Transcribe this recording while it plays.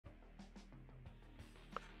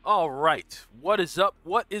All right, what is up?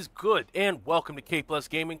 What is good? And welcome to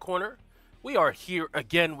KplusGaming Corner. We are here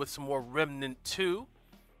again with some more Remnant 2.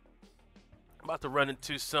 I'm about to run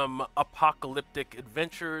into some apocalyptic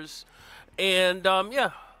adventures. And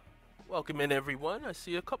yeah, welcome in everyone. I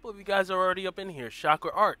see a couple of you guys are already up in here.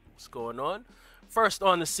 Shocker Art, what's going on? First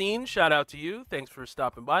on the scene, shout out to you. Thanks for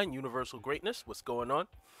stopping by. And Universal Greatness, what's going on?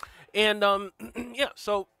 And yeah,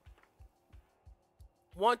 so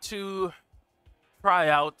want to try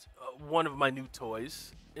out one of my new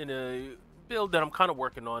toys in a build that I'm kind of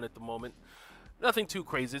working on at the moment. Nothing too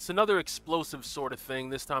crazy. It's another explosive sort of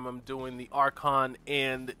thing. This time I'm doing the Archon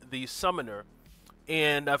and the Summoner.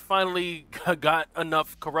 And I finally got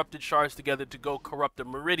enough corrupted shards together to go corrupt a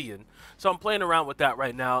Meridian. So I'm playing around with that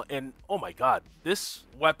right now. And oh my god, this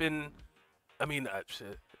weapon, I mean,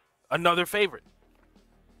 another favorite.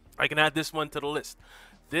 I can add this one to the list.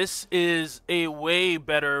 This is a way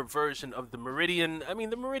better version of the Meridian. I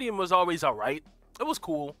mean, the Meridian was always alright. It was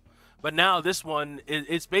cool. But now this one,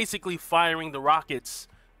 it's basically firing the rockets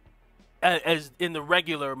as in the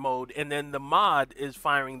regular mode. And then the mod is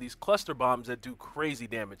firing these cluster bombs that do crazy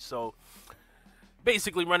damage. So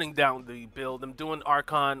basically running down the build. I'm doing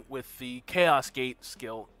Archon with the Chaos Gate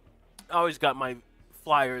skill. I always got my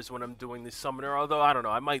flyers when I'm doing the Summoner, although I don't know,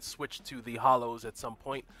 I might switch to the hollows at some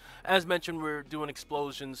point. As mentioned, we're doing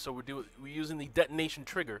explosions, so we're using the detonation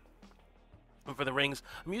trigger. And for the rings,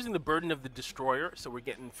 I'm using the Burden of the Destroyer, so we're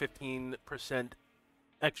getting 15%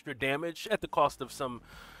 extra damage at the cost of some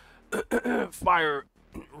fire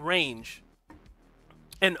range.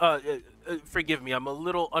 And forgive me, I'm a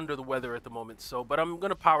little under the weather at the moment, but I'm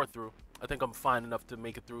gonna power through. I think I'm fine enough to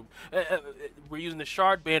make it through. We're using the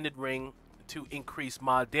Shard Banded Ring to increase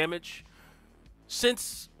mod damage.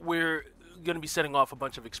 Since we're going to be setting off a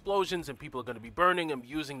bunch of explosions and people are going to be burning, I'm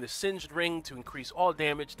using the Singed Ring to increase all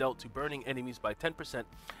damage dealt to burning enemies by 10%.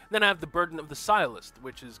 Then I have the Burden of the Sciolist,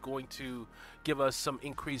 which is going to give us some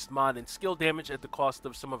increased mod and skill damage at the cost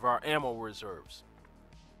of some of our ammo reserves.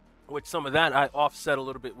 Which some of that I offset a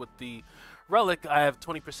little bit with the Relic. I have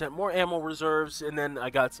 20% more ammo reserves, and then I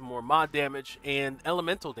got some more mod damage and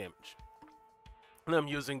elemental damage. And I'm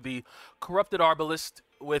using the Corrupted Arbalist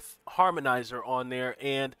with Harmonizer on there,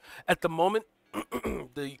 and at the moment,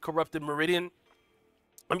 the Corrupted Meridian,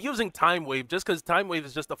 I'm using Time Wave just because Time Wave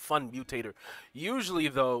is just a fun mutator. Usually,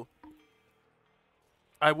 though,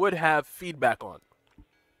 I would have Feedback on.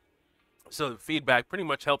 So Feedback pretty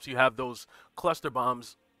much helps you have those cluster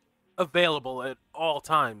bombs available at all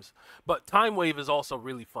times. But Time Wave is also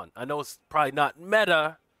really fun. I know it's probably not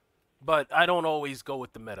meta, but I don't always go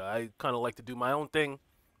with the meta. I kind of like to do my own thing.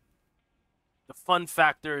 The fun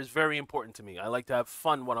factor is very important to me. I like to have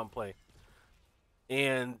fun when I'm playing.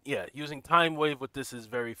 And yeah, using Time Wave with this is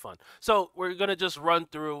very fun. So we're going to just run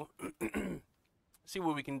through, see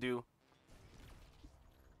what we can do.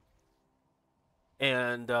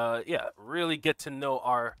 And yeah, really get to know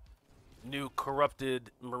our new Corrupted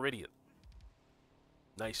Meridian.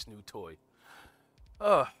 Nice new toy.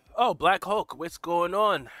 Oh, Black Hulk, what's going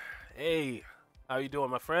on? Hey, how you doing,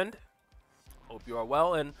 my friend? Hope you are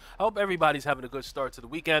well, and I hope everybody's having a good start to the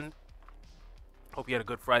weekend. Hope you had a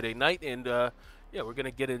good Friday night, and yeah, we're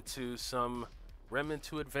gonna get into some Remnant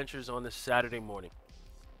 2 adventures on this Saturday morning.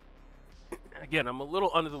 Again, I'm a little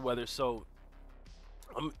under the weather, so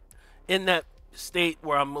I'm in that state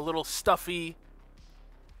where I'm a little stuffy.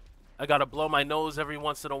 I gotta blow my nose every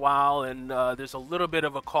once in a while, and there's a little bit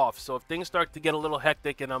of a cough. So if things start to get a little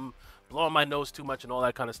hectic and I'm blowing my nose too much and all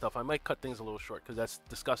that kind of stuff, I might cut things a little short because that's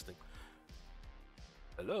disgusting.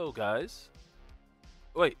 Hello, guys.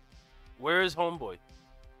 Wait, where is Homeboy?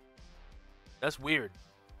 That's weird.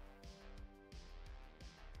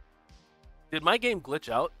 Did my game glitch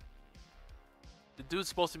out? The dude's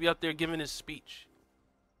supposed to be up there giving his speech.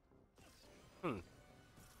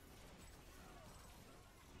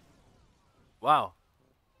 Wow.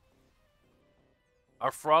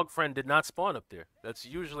 Our frog friend did not spawn up there. That's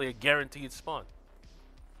usually a guaranteed spawn.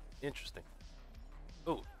 Interesting.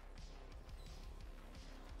 Ooh.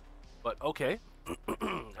 But okay.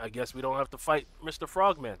 I guess we don't have to fight Mr.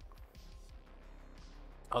 Frogman.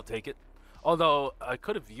 I'll take it. Although, I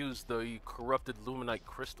could have used the corrupted Luminite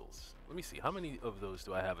crystals. Let me see. How many of those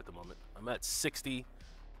do I have at the moment? I'm at 60.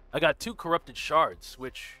 I got 2 corrupted shards,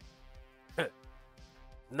 which...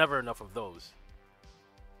 never enough of those.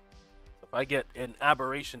 If I get an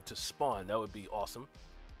aberration to spawn, that would be awesome.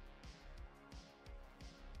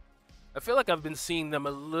 I feel like I've been seeing them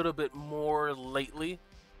a little bit more lately,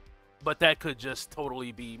 but that could just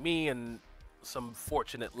totally be me and some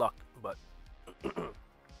fortunate luck, but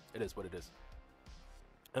it is what it is.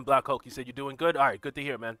 And Black Hulk, you said you're doing good? All right, good to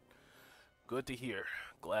hear, man. Good to hear.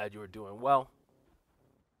 Glad you're doing well.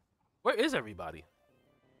 Where is everybody?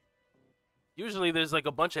 Usually there's like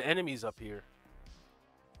a bunch of enemies up here.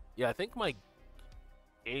 Yeah, I think my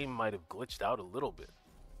game might have glitched out a little bit.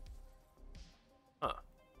 Huh.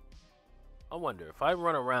 I wonder if I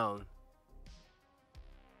run around.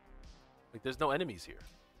 Like, there's no enemies here.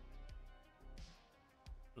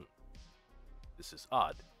 This is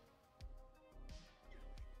odd.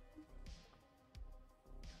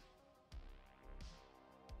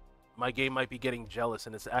 My game might be getting jealous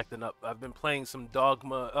and it's acting up. I've been playing some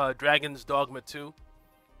Dragon's Dogma 2.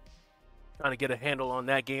 Trying to get a handle on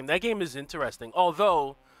that game. That game is interesting.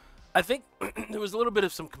 Although, I think there was a little bit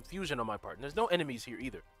of some confusion on my part. And there's no enemies here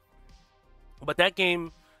either. But that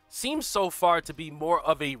game seems so far to be more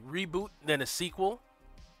of a reboot than a sequel.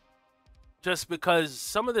 Just because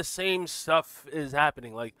some of the same stuff is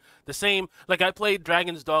happening. Like, I played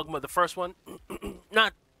Dragon's Dogma, the first one.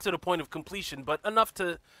 Not to the point of completion, but enough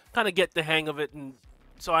to kind of get the hang of it, and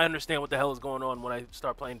so I understand what the hell is going on when I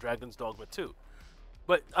start playing Dragon's Dogma 2.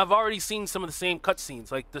 But I've already seen some of the same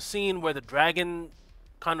cutscenes, like the scene where the dragon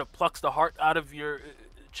kind of plucks the heart out of your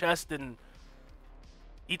chest and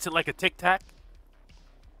eats it like a Tic Tac.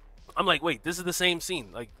 I'm like, wait, this is the same scene.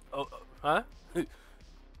 Like, huh?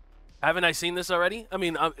 Haven't I seen this already? I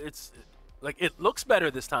mean, it's like, it looks better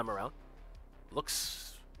this time around.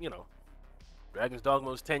 Looks, you know, Dragon's Dogma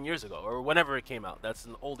was 10 years ago, or whenever it came out. That's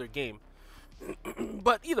an older game.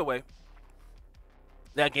 But either way,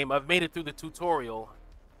 that game, I've made it through the tutorial,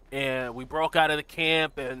 and we broke out of the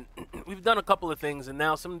camp, and we've done a couple of things, and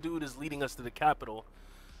now some dude is leading us to the capital,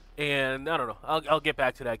 and I don't know. I'll get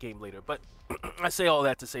back to that game later. But I say all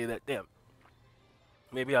that to say that, damn,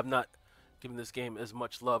 maybe I'm not giving this game as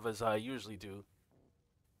much love as I usually do.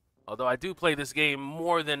 Although I do play this game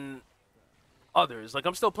more than others. Like,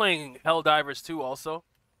 I'm still playing Helldivers 2 also,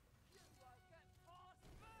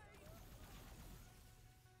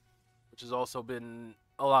 which has also been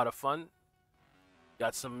a lot of fun.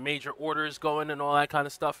 Got some major orders going and all that kind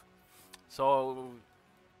of stuff. So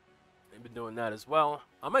I've been doing that as well.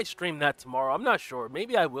 I might stream that tomorrow. I'm not sure.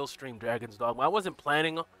 Maybe I will stream Dragon's Dogma. I wasn't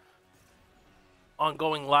planning on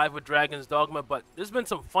going live with Dragon's Dogma, but there's been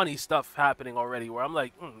some funny stuff happening already where I'm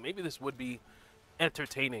like, maybe this would be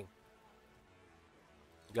entertaining.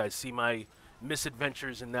 You guys see my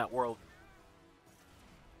misadventures in that world.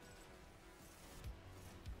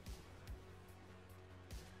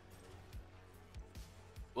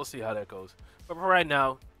 We'll see how that goes. But for right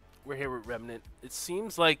now, we're here with Remnant. It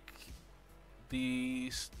seems like the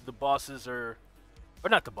bosses are, or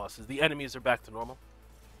not the bosses, the enemies are back to normal.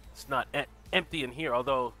 It's not empty in here,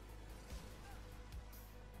 although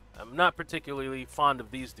I'm not particularly fond of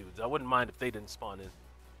these dudes. I wouldn't mind if they didn't spawn in.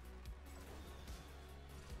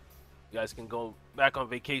 You guys can go back on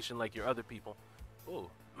vacation like your other people. Oh.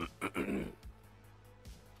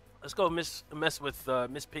 Let's go mess with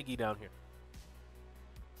Miss Piggy down here.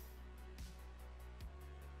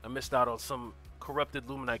 I missed out on some corrupted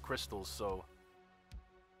luminite crystals, so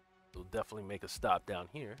we'll definitely make a stop down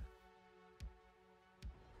here.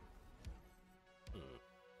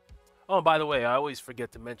 Oh, by the way, I always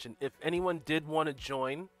forget to mention, if anyone did want to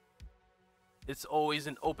join, it's always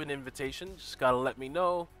an open invitation. Just gotta let me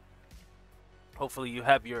know. Hopefully you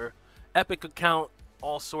have your Epic account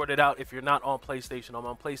all sorted out. If you're not on PlayStation, I'm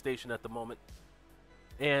on PlayStation at the moment.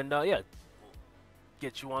 And yeah,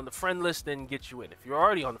 get you on the friend list and get you in. If you're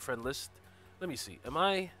already on the friend list, let me see. Am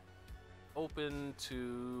I open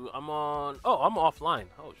to... I'm on... Oh, I'm offline.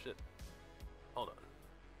 Oh, shit. Hold on.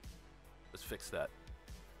 Let's fix that.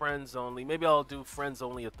 Friends only. Maybe I'll do friends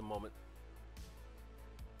only at the moment.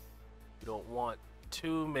 You don't want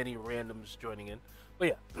too many randoms joining in.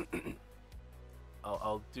 But yeah.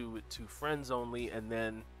 I'll do it to friends only, and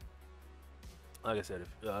then, like I said,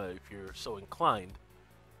 if you're so inclined,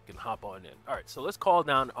 you can hop on in. All right, so let's call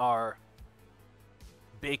down our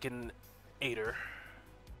Bacon-ator.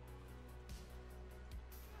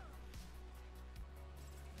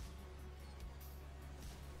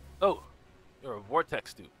 Oh, you're a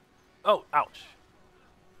Vortex dude. Oh, ouch.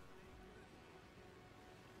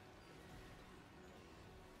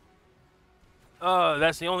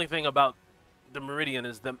 That's the only thing about the Meridian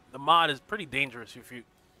is the mod is pretty dangerous if you...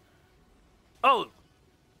 Oh!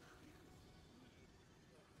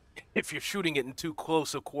 If you're shooting it in too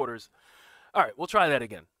close of quarters. Alright, we'll try that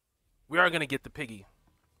again. We are going to get the piggy.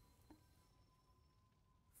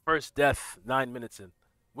 First death, 9 minutes in.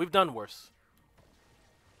 We've done worse.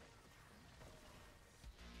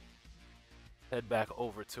 Head back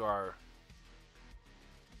over to our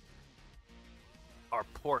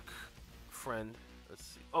pork friend. Let's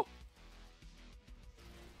see. Oh!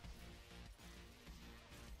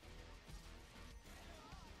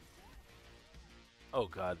 Oh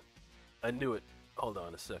God, I knew it. Hold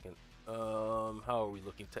on a second. How are we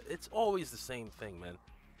looking? It's always the same thing, man.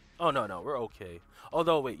 Oh no, no, we're okay.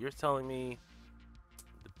 Although, wait, you're telling me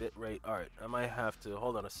the bit rate. All right, I might have to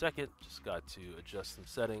hold on a second. Just got to adjust some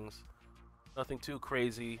settings. Nothing too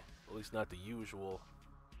crazy, at least not the usual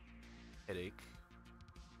headache.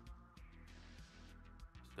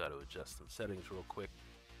 Just got to adjust some settings real quick.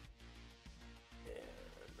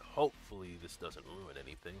 And hopefully this doesn't ruin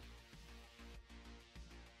anything.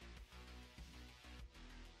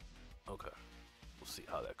 Okay, we'll see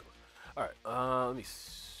how that goes. All right, let me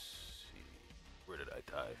see. Where did I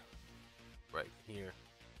die? Right here.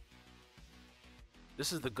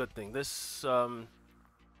 This is the good thing. This, I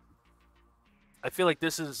feel like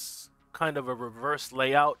this is kind of a reverse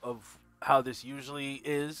layout of how this usually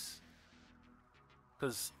is.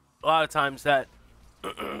 Because a lot of times that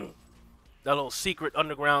that little secret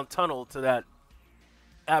underground tunnel to that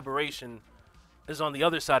aberration is on the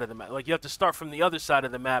other side of the map. Like, you have to start from the other side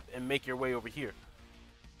of the map and make your way over here.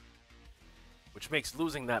 Which makes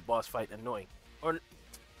losing that boss fight annoying. Or,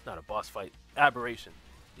 not a boss fight, aberration.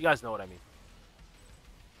 You guys know what I mean.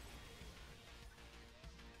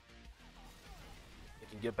 You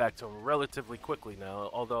can get back to him relatively quickly now,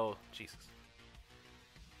 although, Jesus.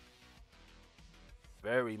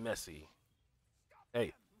 Very messy.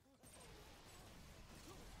 Hey.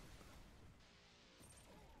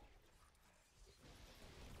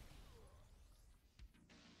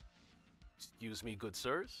 Excuse me, good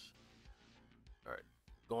sirs. All right,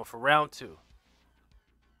 going for round 2.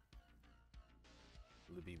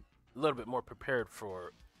 We'll be a little bit more prepared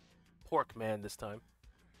for Pork Man this time.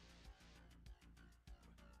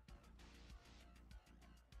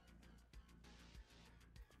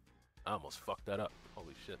 I almost fucked that up.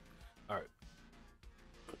 Holy shit. All right.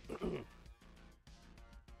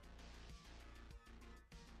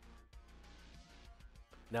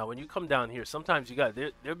 Now, when you come down here, sometimes you got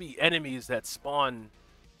there'll be enemies that spawn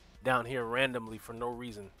down here randomly for no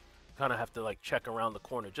reason. Kind of have to like check around the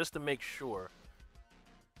corner just to make sure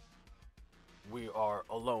we are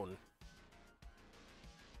alone.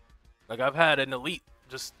 Like, I've had an elite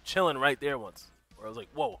just chilling right there once, where I was like,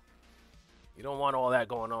 whoa, you don't want all that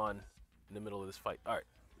going on in the middle of this fight. All right,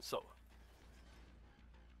 so.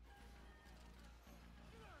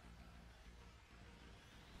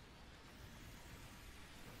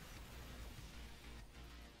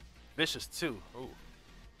 Vicious too. Ooh.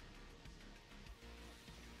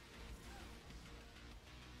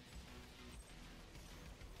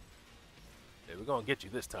 Yeah, we're gonna get you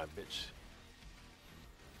this time, bitch.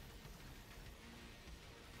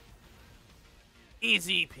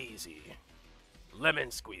 Easy peasy. Lemon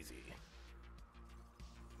squeezy.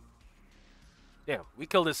 Damn, we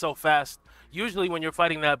killed it so fast. Usually when you're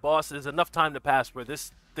fighting that boss, there's enough time to pass where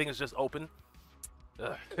this thing is just open.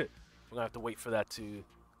 We're gonna have to wait for that to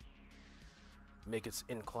make its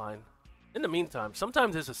incline. In the meantime,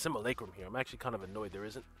 sometimes there's a simulacrum here. I'm actually kind of annoyed there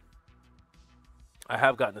isn't. I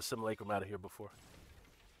have gotten a simulacrum out of here before.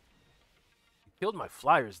 You killed my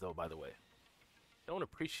flyers, though, by the way. Don't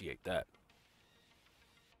appreciate that.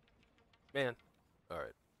 Man.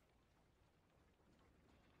 Alright.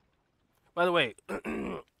 By the way,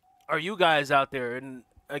 are you guys out there, and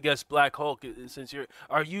I guess Black Hulk, since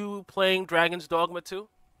are you playing Dragon's Dogma 2?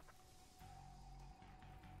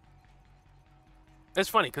 It's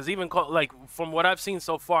funny, because even, like, from what I've seen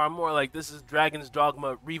so far, I'm more like, this is Dragon's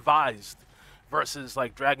Dogma revised versus,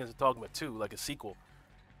 like, Dragon's Dogma 2, like a sequel.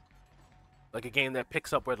 Like a game that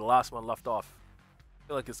picks up where the last one left off. I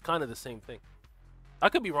feel like it's kind of the same thing. I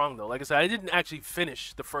could be wrong, though. Like I said, I didn't actually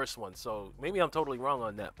finish the first one, so maybe I'm totally wrong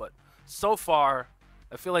on that. But so far,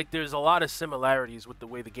 I feel like there's a lot of similarities with the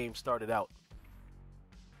way the game started out.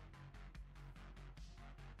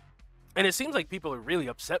 And it seems like people are really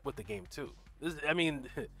upset with the game, too. I mean,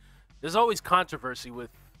 there's always controversy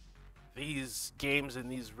with these games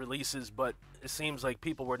and these releases, but it seems like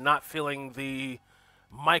people were not feeling the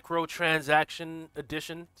microtransaction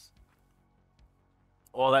additions,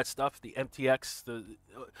 all that stuff, the MTX,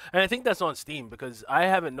 and I think that's on Steam because I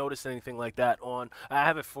haven't noticed anything like that on. I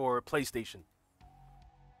have it for PlayStation.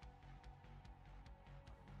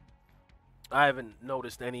 I haven't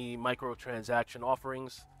noticed any microtransaction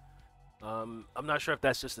offerings. I'm not sure if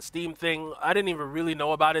that's just a Steam thing. I didn't even really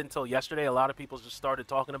know about it until yesterday. A lot of people just started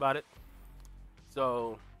talking about it.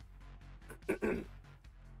 So, it's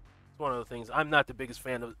one of the things. I'm not the biggest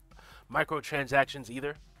fan of microtransactions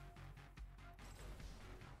either.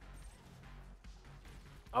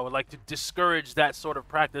 I would like to discourage that sort of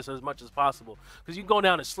practice as much as possible. Because you go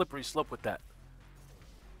down a slippery slope with that.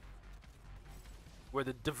 Where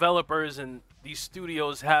the developers and these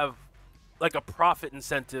studios have like a profit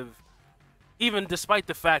incentive, even despite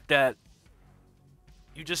the fact that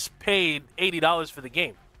you just paid $80 for the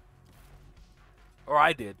game. Or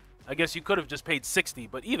I did. I guess you could have just paid 60,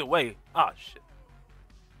 but either way, shit.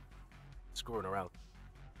 Screwing around.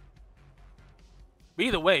 But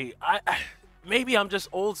either way, maybe I'm just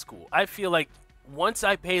old school. I feel like once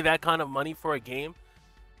I pay that kind of money for a game,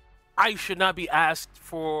 I should not be asked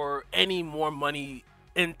for any more money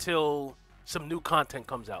until some new content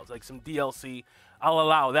comes out, like some DLC. I'll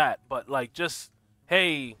allow that, but like just,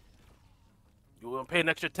 hey, you want to pay an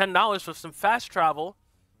extra $10 for some fast travel?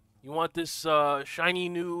 You want this shiny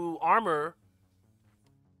new armor?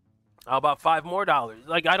 How about $5 more?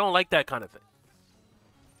 Like, I don't like that kind of thing.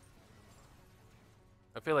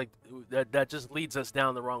 I feel like that just leads us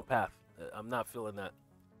down the wrong path. I'm not feeling that.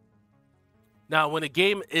 Now, when a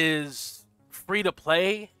game is free to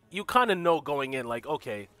play, you kind of know going in, like,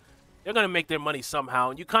 okay, they're going to make their money somehow,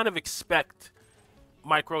 and you kind of expect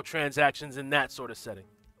microtransactions in that sort of setting.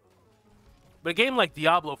 But a game like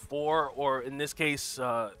Diablo 4, or in this case,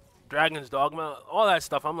 Dragon's Dogma, all that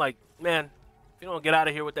stuff, I'm like, man, if you don't get out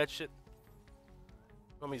of here with that shit,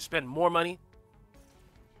 you want me to spend more money?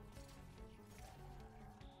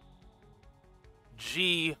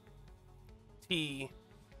 GTFOH.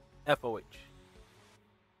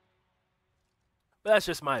 But that's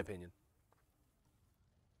just my opinion.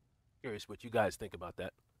 Curious what you guys think about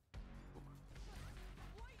that.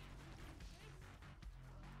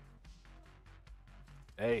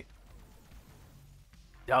 Hey.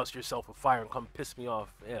 Douse yourself with fire and come piss me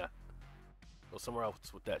off. Yeah. Go somewhere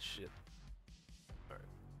else with that shit. Alright.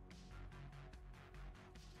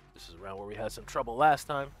 This is around where we had some trouble last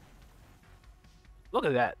time. Look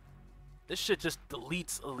at that. This shit just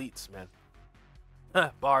deletes elites, man.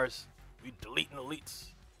 Bars. We deleting elites.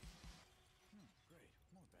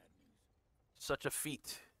 Such a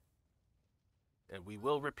feat. And we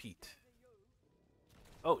will repeat.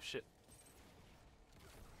 Oh, shit.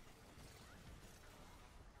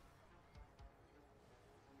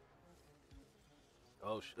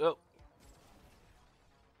 Oh, shit. Oh.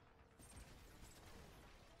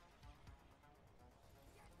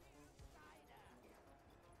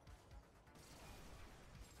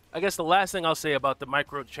 I guess the last thing I'll say about the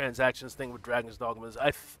microtransactions thing with Dragon's Dogma is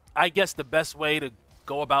I guess the best way to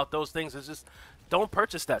go about those things is just don't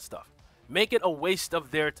purchase that stuff. Make it a waste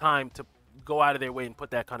of their time to go out of their way and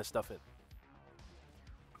put that kind of stuff in.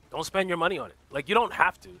 Don't spend your money on it. Like, you don't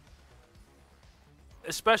have to.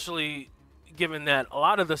 Especially given that a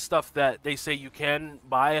lot of the stuff that they say you can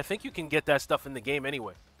buy, I think you can get that stuff in the game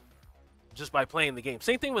anyway. Just by playing the game.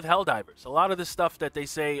 Same thing with Helldivers. A lot of the stuff that they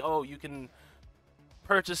say, oh, you can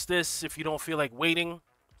purchase this if you don't feel like waiting,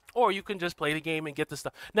 or you can just play the game and get the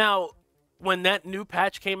stuff. Now, when that new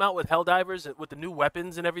patch came out with Helldivers, with the new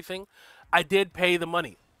weapons and everything, I did pay the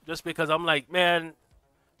money. Just because I'm like, man,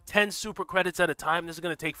 10 super credits at a time, this is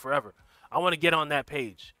going to take forever. I want to get on that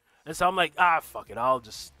page. And so I'm like, fuck it, I'll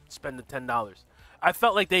just spend the $10. I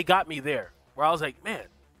felt like they got me there, where I was like, man,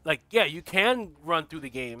 like, yeah, you can run through the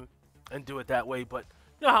game and do it that way, but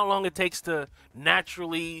you know how long it takes to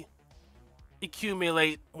naturally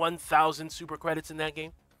accumulate 1,000 super credits in that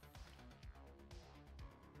game?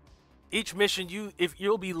 Each mission,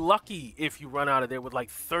 you'll be lucky if you run out of there with like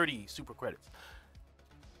 30 super credits.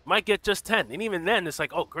 Might get just 10, and even then, it's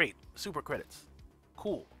like, oh great, super credits,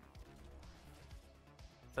 cool.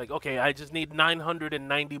 It's like, okay, I just need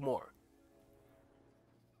 990 more.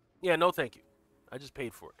 Yeah, no thank you. I just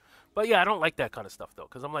paid for it. But yeah, I don't like that kind of stuff though,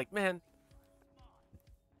 because I'm like, man,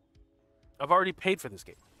 I've already paid for this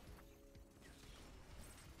game.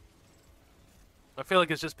 I feel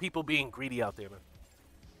like it's just people being greedy out there, man.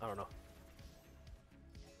 I don't know.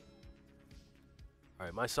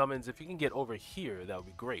 Alright, my summons, if you can get over here, that would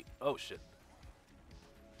be great. Oh, shit.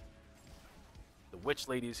 The witch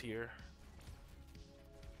lady's here.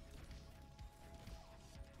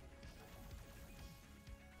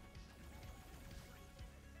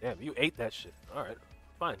 Damn, you ate that shit. Alright,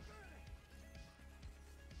 fine.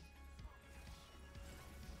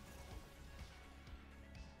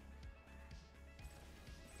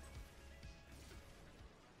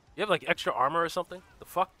 You have like extra armor or something? The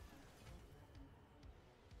fuck?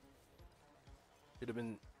 Should have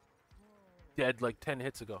been dead like 10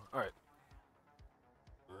 hits ago. Alright.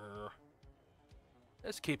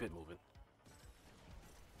 Let's keep it moving.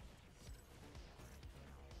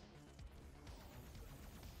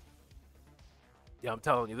 Yeah, I'm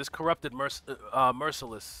telling you, this corrupted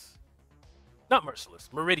merciless. Not merciless,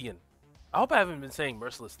 Meridian. I hope I haven't been saying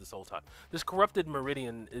merciless this whole time. This corrupted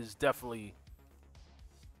Meridian is definitely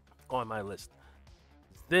on my list.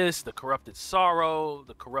 this, the Corrupted Sorrow,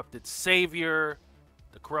 the Corrupted Savior,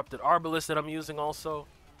 the Corrupted Arbalist that I'm using also.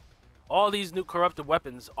 All these new corrupted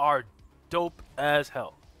weapons are dope as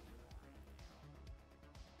hell.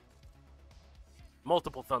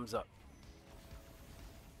 Multiple thumbs up.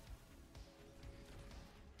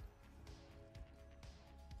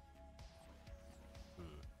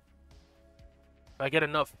 If I get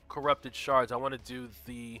enough corrupted shards, I want to do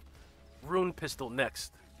the rune pistol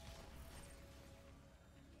next.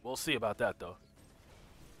 We'll see about that, though.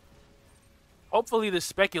 Hopefully the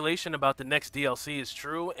speculation about the next DLC is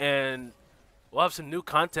true, and we'll have some new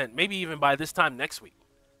content, maybe even by this time next week.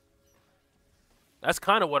 That's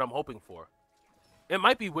kind of what I'm hoping for. It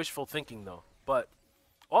might be wishful thinking, though, but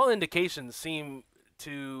all indications seem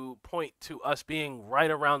to point to us being right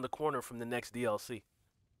around the corner from the next DLC.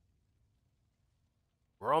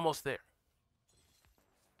 We're almost there.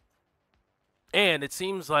 And it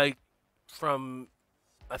seems like from...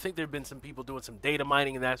 I think there have been some people doing some data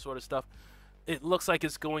mining and that sort of stuff. It looks like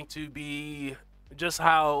it's going to be just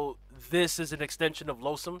how this is an extension of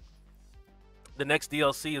Losum. The next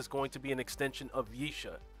DLC is going to be an extension of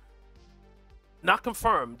Yisha. Not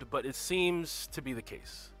confirmed, but it seems to be the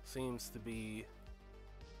case. Seems to be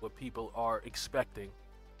what people are expecting.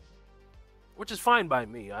 Which is fine by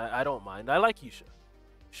me. I don't mind. I like Yisha.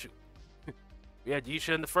 Shoot. We had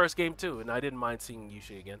Yisha in the first game too, and I didn't mind seeing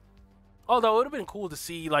Yisha again. Although it would have been cool to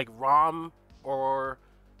see like Rom or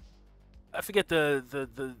I forget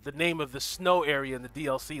the name of the snow area in the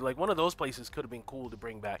DLC. Like one of those places could have been cool to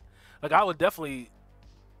bring back. Like I would definitely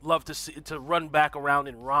love to see to run back around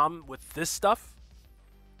in Rom with this stuff.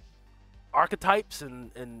 Archetypes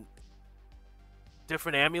and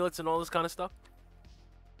different amulets and all this kind of stuff.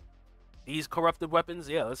 These corrupted weapons,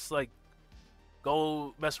 yeah, let's like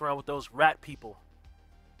go mess around with those rat people.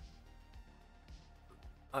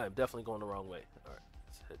 I am definitely going the wrong way. Alright,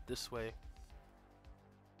 let's head this way.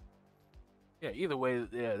 Yeah, either way,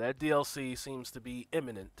 yeah, that DLC seems to be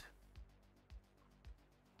imminent.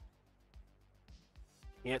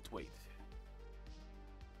 Can't wait.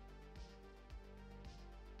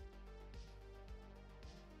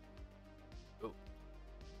 Oh.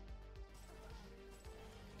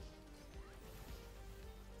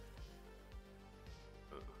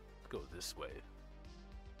 Let's go this way.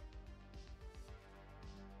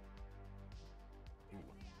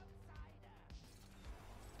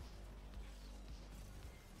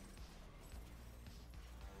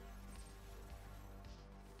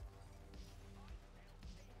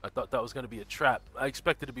 I thought that was going to be a trap. I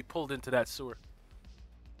expected to be pulled into that sewer.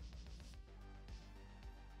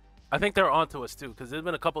 I think they're onto us too, because there's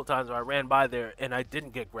been a couple of times where I ran by there and I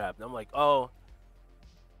didn't get grabbed. I'm like, oh,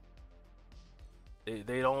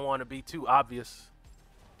 they don't want to be too obvious.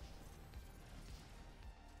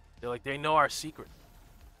 They're like, they know our secret.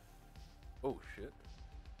 Oh, shit.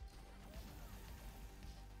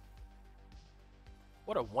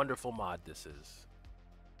 What a wonderful mod this is.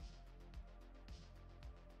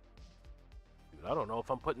 I don't know if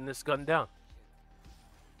I'm putting this gun down.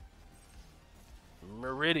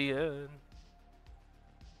 Meridian.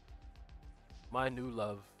 My new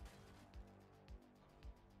love.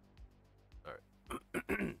 Alright.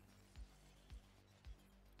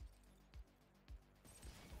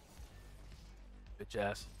 Bitch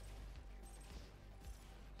ass.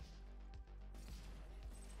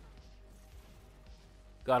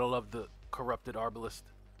 Gotta love the corrupted arbalist.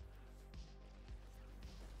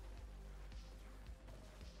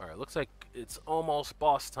 Alright, looks like it's almost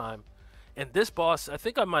boss time. And this boss, I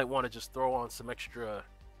think I might want to just throw on some extra...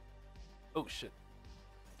 Oh, shit.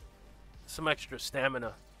 Some extra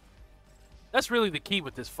stamina. That's really the key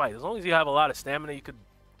with this fight. As long as you have a lot of stamina, you could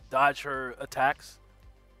dodge her attacks.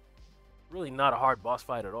 Really not a hard boss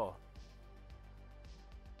fight at all.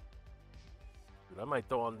 Dude, I might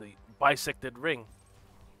throw on the bisected ring.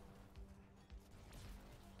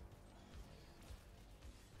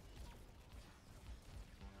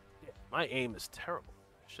 My aim is terrible.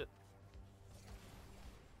 Shit.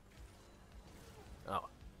 Oh.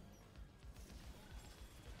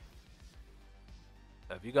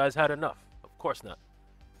 Have you guys had enough? Of course not.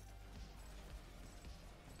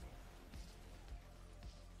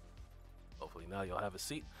 Hopefully now you'll have a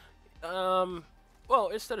seat. Well,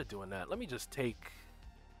 instead of doing that, let me just take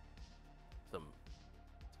some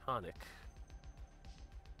tonic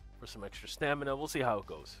for some extra stamina. We'll see how it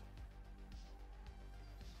goes.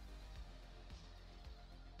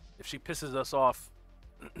 If she pisses us off,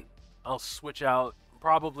 I'll switch out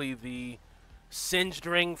probably the singed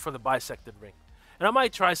ring for the bisected ring. And I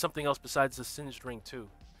might try something else besides the singed ring too.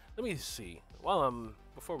 Let me see.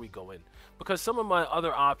 Before we go in. Because some of my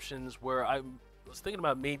other options where I was thinking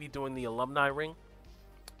about maybe doing the alumni ring,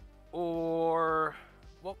 or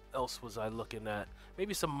what else was I looking at?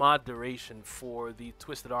 Maybe some mod duration for the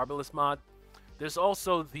Twisted Arbalest mod. There's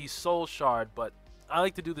also the Soul Shard, but I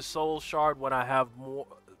like to do the Soul Shard when I have more,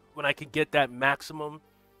 when I can get that maximum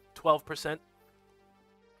 12%.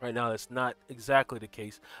 Right now, that's not exactly the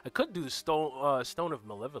case. I could do the Stone of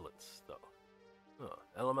Malevolence, though.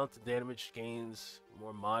 Elemental damage gains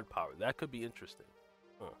more mod power. That could be interesting.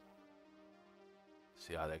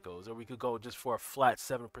 See how that goes. Or we could go just for a flat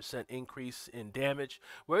 7% increase in damage.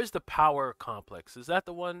 Where's the Power Complex? Is that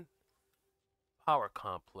the one? Power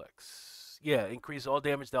Complex. Yeah, increase all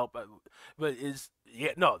damage dealt by... But is...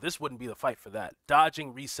 Yeah, no, this wouldn't be the fight for that.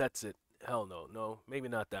 Dodging resets it. Hell no. No, maybe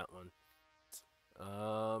not that one.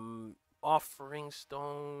 Offering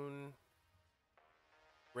Stone...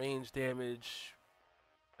 Range damage...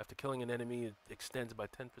 After killing an enemy, it extends by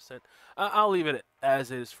 10%. I'll leave it as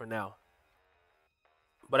is for now.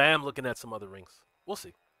 But I am looking at some other rings. We'll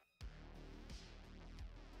see.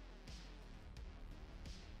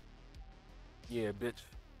 Yeah, bitch.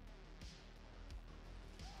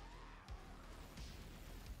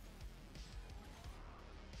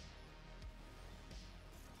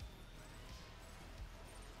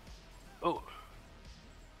 Oh.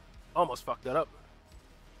 Almost fucked that up.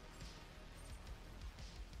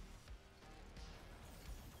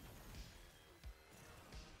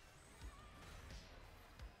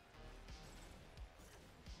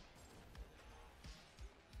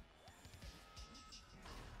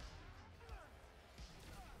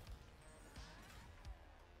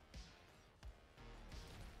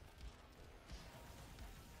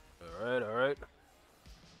 Alright.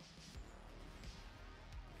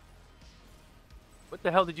 What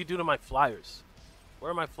the hell did you do to my flyers?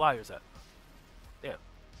 Where are my flyers at? Damn.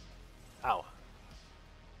 Ow.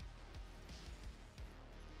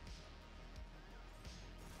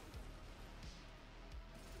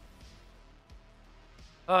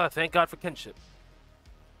 Thank God for kinship.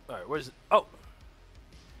 Alright, where's it? Oh!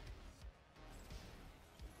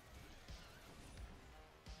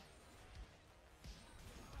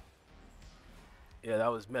 Yeah,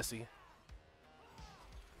 that was messy.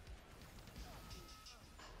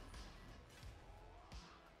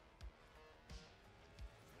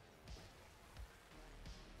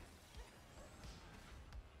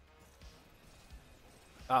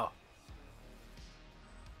 Oh.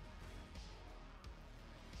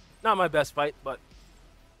 Not my best fight, but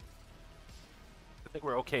I think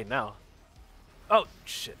we're okay now. Oh,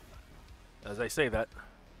 shit. As I say that.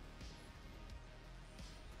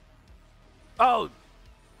 Oh!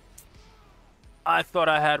 I thought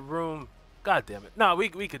I had room. God damn it. No, we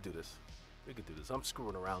could do this. We could do this. I'm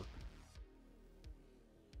screwing around.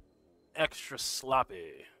 Extra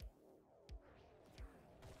sloppy.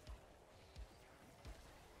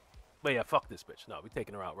 But yeah, fuck this bitch. No, we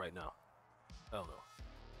taking her out right now. Hell no.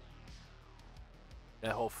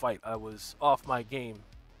 That whole fight, I was off my game.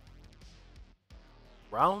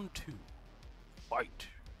 Round 2. Fight.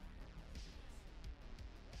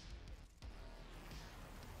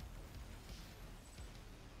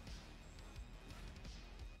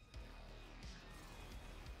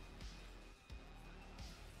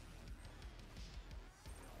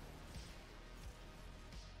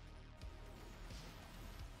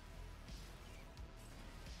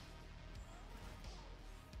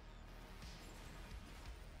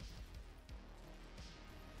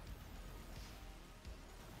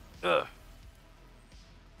 Ugh.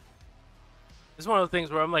 It's one of the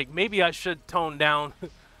things where I'm like, maybe I should tone down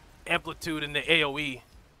amplitude in the AoE.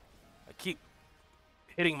 I keep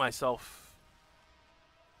hitting myself.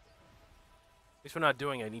 At least we're not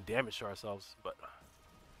doing any damage to ourselves, but...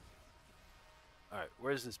 Alright,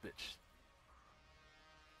 where's this bitch?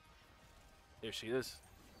 There she is.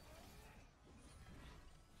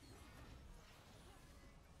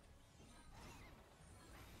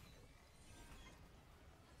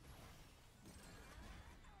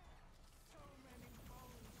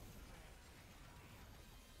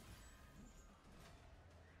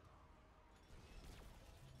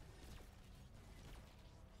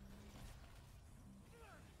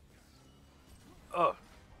 Ugh.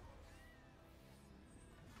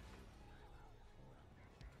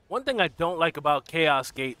 One thing I don't like about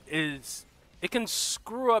Chaos Gate is it can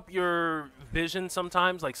screw up your vision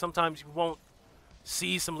sometimes. Like sometimes you won't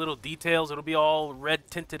see some little details. It'll be all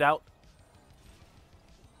red tinted out.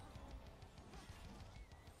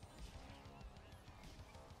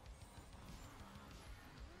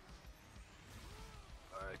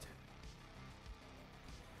 Alright.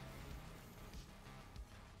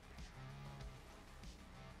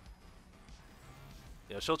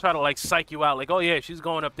 Yeah, she'll try to like psych you out, like, oh yeah, she's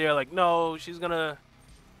going up there. Like, no, she's gonna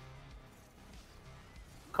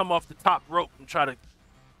come off the top rope and try to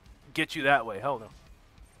get you that way. Hell no.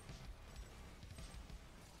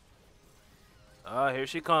 Here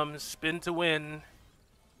she comes. Spin to win.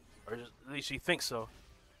 Or at least she thinks so.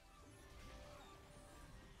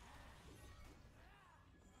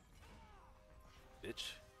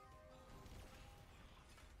 Bitch.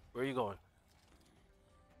 Where are you going?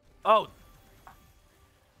 Oh!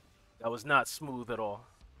 That was not smooth at all.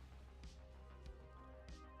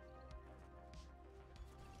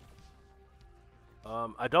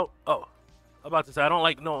 I don't... Oh. I'm about to say, I don't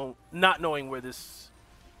like not knowing where this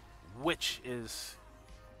witch is.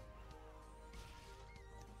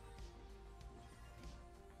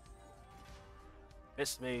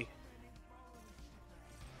 Missed me.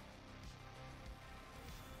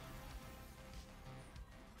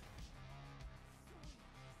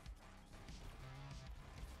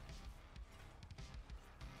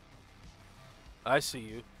 I see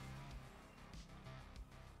you.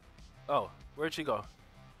 Oh, where'd she go?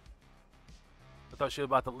 I thought she was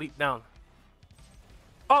about to leap down.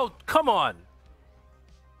 Oh, come on!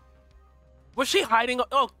 Was she hiding?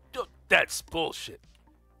 Oh, that's bullshit.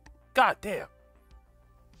 God damn.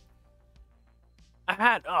 I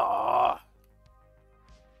had... Oh.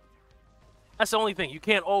 That's the only thing. You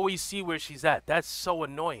can't always see where she's at. That's so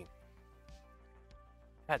annoying.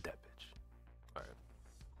 Had that bitch. All right.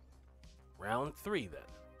 Round 3, then.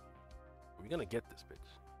 We're gonna get this bitch.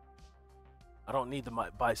 I don't need the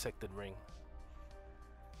bisected ring.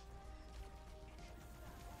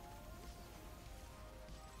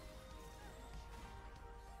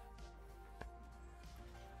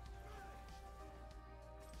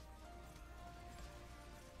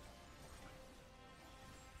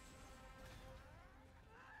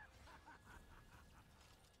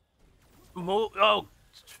 Move. Oh,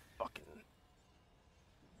 fucking.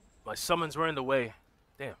 My summons were in the way.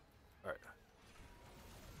 Damn. All right.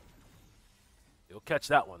 You'll catch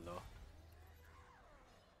that one, though.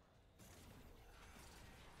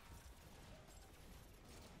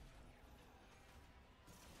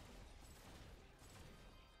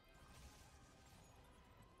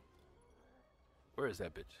 Where is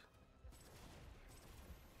that bitch?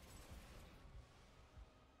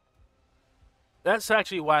 That's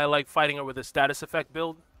actually why I like fighting her with a status effect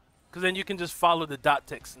build. Because then you can just follow the dot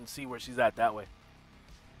ticks and see where she's at that way.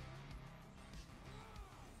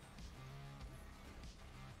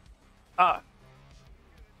 Ah.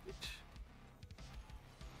 Bitch.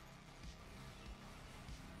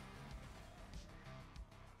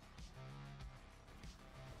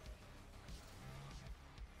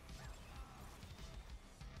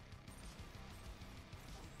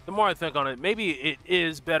 The more I think on it, maybe it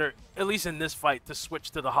is better, at least in this fight, to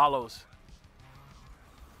switch to the hollows.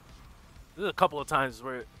 There's a couple of times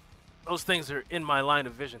where those things are in my line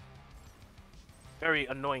of vision. Very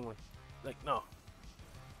annoyingly. Like, no.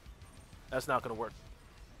 That's not going to work.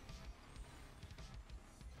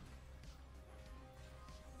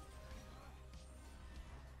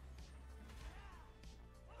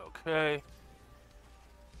 Okay.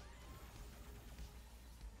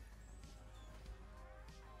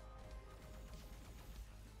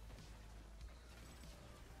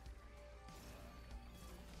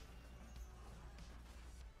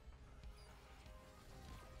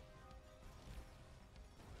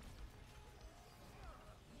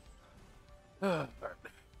 I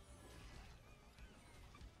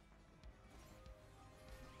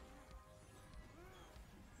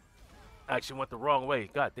actually went the wrong way.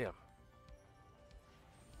 God damn.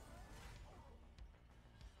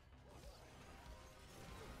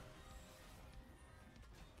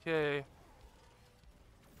 Okay.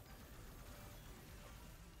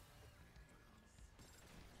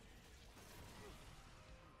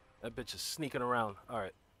 That bitch is sneaking around. All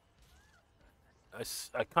right.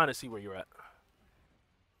 I kind of see where you're at.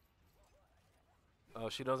 Oh,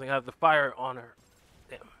 she doesn't have the fire on her.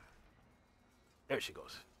 Damn. There she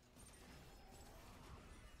goes.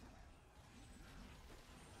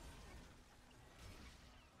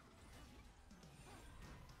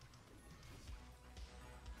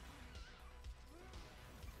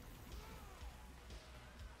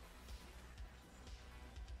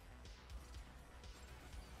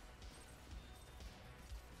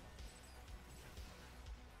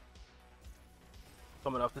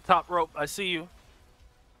 Coming off the top rope. I see you.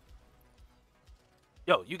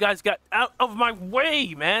 Yo, you guys got out of my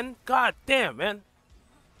way, man. God damn, man.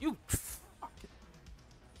 You fucking...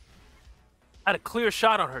 I had a clear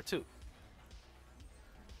shot on her, too.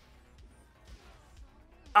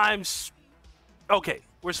 Okay,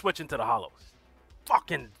 we're switching to the hollows.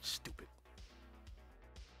 fucking stupid.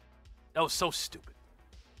 That was so stupid.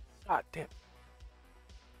 God damn.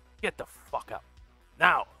 Get the fuck out.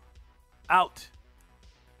 Now. Out.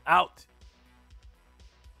 Out.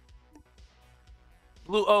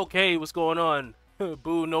 Blue Oak, hey, what's going on?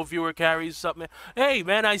 Boo, no viewer carries something. Hey,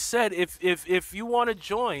 man, I said if you want to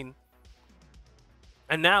join,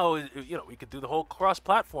 and now, you know, we could do the whole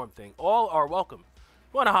cross-platform thing. All are welcome.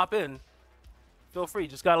 You want to hop in, feel free.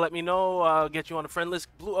 Just got to let me know, get you on the friend list.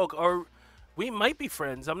 Blue Oak, or we might be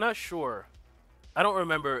friends. I'm not sure. I don't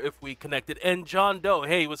remember if we connected. And John Doe,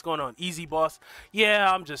 hey, what's going on? Easy boss.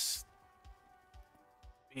 Yeah, I'm just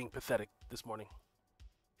being pathetic this morning.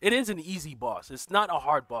 It is an easy boss. It's not a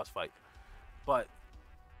hard boss fight. But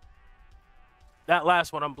that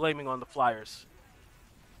last one I'm blaming on the Flyers.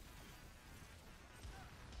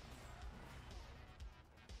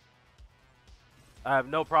 I have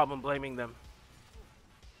no problem blaming them.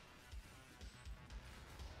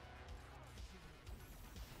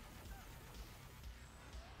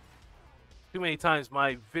 Too many times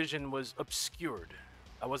my vision was obscured.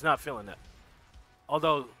 I was not feeling that.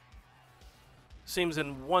 Although, seems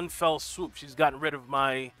in one fell swoop she's gotten rid of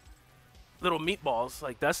my little meatballs.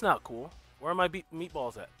 Like, that's not cool. Where are my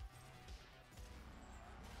meatballs at?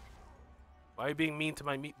 Why are you being mean to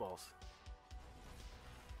my meatballs?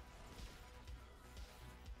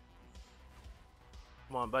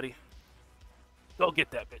 Come on, buddy. Go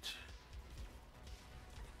get that bitch.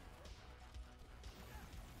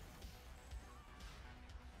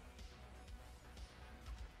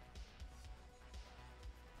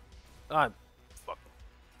 Fuck.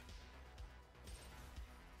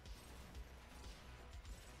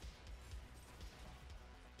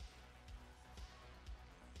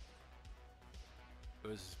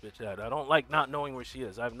 Where's this bitch at? I don't like not knowing where she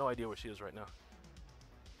is. I have no idea where she is right now.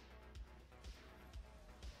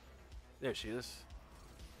 There she is.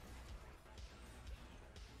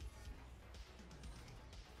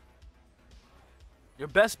 Your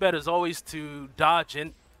best bet is always to dodge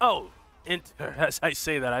in. Oh, as I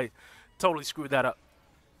say that, I totally screwed that up.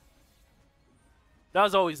 That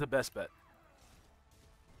was always the best bet.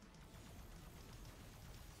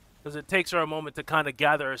 Because it takes her a moment to kind of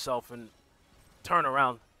gather herself and turn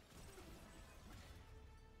around.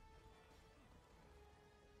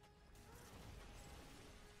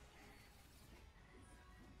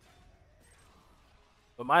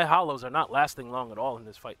 But my hollows are not lasting long at all in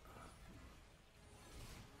this fight.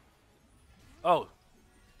 Oh,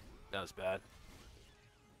 that was bad.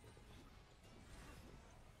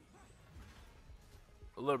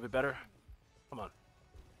 A little bit better. Come on.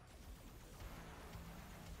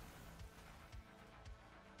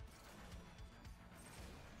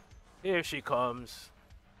 Here she comes.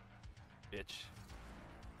 Bitch.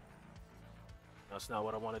 That's not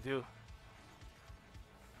what I want to do.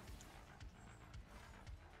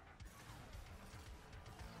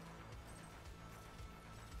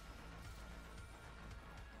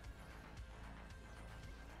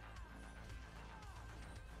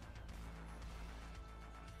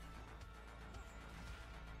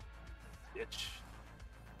 Bitch.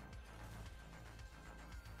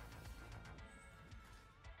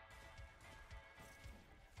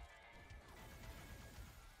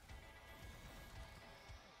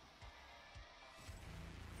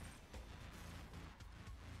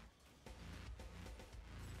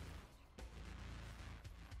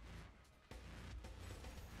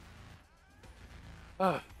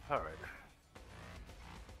 All right.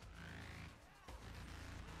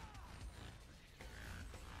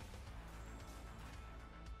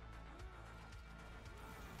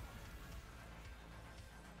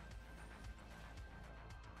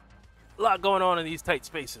 A lot going on in these tight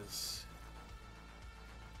spaces.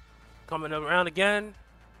 Coming around again.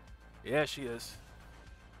 Yeah, she is.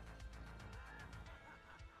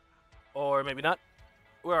 Or maybe not.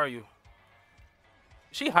 Where are you?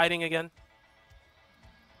 Is she hiding again?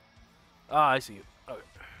 Ah, I see you. Okay.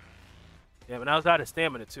 Yeah, but I was out of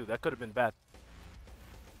stamina too. That could have been bad.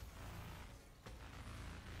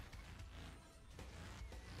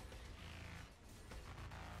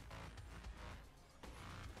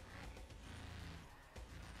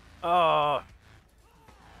 Oh.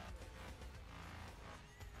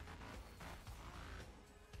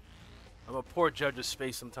 I'm a poor judge of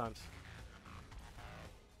space sometimes.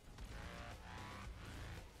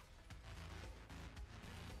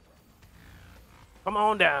 Come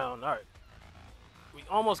on down. All right. We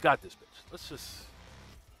almost got this, bitch. Let's just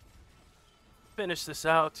finish this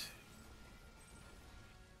out.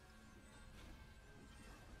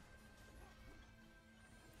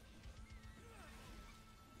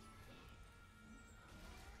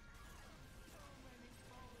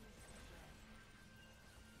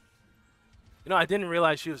 No, I didn't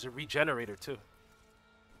realize she was a regenerator, too.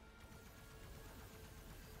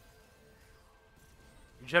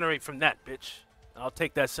 Regenerate from that, bitch. I'll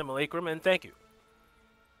take that simulacrum, and thank you.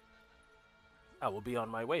 I will be on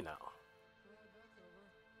my way now.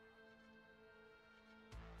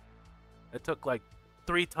 It took like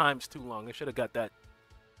 3 times too long. I should have got that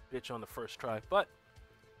bitch on the first try. But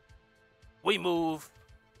we move.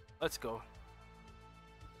 Let's go.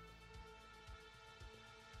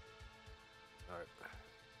 All right.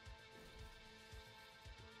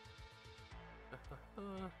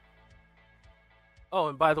 Oh,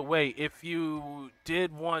 and by the way, if you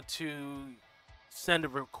did want to send a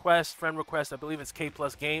request, friend request, I believe it's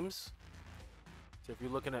KplusGaming. So if you're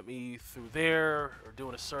looking at me through there or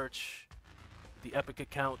doing a search, the Epic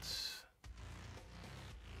accounts,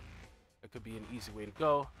 that could be an easy way to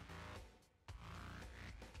go.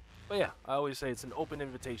 But yeah, I always say it's an open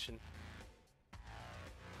invitation.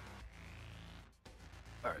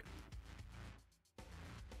 All right.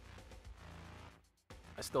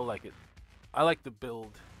 I still like it. I like the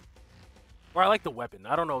build. Or I like the weapon.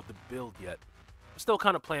 I don't know the build yet. I'm still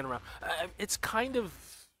kind of playing around. It's kind of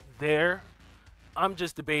there. I'm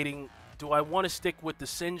just debating, do I want to stick with the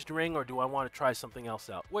singed ring or do I want to try something else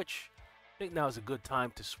out? Which, I think now is a good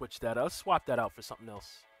time to switch that out. Let's swap that out for something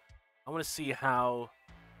else. I want to see how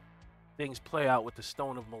things play out with the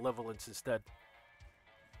Stone of Malevolence instead.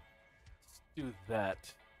 Let's do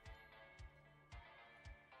that.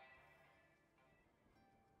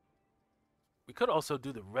 We could also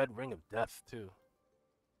do the Red Ring of Death, too.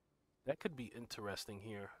 That could be interesting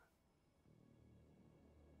here.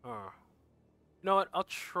 You know what? I'll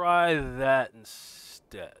try that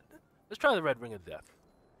instead. Let's try the Red Ring of Death.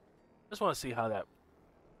 Just want to see how that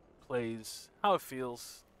plays, how it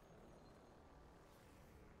feels,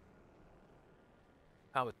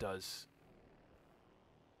 how it does.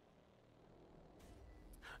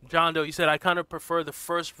 John Doe, you said, I kind of prefer the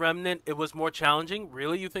first Remnant. It was more challenging.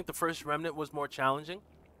 Really? You think the first Remnant was more challenging?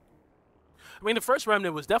 I mean, the first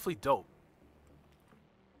Remnant was definitely dope.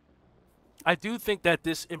 I do think that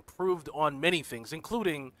this improved on many things,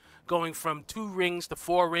 including going from 2 rings to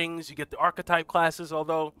 4 rings. You get the archetype classes,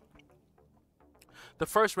 although the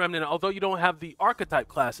first Remnant, although you don't have the archetype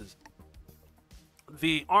classes,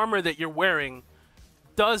 the armor that you're wearing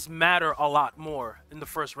does matter a lot more in the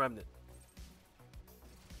first Remnant.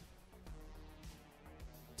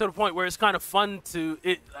 To the point where it's kind of fun to...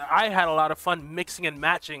 I had a lot of fun mixing and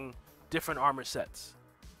matching different armor sets.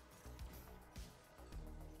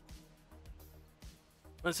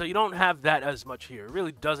 And so you don't have that as much here. It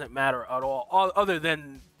really doesn't matter at all, other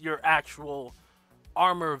than your actual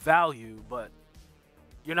armor value, but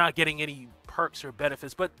you're not getting any perks or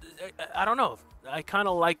benefits. But I don't know. I kind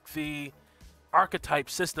of like the archetype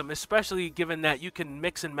system, especially given that you can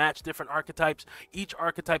mix and match different archetypes. Each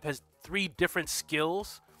archetype has 3 different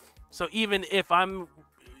skills. So even if I'm,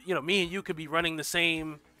 you know, me and you could be running the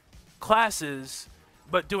same classes,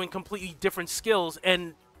 but doing completely different skills,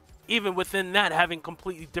 and even within that, having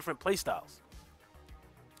completely different playstyles.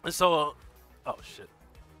 And so, oh shit.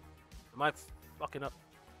 Am I fucking up?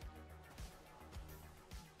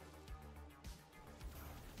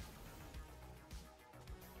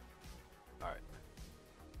 Alright.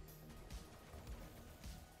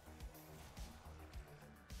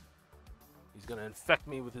 He's gonna infect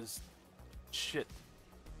me with his shit.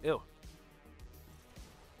 Ew.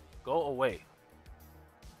 Go away.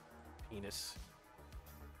 Penis.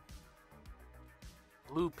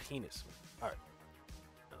 Blue penis. Alright.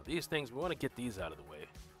 Now these things, we want to get these out of the way.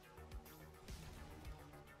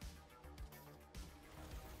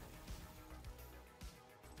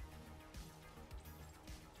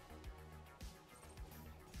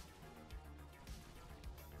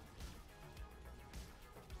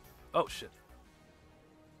 Oh shit.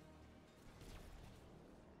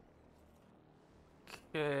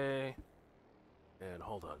 Okay. And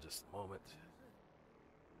hold on just a moment.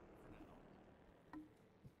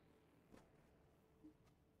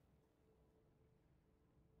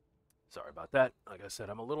 Sorry about that. Like I said,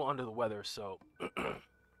 I'm a little under the weather, so we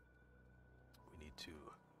need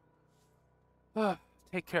to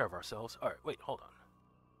take care of ourselves. All right, wait, hold on.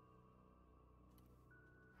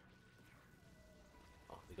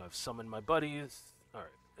 I think I've summoned my buddies. All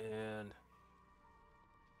right, and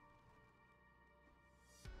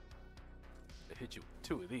I hit you with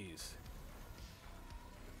 2 of these.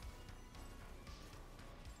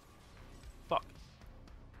 Fuck.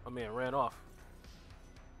 My man ran off.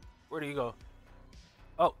 Where do you go?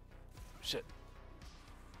 Oh, shit.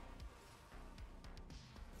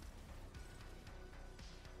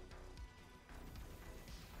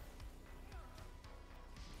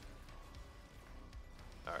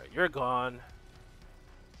 you're gone.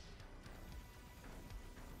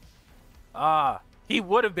 Ah, he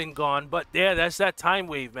would have been gone, but yeah, that's that time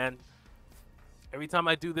wave, man. Every time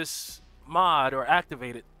I do this mod or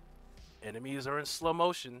activate it, enemies are in slow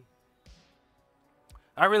motion.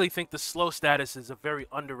 I really think the slow status is a very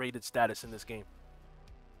underrated status in this game.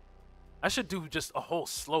 I should do just a whole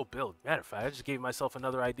slow build. Matter of fact, I just gave myself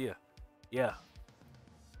another idea. Yeah.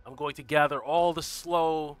 I'm going to gather all the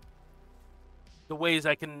ways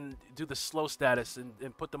I can do the slow status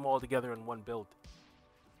and put them all together in one build.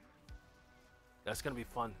 That's going to be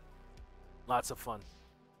fun. Lots of fun.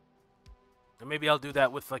 And maybe I'll do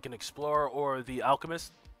that with like an Explorer or the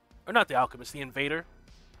Alchemist. Or not the Alchemist, the Invader.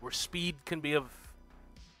 Where speed can be a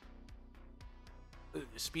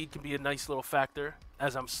nice little factor.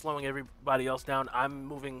 As I'm slowing everybody else down, I'm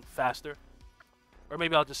moving faster. Or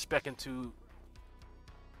maybe I'll just spec into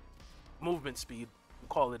movement speed and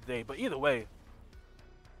call it a day. But either way,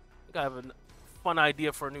 I think I have a fun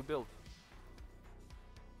idea for a new build.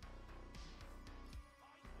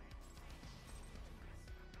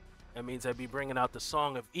 That means I'd be bringing out the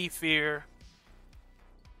Song of Ether.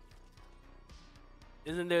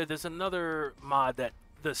 There's another mod that,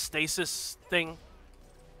 the stasis thing.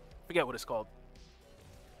 Forget what it's called.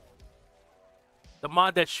 The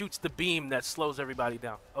mod that shoots the beam that slows everybody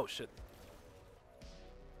down. Oh, shit.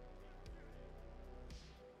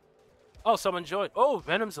 Oh, someone joined. Oh,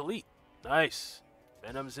 Venom's Elite. Nice.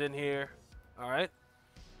 Venom's in here. All right.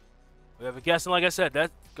 We have a guest, and like I said,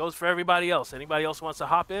 that goes for everybody else. Anybody else wants to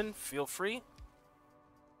hop in, feel free.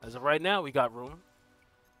 As of right now, we got room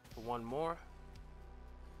for one more.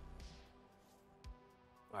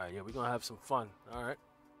 All right, yeah, we're going to have some fun. All right.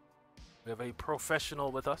 We have a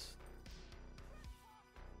professional with us.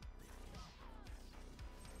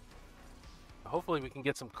 Hopefully we can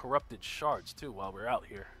get some corrupted shards, too, while we're out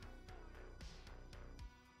here.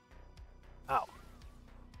 Ow.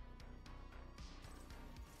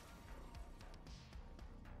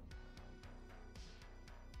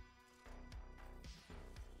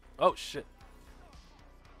 Oh, shit.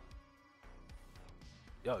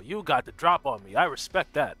 Yo, you got the drop on me. I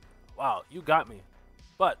respect that. Wow, you got me.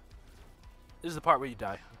 But this is the part where you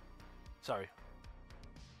die. Sorry.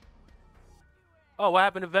 Oh, what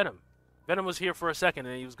happened to Venom? Venom was here for a second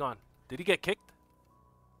and he was gone. Did he get kicked?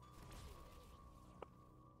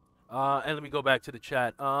 And let me go back to the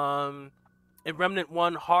chat. In Remnant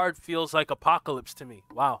 1, hard feels like apocalypse to me.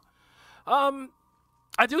 Wow.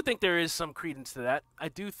 I do think there is some credence to that. I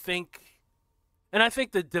do think, and I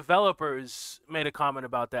think the developers made a comment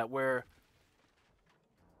about that, where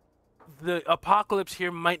the apocalypse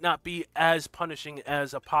here might not be as punishing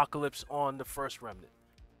as apocalypse on the first Remnant.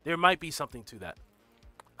 There might be something to that.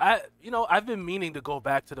 I've been meaning to go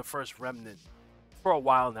back to the first Remnant for a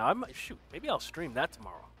while now. Maybe I'll stream that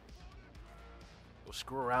tomorrow. Go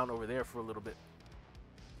screw around over there for a little bit.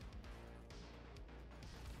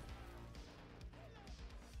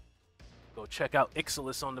 Go check out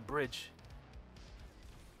Ixalis on the bridge.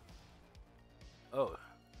 Oh,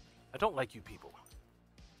 I don't like you people.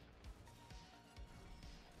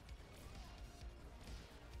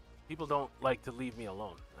 People don't like to leave me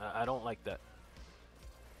alone. I don't like that.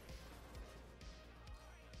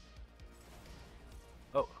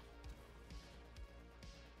 Oh.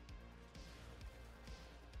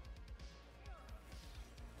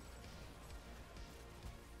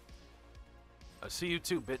 I see you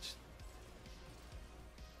too, bitch.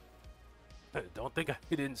 Don't think I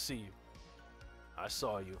didn't see you. I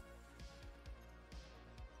saw you.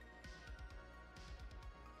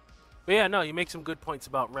 But yeah, no, you make some good points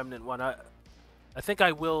about Remnant 1. I think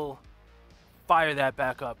I will fire that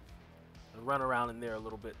back up and run around in there a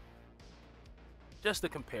little bit. Just to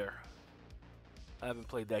compare. I haven't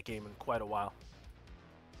played that game in quite a while.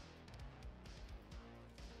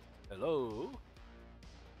 Hello?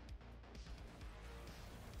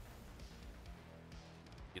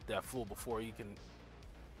 Get that fool before you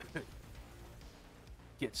can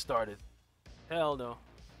get started. Hell no.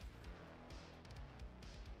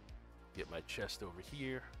 Get my chest over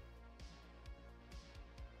here.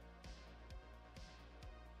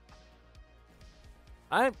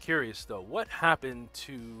 I am curious though, what happened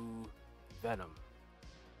to Venom?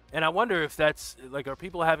 And I wonder if that's like, are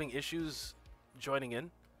people having issues joining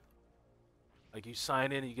in? Like you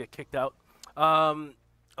sign in and you get kicked out.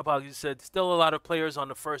 Apologies said, still a lot of players on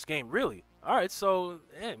the first game. Really? All right, so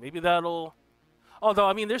yeah, maybe that'll. Although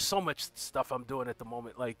I mean, there's so much stuff I'm doing at the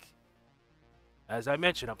moment. Like, as I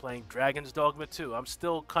mentioned, I'm playing Dragon's Dogma 2. I'm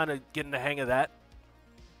still kind of getting the hang of that.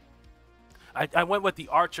 I went with the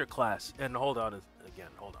Archer class, and hold on a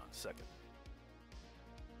second.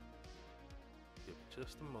 Give it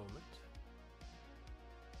just a moment.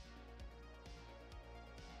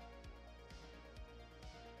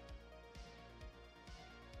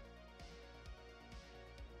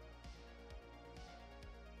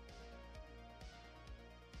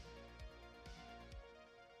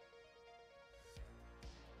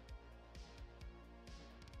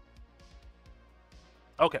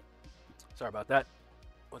 Okay, sorry about that.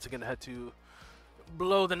 Once again, I had to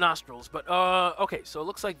blow the nostrils. But okay, so it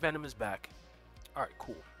looks like Venom is back. All right,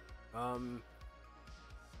 cool.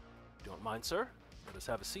 Don't mind, sir. Let us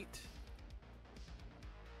have a seat.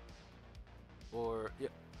 Or yeah,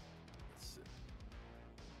 let's see.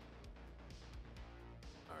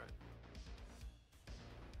 All right.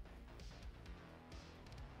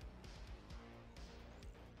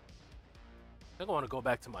 I think I want to go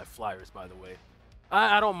back to my flyers, by the way.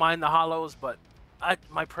 I don't mind the hollows, but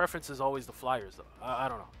my preference is always the flyers, though. I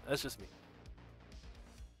don't know. That's just me.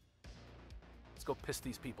 Let's go piss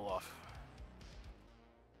these people off.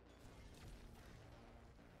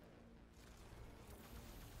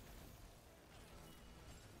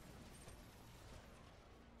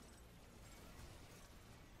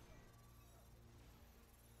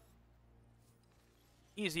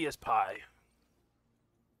 Easy as pie.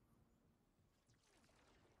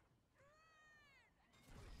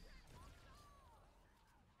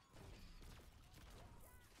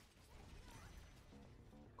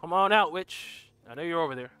 Come on out, witch. I know you're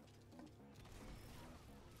over there.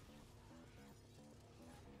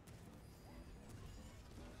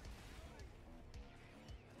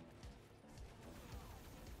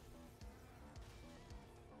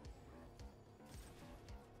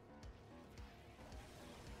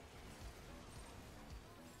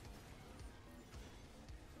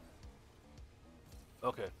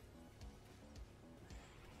 Okay.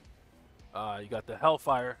 You got the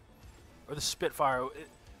Hellfire. Or the Spitfire.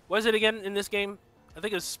 What is it again in this game? I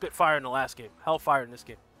think it was Spitfire in the last game. Hellfire in this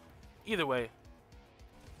game. Either way.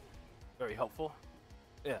 Very helpful.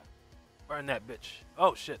 Yeah. Burn that bitch.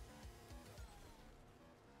 Oh, shit.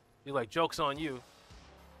 You like, joke's on you.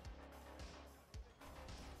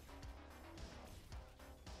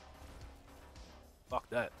 Fuck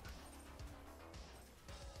that.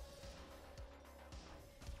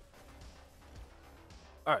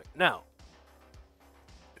 Alright, now.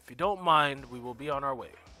 If you don't mind, we will be on our way.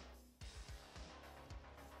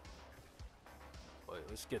 Wait,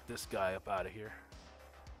 let's get this guy up out of here.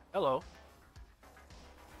 Hello.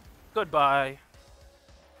 Goodbye.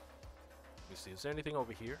 Let me see, is there anything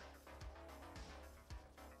over here?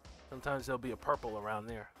 Sometimes there'll be a purple around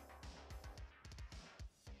there.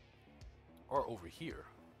 Or over here.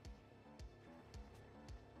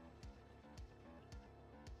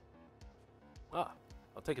 Ah,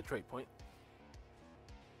 I'll take a trade point.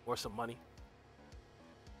 Or some money.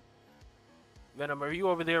 Venom, are you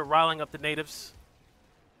over there riling up the natives?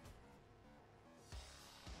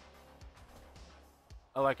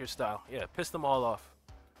 I like your style. Yeah, piss them all off.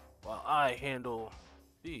 While I handle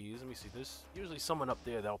these. Let me see. There's usually someone up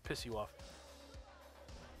there that'll piss you off.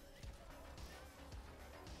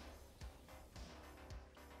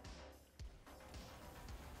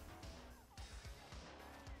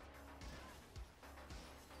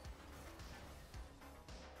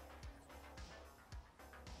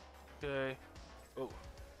 Okay. Oh.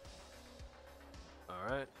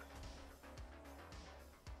 Alright.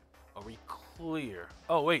 Are we clear?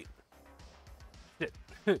 Oh, wait. Shit.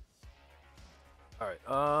 Alright,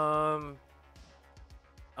 I'm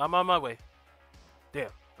on my way. Damn.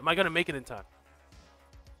 Am I gonna make it in time?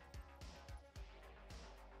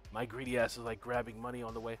 My greedy ass is like grabbing money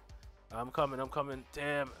on the way. I'm coming.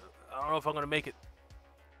 Damn. I don't know if I'm gonna make it.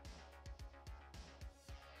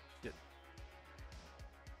 Shit.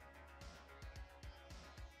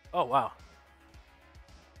 Oh, wow.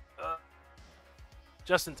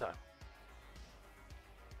 Just in time.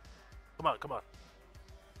 Come on.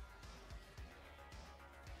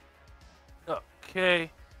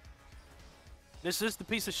 Okay. This is the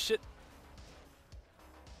piece of shit.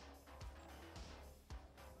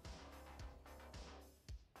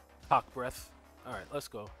 Cock breath. Alright, let's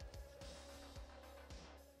go.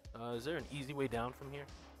 Is there an easy way down from here?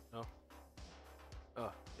 No?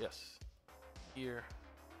 Oh, yes. Here.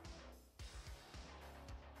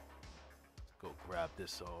 Let's go grab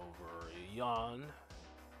this over yon.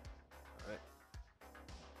 Alright.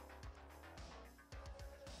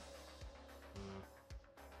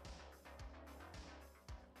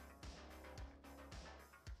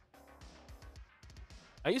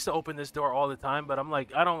 I used to open this door all the time, but I'm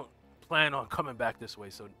like, I don't plan on coming back this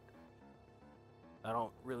way, so I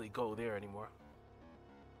don't really go there anymore.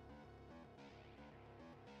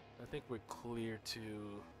 I think we're clear to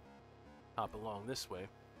hop along this way.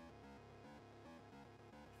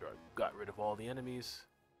 Sure, I got rid of all the enemies.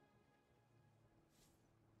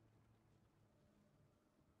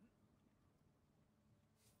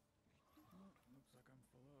 Looks like I'm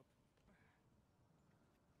full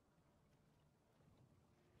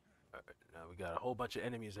up. Alright, now we got a whole bunch of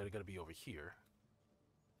enemies that are gonna be over here.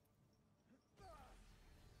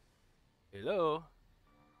 Hello?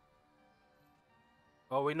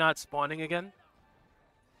 Are we not spawning again?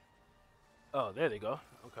 Oh, there they go.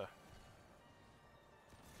 Okay.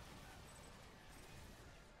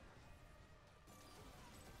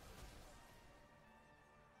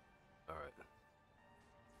 Alright.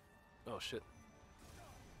 Oh, shit.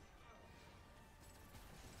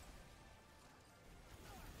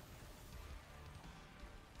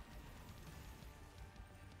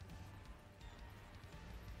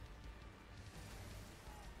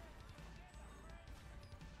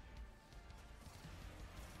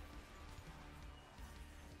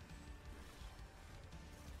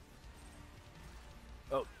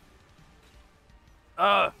 Oh.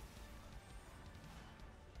 Ah!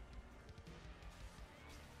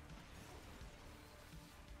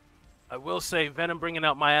 I will say Venom bringing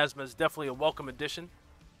out miasma is definitely a welcome addition.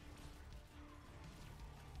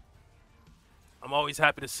 I'm always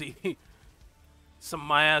happy to see some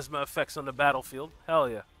miasma effects on the battlefield. Hell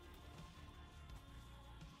yeah.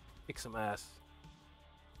 Kick some ass.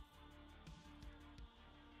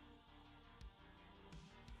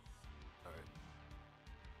 Alright.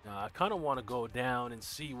 Now I kind of want to go down and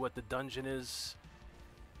see what the dungeon is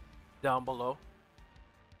down below.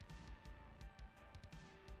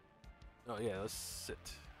 Oh yeah, let's sit.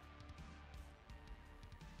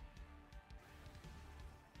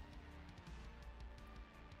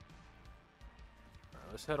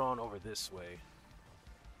 Alright, let's head on over this way.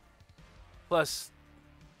 Plus,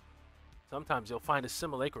 sometimes you'll find a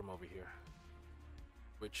simulacrum over here.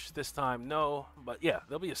 Which this time, no. But yeah,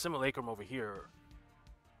 there'll be a simulacrum over here.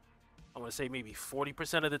 I want to say maybe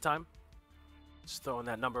 40% of the time. Just throwing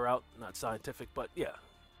that number out, not scientific, but yeah.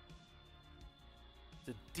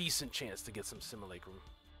 It's a decent chance to get some simulacrum.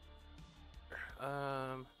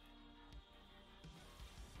 Ah.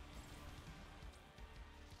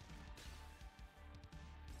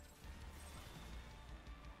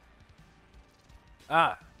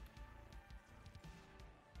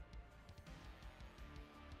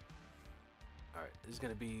 Alright, there's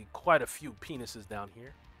going to be quite a few penises down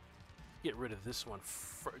here. Get rid of this one.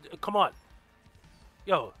 Come on.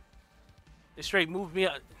 Yo. They straight moved me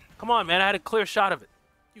out. Come on, man. I had a clear shot of it.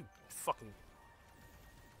 You fucking...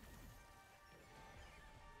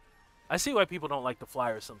 I see why people don't like the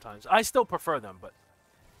flyers sometimes. I still prefer them, but...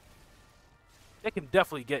 they can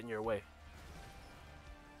definitely get in your way.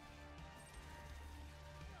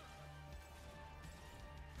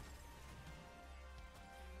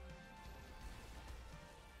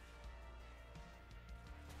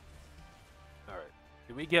 Alright.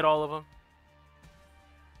 Did we get all of them?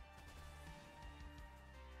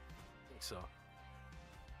 I think so.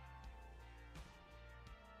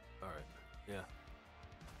 Alright. Yeah.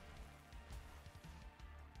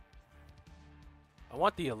 I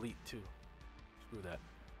want the elite too. Screw that.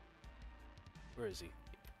 Where is he?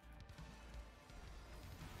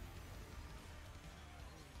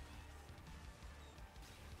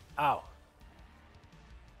 Ow.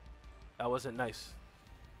 That wasn't nice.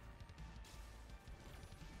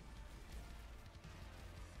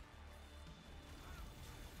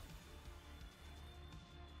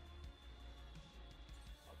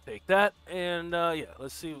 I'll take that, and yeah,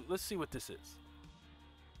 let's see what this is.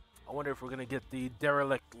 I wonder if we're gonna get the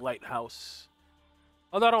derelict lighthouse.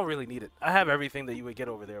 Although I don't really need it. I have everything that you would get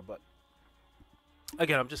over there, but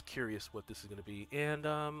again, I'm just curious what this is gonna be. And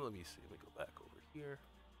let me see. Let me go back over here.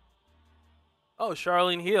 Oh,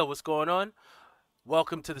 Charlene Heel, what's going on?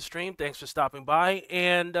 Welcome to the stream. Thanks for stopping by.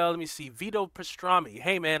 And let me see. Vito Pastrami.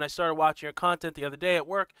 Hey, man, I started watching your content the other day at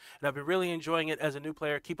work, and I've been really enjoying it as a new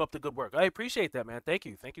player. Keep up the good work. I appreciate that, man. Thank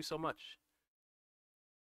you. Thank you so much.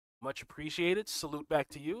 Much appreciated. Salute back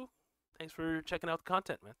to you. Thanks for checking out the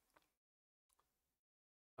content, man.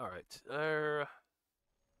 All right.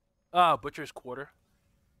 Butcher's Quarter.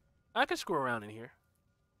 I could screw around in here.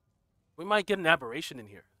 We might get an aberration in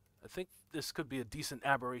here. I think this could be a decent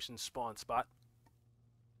aberration spawn spot.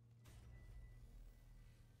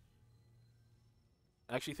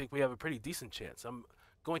 I actually think we have a pretty decent chance. I'm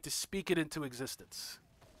going to speak it into existence.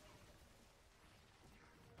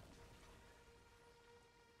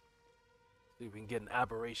 See if we can get an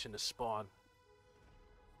aberration to spawn.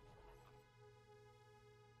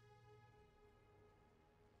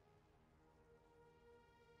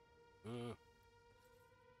 Mm.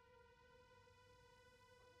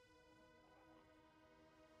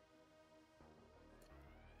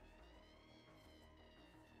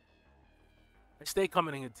 I stay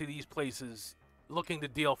coming into these places looking to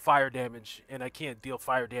deal fire damage, and I can't deal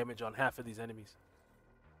fire damage on half of these enemies.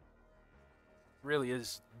 Really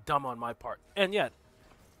is dumb on my part. And yet,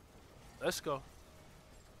 let's go.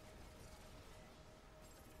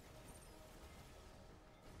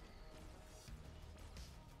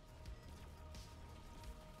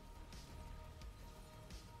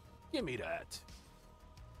 Give me that.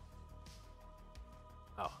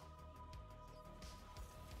 Oh.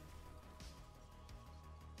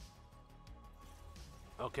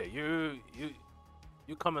 Okay, you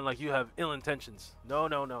coming like you have ill intentions. No,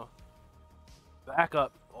 no, no. Back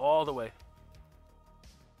up all the way.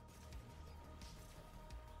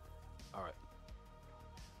 All right.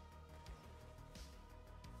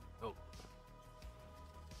 Oh.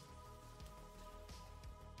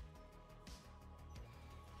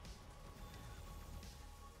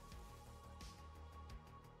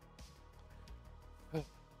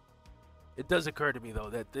 It does occur to me, though,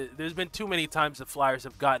 that there's been too many times the flyers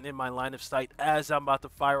have gotten in my line of sight as I'm about to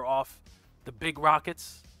fire off the big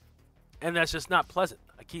rockets, and that's just not pleasant.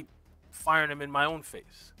 I keep firing them in my own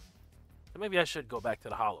face. So maybe I should go back to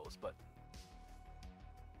the hollows, but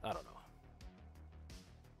I don't know.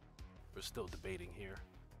 We're still debating here.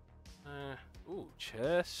 Ooh,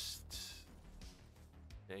 chest.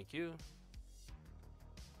 Thank you.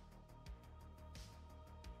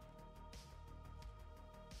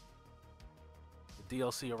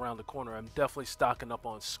 DLC around the corner. I'm definitely stocking up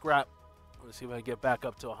on scrap. Let's see if I can get back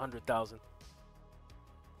up to 100,000.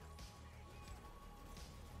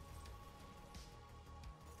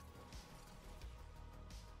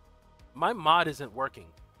 My mod isn't working.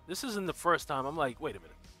 This isn't the first time. I'm like, wait a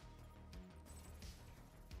minute.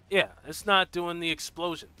 Yeah, it's not doing the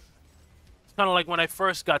explosion. It's kind of like when I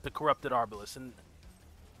first got the corrupted Arbalest, and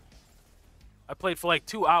I played for like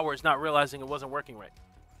 2 hours not realizing it wasn't working right.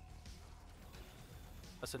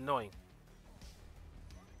 That's annoying.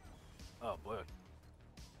 Oh, boy.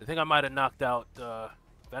 I think I might have knocked out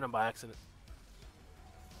Venom by accident.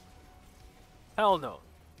 Hell no.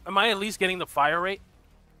 Am I at least getting the fire rate?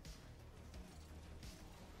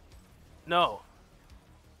 No.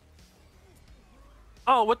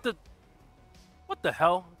 Oh, what the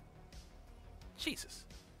hell? Jesus.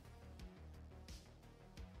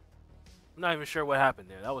 I'm not even sure what happened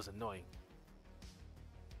there. That was annoying.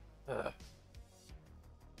 Ugh.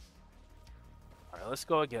 Alright, let's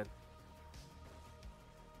go again.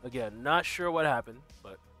 Again, not sure what happened,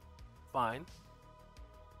 but fine.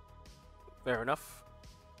 Fair enough.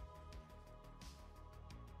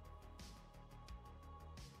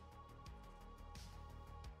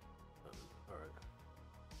 Alright.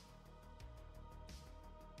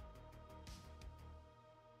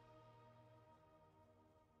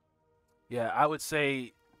 Yeah, I would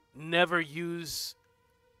say never use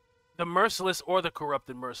the Merciless or the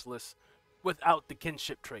Corrupted Merciless without the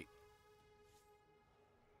kinship trait.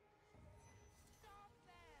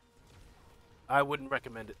 I wouldn't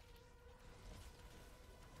recommend it.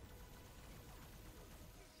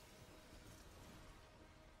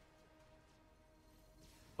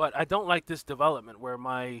 But I don't like this development where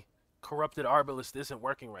my corrupted Arbalest isn't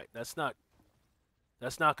working right. That's not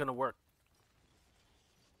going to work.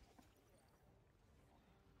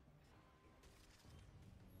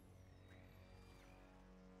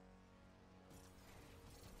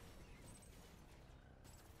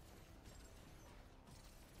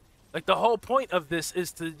 Like, the whole point of this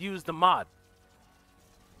is to use the mod.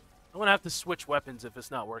 I'm going to have to switch weapons if it's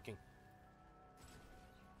not working.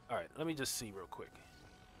 Alright, let me just see real quick.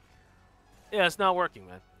 Yeah, it's not working,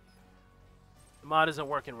 man. The mod isn't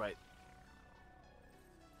working right.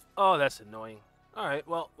 Oh, that's annoying. Alright,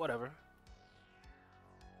 well, whatever.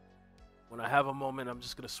 When I have a moment, I'm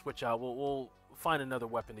just going to switch out. We'll find another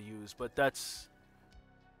weapon to use, but that's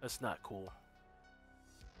not cool.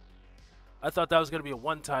 I thought that was going to be a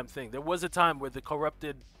one-time thing. There was a time where the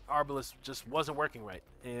corrupted Arbalest just wasn't working right,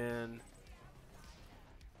 and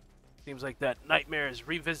seems like that nightmare is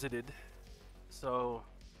revisited. So,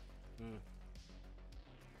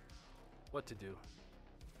 what to do?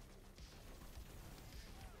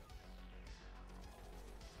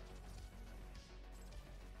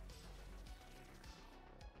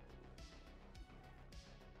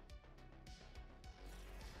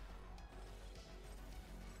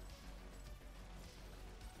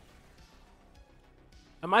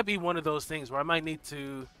 It might be one of those things where I might need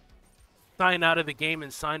to sign out of the game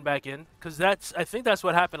and sign back in, because I think that's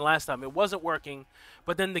what happened last time. It wasn't working,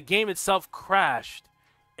 but then the game itself crashed,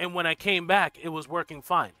 And when I came back, it was working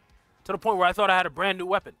fine. To the point where I thought I had a brand new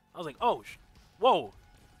weapon. I was like, oh, whoa.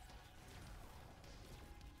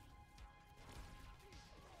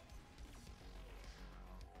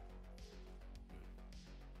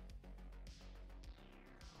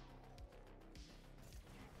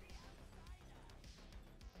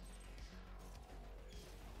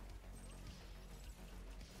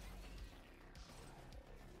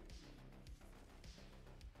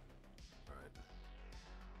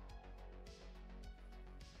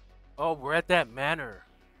 Oh, we're at that manor.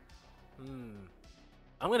 I'm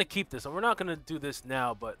going to keep this. And we're not going to do this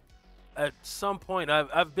now, but at some point,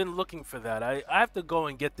 I've been looking for that. I have to go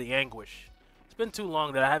and get the anguish. It's been too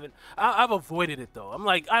long that I haven't... I've avoided it, though. I'm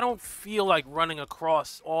like, I don't feel like running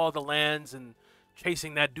across all the lands and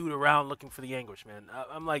chasing that dude around looking for the anguish, man.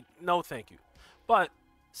 I'm like, no, thank you. But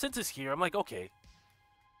since it's here, I'm like, okay.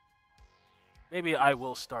 Maybe I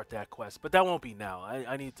will start that quest. But that won't be now.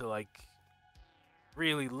 I need to, like,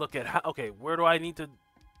 really look at how... Okay, where do I need to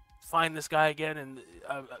find this guy again? And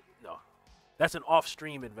no. That's an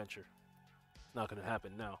off-stream adventure. It's not going to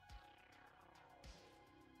happen now.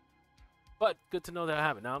 But good to know that I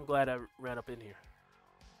haven't. Now I'm glad I ran up in here.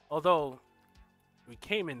 Although, we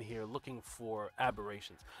came in here looking for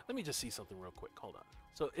aberrations. Let me just see something real quick. Hold on.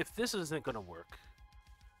 So if this isn't going to work,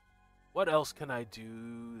 what else can I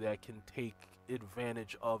do that can take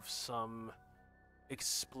advantage of some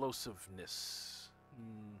explosiveness?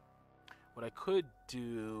 What I could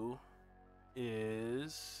do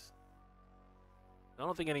is... I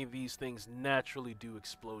don't think any of these things naturally do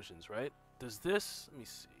explosions, right? Does this... Let me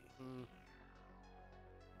see.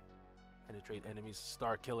 Penetrate enemies,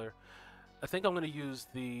 star killer. I think I'm going to use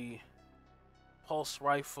the pulse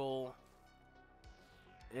rifle.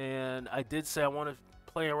 And I did say I want to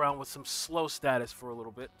play around with some slow status for a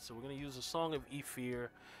little bit. So we're going to use a Song of Ephir.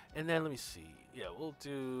 And then let me see. Yeah, we'll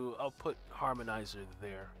do... I'll put Harmonizer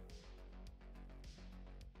there.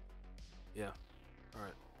 Yeah.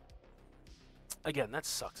 Alright. Again, that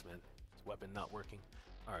sucks, man. This weapon not working.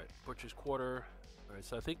 Alright, Butcher's Quarter. Alright,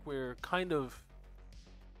 so I think we're kind of...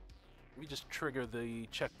 We just trigger the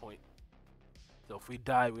checkpoint. So if we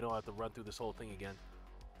die, we don't have to run through this whole thing again.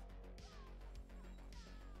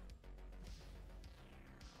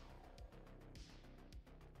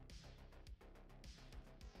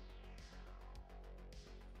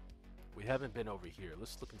 We haven't been over here.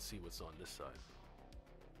 Let's look and see what's on this side.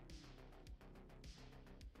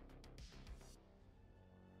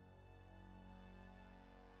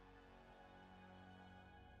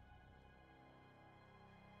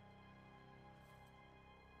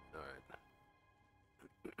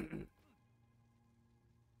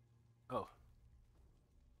 Oh.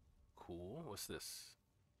 Cool. What's this?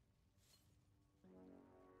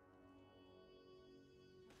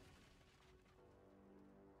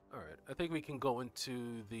 Alright. I think we can go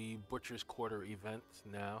into the Butcher's Quarter event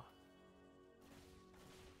now.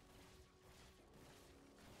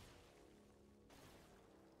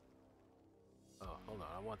 Oh, hold on.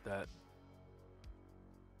 I want that.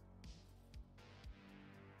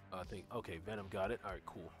 I think... Okay, Venom got it. Alright,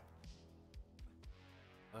 cool.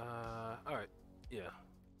 Alright. Yeah.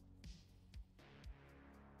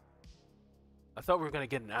 I thought we were going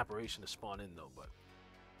to get an apparition to spawn in, though, but...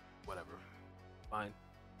 Whatever. Fine.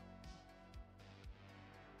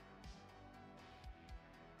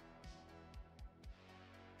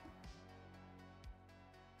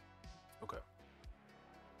 Okay.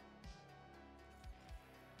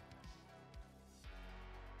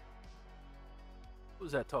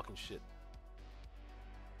 Who's that talking shit?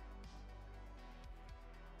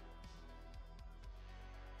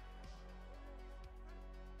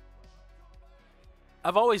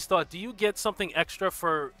 I've always thought, do you get something extra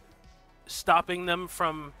for stopping them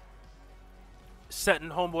from setting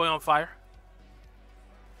Homeboy on fire?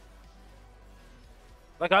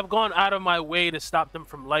 Like, I've gone out of my way to stop them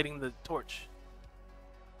from lighting the torch.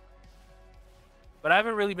 But I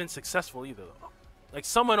haven't really been successful either, though. Like,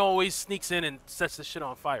 someone always sneaks in and sets the shit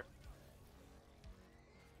on fire.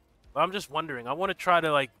 But I'm just wondering. I want to try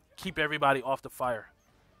to, like, keep everybody off the fire.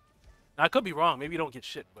 Now, I could be wrong. Maybe you don't get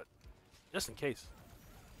shit, but just in case.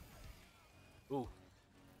 Ooh.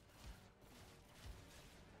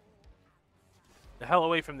 The hell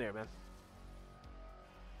away from there, man.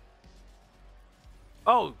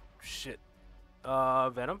 Oh, shit.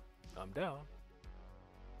 Venom, I'm down.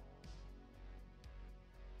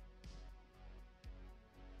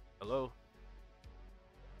 Hello?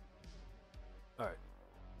 Alright.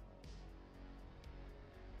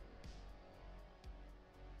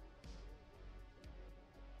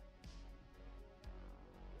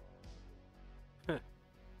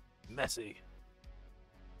 Messy.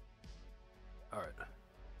 All right.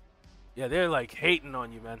 Yeah, they're like hating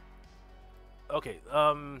on you, man. Okay.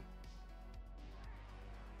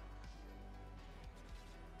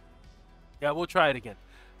 Yeah, we'll try it again.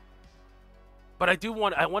 But I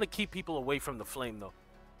want to keep people away from the flame, though.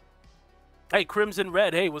 Hey, Crimson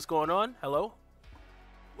Red. Hey, what's going on? Hello.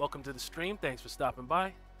 Welcome to the stream. Thanks for stopping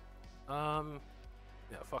by.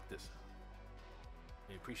 Yeah, fuck this.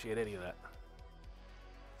 I appreciate any of that.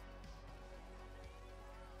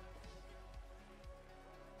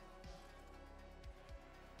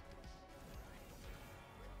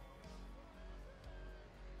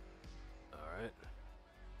 All right.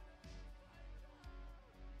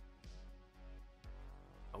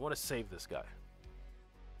 I want to save this guy.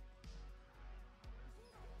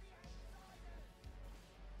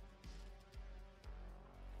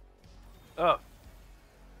 Oh. All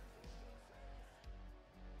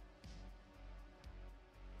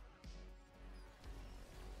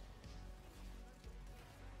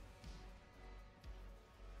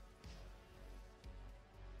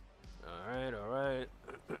right, all right.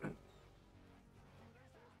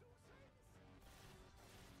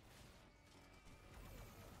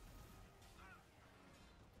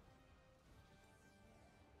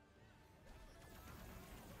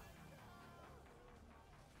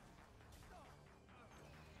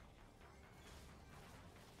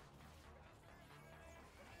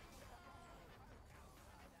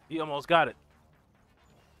 He almost got it.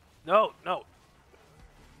 No, no.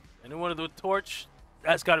 Anyone with a torch?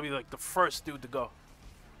 That's got to be like the first dude to go.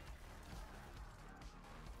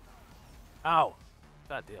 Ow.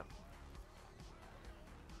 God damn.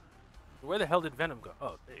 Where the hell did Venom go?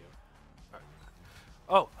 Oh, there you go.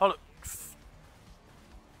 All right. Oh, hold up.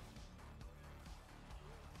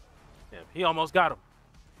 Damn, he almost got him.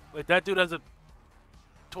 Wait, that dude has a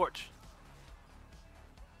torch.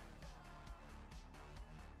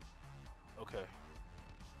 Okay.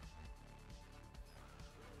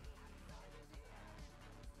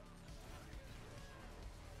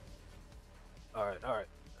 All right, all right.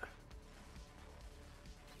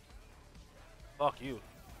 Fuck you.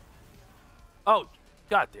 Oh,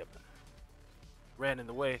 god damn it. Ran in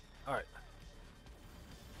the way. All right.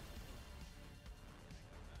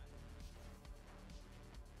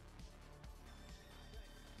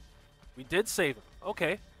 We did save him.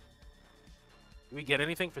 Okay. Did we get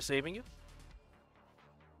anything for saving you?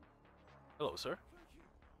 Hello, sir.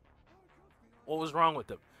 What was wrong with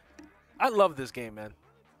them? I love this game, man.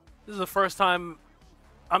 This is the first time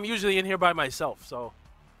I'm usually in here by myself, so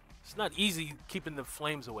it's not easy keeping the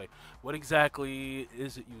flames away. What exactly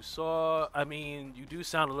is it you saw? I mean, you do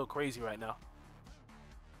sound a little crazy right now.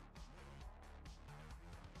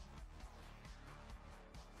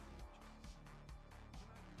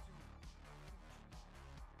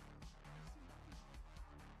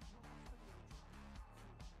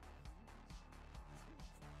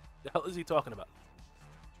 The hell is he talking about?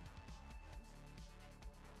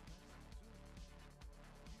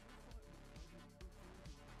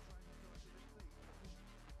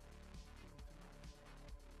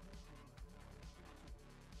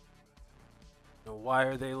 Why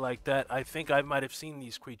are they like that? I think I might have seen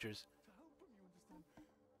these creatures.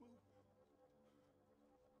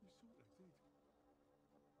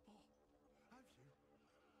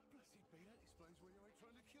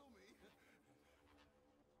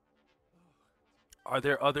 Are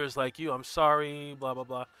there others like you? I'm sorry, blah, blah,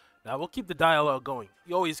 blah. Now, we'll keep the dialogue going.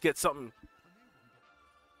 You always get something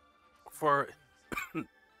for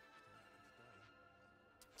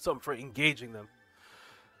something for engaging them.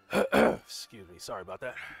 Excuse me. Sorry about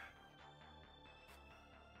that.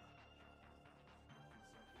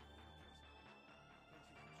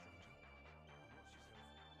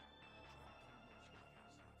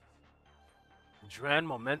 Dran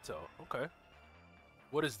Memento. Okay.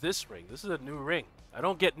 What is this ring? This is a new ring. I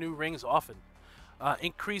don't get new rings often.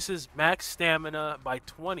 Increases max stamina by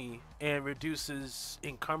 20 and reduces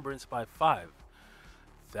encumbrance by 5.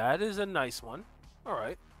 That is a nice one. All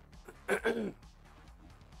right.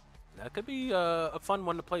 That could be a fun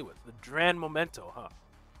one to play with. The Dran Memento, huh?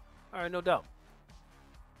 All right, no doubt.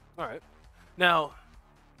 All right. Now,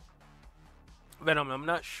 Venom, I'm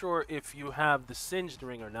not sure if you have the Singed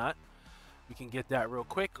ring or not. We can get that real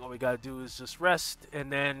quick. All we gotta do is just rest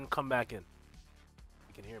and then come back in.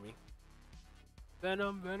 You can hear me.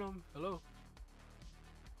 Venom, Venom, hello.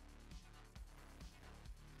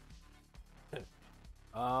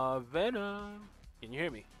 Venom. Can you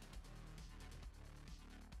hear me?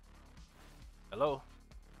 Hello?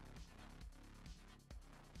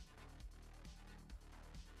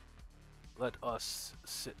 Let us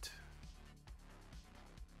sit.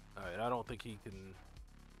 Alright, I don't think he can...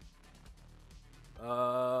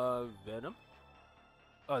 Venom?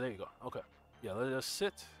 Oh, there you go. Okay. Yeah, let us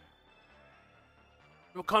sit.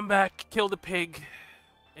 We'll come back, kill the pig,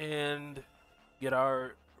 and get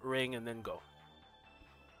our ring, and then go.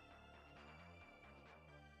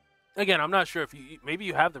 Again, I'm not sure if you... Maybe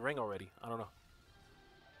you have the ring already. I don't know.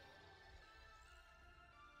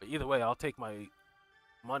 But either way, I'll take my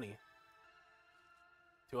money.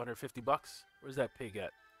 250 bucks. Where's that pig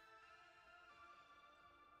at?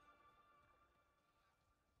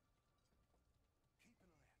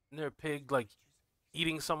 Isn't there a pig, like,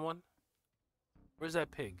 eating someone? Where's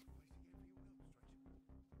that pig?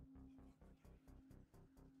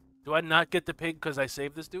 Do I not get the pig because I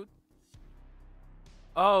saved this dude?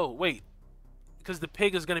 Oh, wait. Because the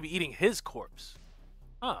pig is going to be eating his corpse.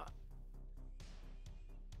 Huh.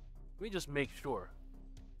 Let me just make sure.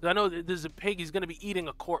 I know there's a pig, he's going to be eating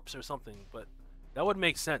a corpse or something, but that would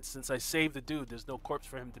make sense. Since I saved the dude, there's no corpse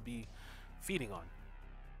for him to be feeding on.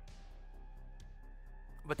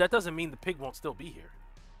 But that doesn't mean the pig won't still be here.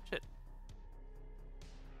 Shit.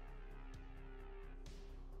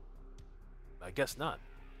 I guess not.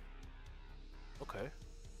 Okay.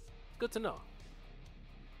 Good to know.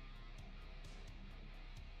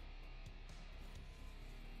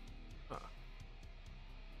 Huh.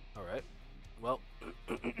 Alright. Well,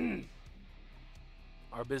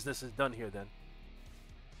 our business is done here then.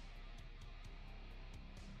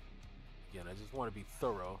 Again, I just want to be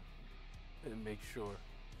thorough and make sure.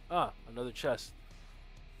 Ah, another chest.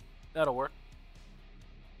 That'll work.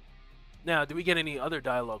 Now, do we get any other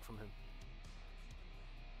dialogue from him?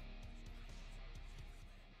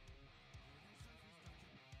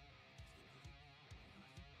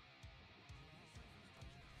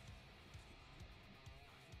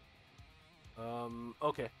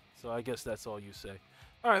 Okay. So I guess that's all you say.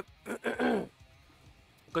 Alright.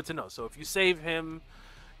 Good to know. So if you save him,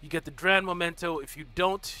 you get the Dran Memento. If you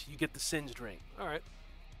don't, you get the Singed Ring. Alright.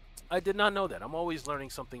 I did not know that. I'm always learning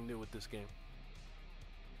something new with this game.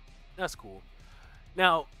 That's cool.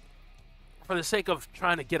 Now, for the sake of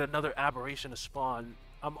trying to get another aberration to spawn,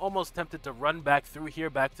 I'm almost tempted to run back through here,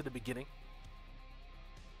 back to the beginning.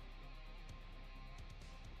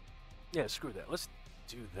 Yeah, screw that. Let's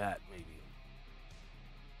do that, maybe.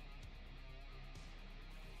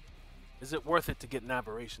 Is it worth it to get an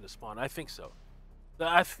aberration to spawn? I think so.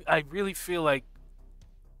 I really feel like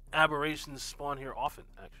aberrations spawn here often,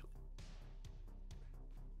 actually.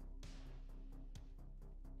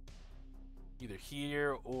 Either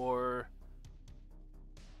here or...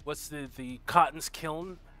 What's the Cotton's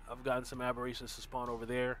Kiln? I've gotten some aberrations to spawn over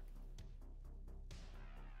there.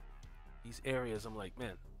 These areas, I'm like,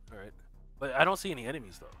 man, alright. But I don't see any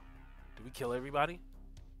enemies, though. Did we kill everybody?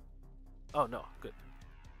 Oh, no. Good.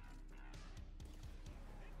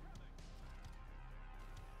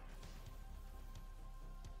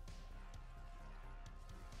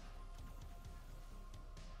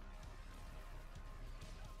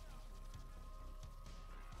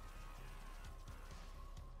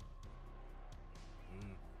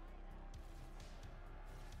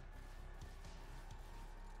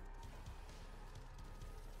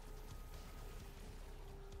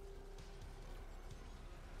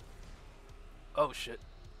 Oh, shit.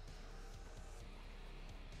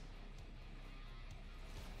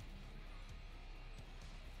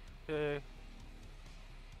 Okay.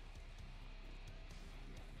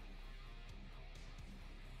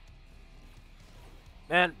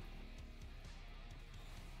 Man.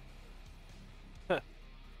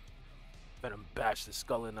 Better bash the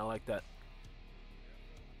skull in. I like that.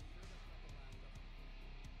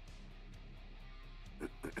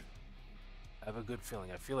 I have a good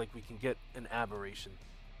feeling. I feel like we can get an aberration.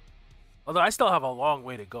 Although I still have a long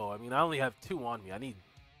way to go. I mean, I only have 2 on me. I need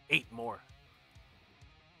 8 more.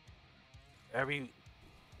 Every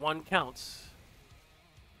one counts.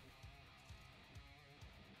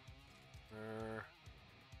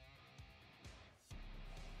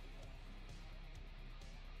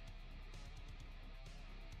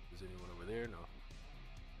 Is anyone over there? No.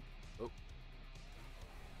 Oh.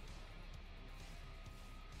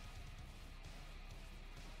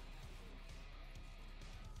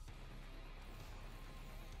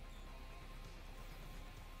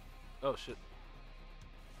 Oh, shit.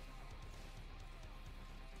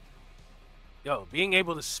 Yo, being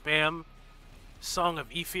able to spam Song of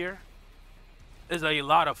Ephir is a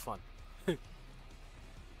lot of fun.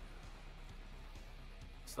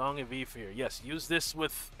 Song of Ephir. Yes, use this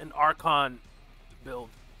with an Archon build.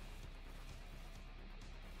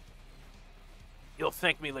 You'll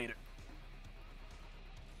thank me later.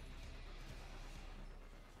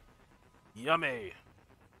 Yummy.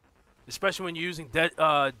 Especially when you're using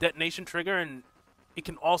detonation trigger and It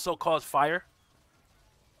can also cause fire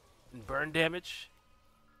and burn damage.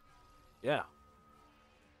 Yeah.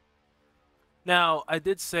 Now, I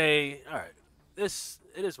did say, all right, it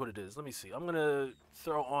is what it is. Let me see. I'm going to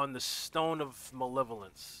throw on the Stone of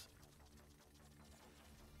Malevolence.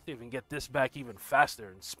 See if we can get this back even faster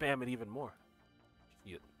and spam it even more.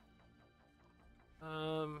 Shit.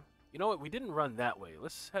 You know what? We didn't run that way.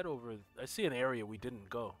 Let's head over. I see an area we didn't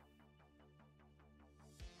go.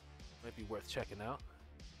 Might be worth checking out.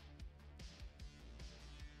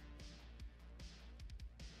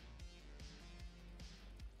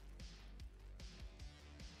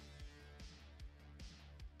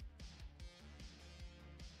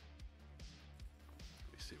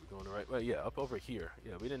 Let me see. We're going the right way. Yeah, up over here.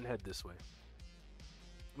 Yeah, we didn't head this way.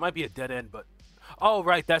 It might be a dead end, but... Oh,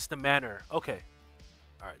 right. That's the manor. Okay.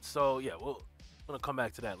 All right. So, yeah, I'm going to come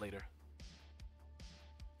back to that later.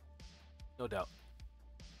 No doubt.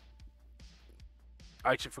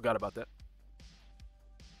 I actually forgot about that.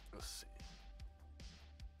 Let's see.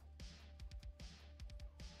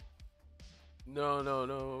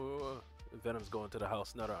 No. Venom's going to the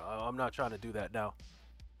house. No, I'm not trying to do that now.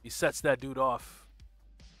 He sets that dude off.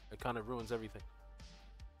 It kind of ruins everything.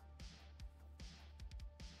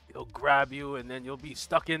 He'll grab you, and then you'll be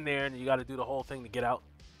stuck in there, and you got to do the whole thing to get out.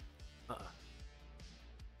 Let me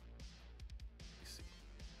see.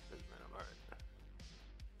 There's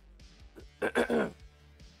Venom. All right.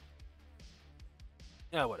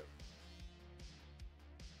 Yeah, whatever.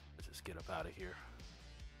 Let's just get up out of here.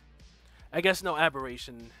 I guess no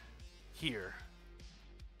aberration here.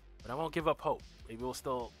 But I won't give up hope. Maybe we'll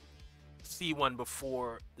still see one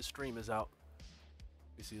before the stream is out.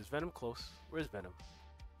 You see, is Venom close? Where's Venom?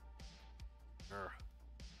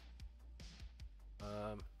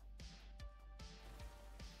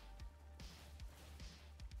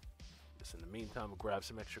 Just in the meantime, we'll grab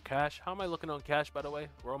some extra cash. How am I looking on cash, by the way?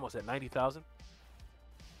 We're almost at 90,000.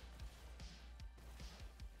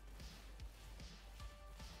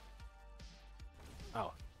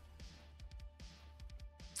 Oh.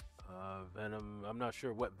 Venom. I'm not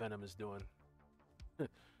sure what Venom is doing.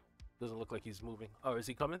 Doesn't look like he's moving. Oh, is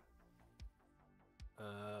he coming?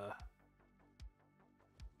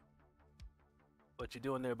 What you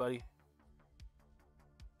doing there, buddy?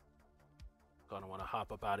 Gonna want to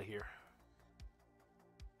hop up out of here.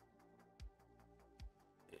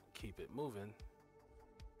 And keep it moving.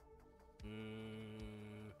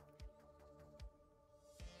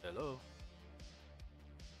 Hello.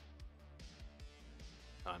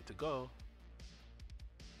 Time to go.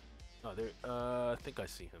 Oh, there. I think I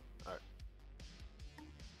see him. All right.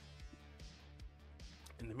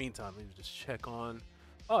 In the meantime, let me just check on.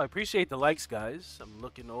 Oh, I appreciate the likes, guys. I'm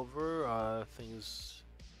looking over. Things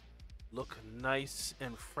look nice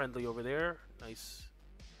and friendly over there. Nice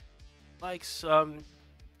likes. If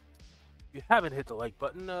you haven't hit the like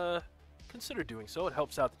button, consider doing so. It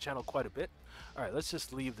helps out the channel quite a bit. All right, let's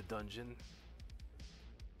just leave the dungeon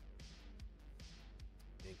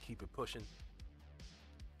and keep it pushing.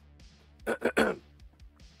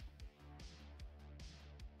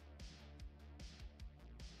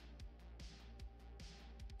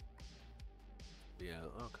 Yeah,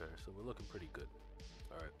 okay, so we're looking pretty good.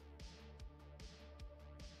 All right.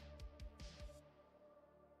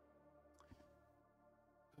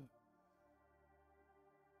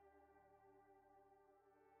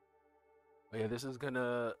 Oh, yeah, this is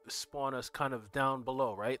gonna spawn us kind of down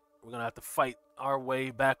below, right? We're gonna have to fight our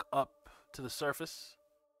way back up to the surface.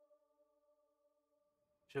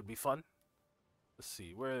 Should be fun. Let's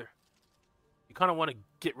see, where... You kind of want to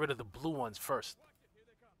get rid of the blue ones first.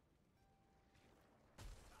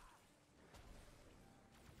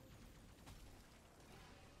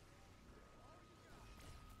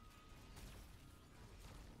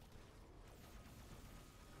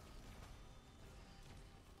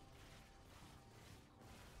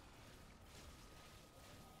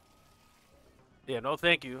 Yeah, no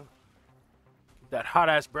thank you. Keep that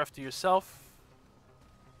hot-ass breath to yourself.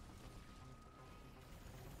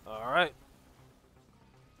 Alright.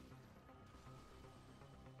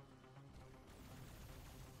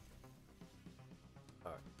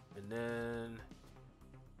 Alright. And then...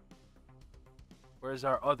 Where's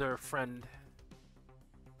our other friend?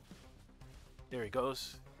 There he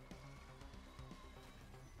goes.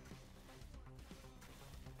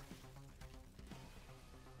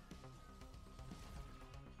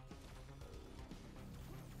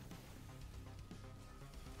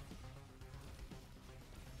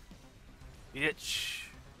 Bitch.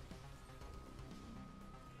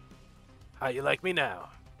 How you like me now?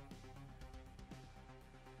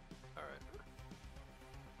 Alright.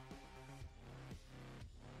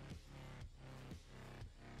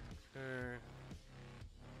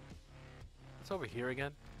 What's over here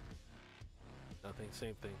again? Nothing,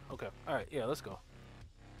 same thing. Okay, alright, yeah, let's go.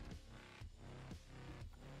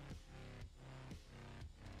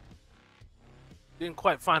 Didn't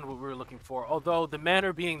quite find what we were looking for. Although the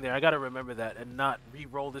manor being there, I gotta remember that and not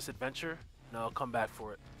re-roll this adventure. No, I'll come back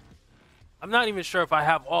for it. I'm not even sure if I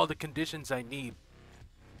have all the conditions I need.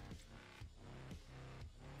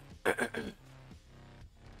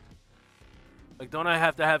 Like, don't I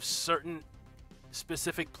have to have certain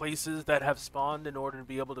specific places that have spawned in order to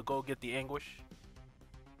be able to go get the anguish?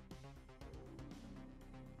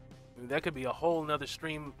 I mean, that could be a whole nother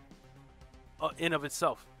stream in of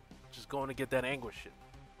itself. Just going to get that anguish shit.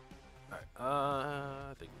 Alright,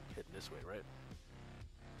 I think we're heading this way, right?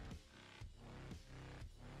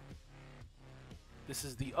 This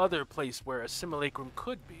is the other place where a simulacrum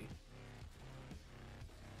could be.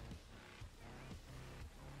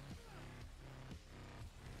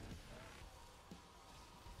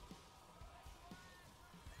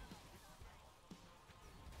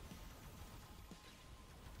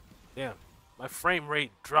 Damn, my frame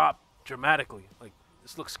rate dropped dramatically. Like,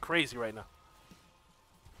 this looks crazy right now.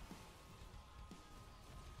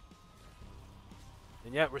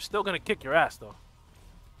 And yet, we're still gonna kick your ass, though.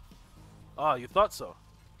 Oh, you thought so?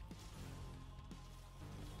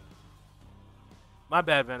 My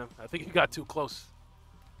bad, Venom. I think you got too close.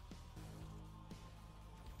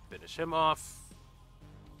 Finish him off.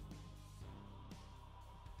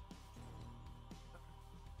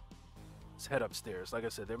 Let's head upstairs. Like I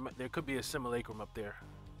said, there could be a simulacrum up there.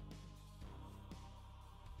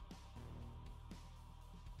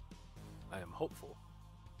 I am hopeful.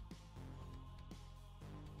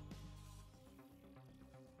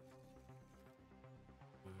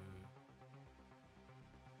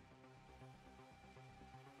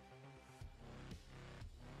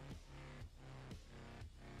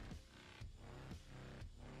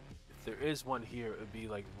 If there is one here, it would be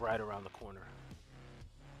like right around the corner.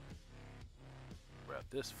 Grab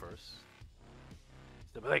this first.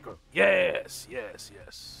 Simulacrum. Yes, yes,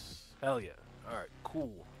 yes. Hell yeah. Alright,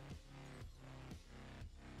 cool.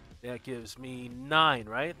 That gives me 9,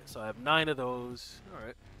 right? So I have 9 of those.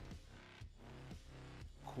 Alright.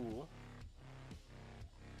 Cool.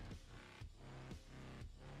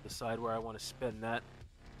 Decide where I want to spend that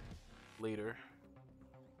later.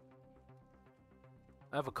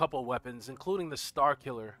 I have a couple weapons, including the Star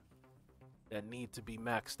Killer, that need to be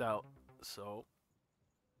maxed out. So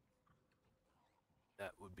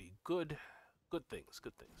that would be good. Good things,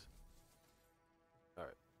 good things.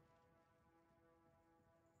 Alright.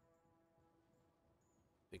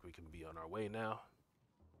 Think we can be on our way now.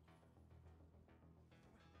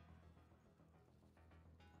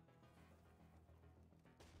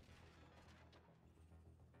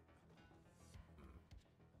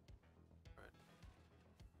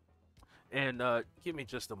 And give me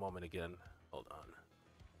just a moment again. Hold on.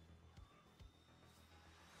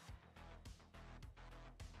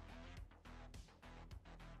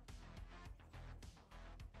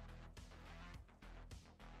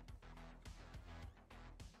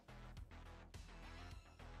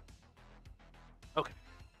 Okay.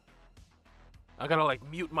 I gotta like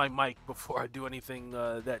mute my mic before I do anything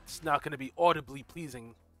that's not gonna be audibly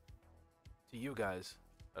pleasing to you guys.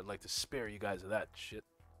 I'd like to spare you guys of that shit.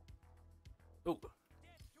 Ooh.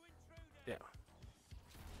 Yeah.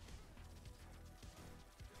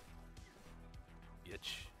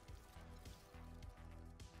 Bitch.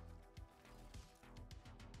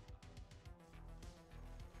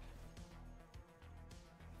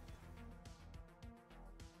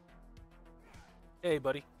 Hey,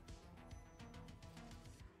 buddy.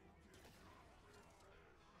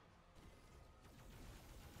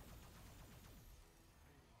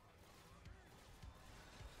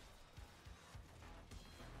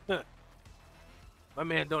 My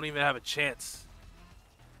man don't even have a chance.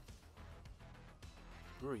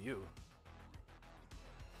 Who are you?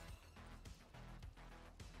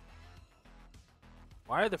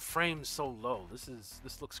 Why are the frames so low?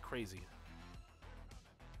 This looks crazy.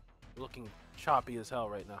 Looking choppy as hell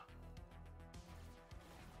right now.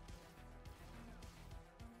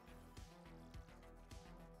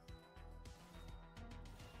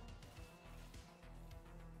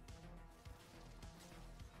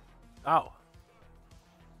 Ow.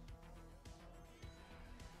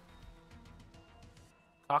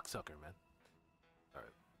 Cocksucker, man.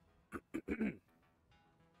 Alright.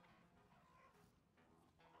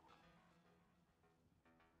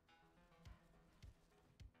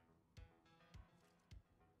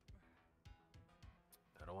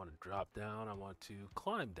 I don't want to drop down. I want to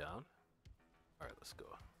climb down. Alright, let's go.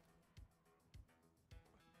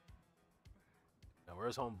 Now,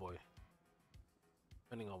 where's homeboy?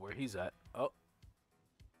 Depending on where he's at. Oh.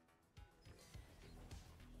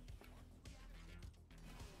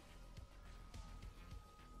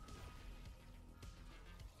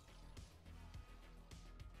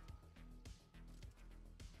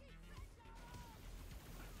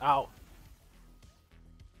 Ow.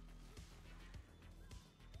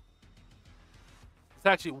 It's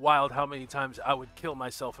actually wild how many times I would kill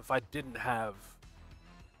myself if I didn't have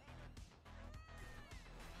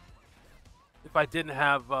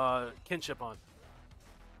kinship on.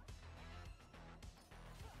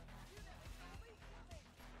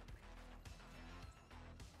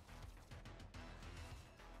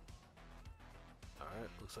 Alright,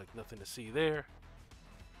 looks like nothing to see there.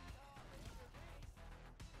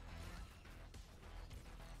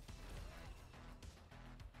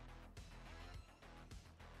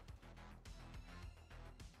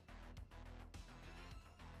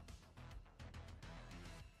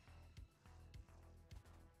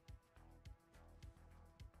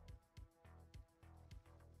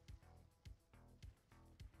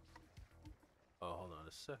 Oh, hold on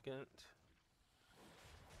a second.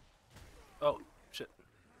 Oh, shit.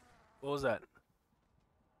 What was that?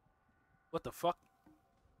 What the fuck?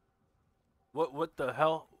 What the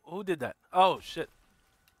hell? Who did that? Oh, shit.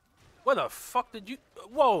 Where the fuck did you...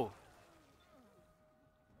 Whoa!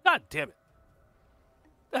 God damn it.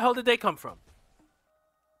 The hell did they come from?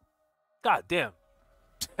 God damn.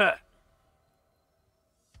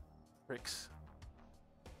 Pricks.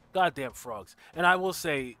 Goddamn frogs. And I will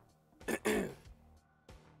say...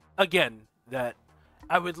 again, that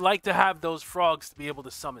I would like to have those frogs to be able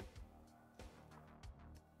to summon.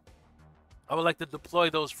 I would like to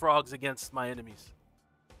deploy those frogs against my enemies.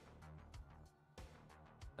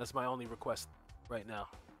 That's my only request right now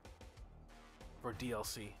for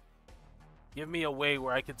DLC. Give me a way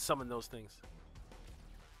where I can summon those things.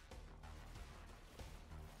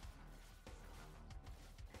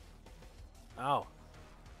 Ow.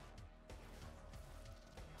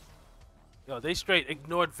 Yo, they straight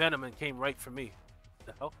ignored Venom and came right for me. What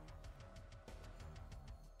the hell?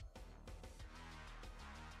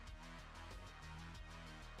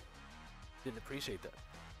 Didn't appreciate that.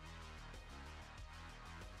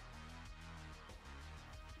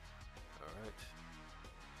 Alright.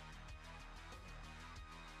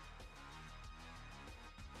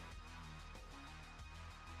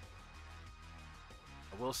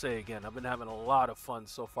 I will say again, I've been having a lot of fun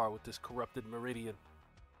so far with this Corrupted Meridian.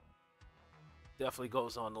 Definitely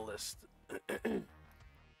goes on the list.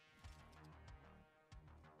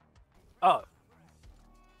 Oh.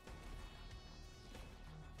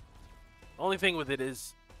 Only thing with it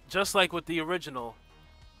is, just like with the original,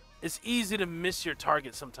 it's easy to miss your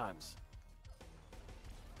target sometimes.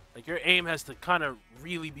 Like, your aim has to kind of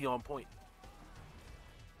really be on point.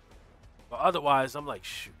 But otherwise, I'm like,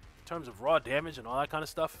 shoot, in terms of raw damage and all that kind of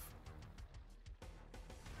stuff.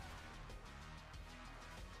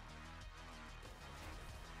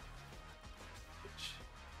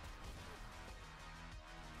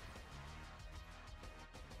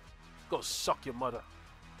 Go suck your mother.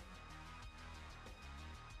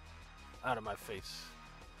 Out of my face.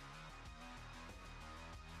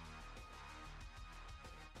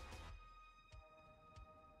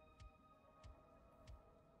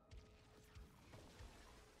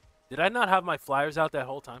 Did I not have my flyers out that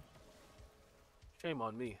whole time? Shame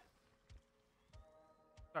on me.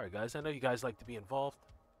 Alright, guys. I know you guys like to be involved.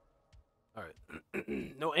 Alright.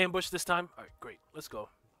 No ambush this time? Alright, great. Let's go.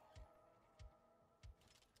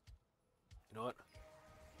 You know what?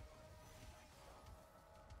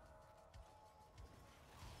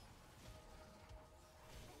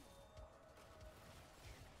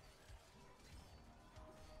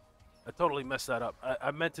 I totally messed that up.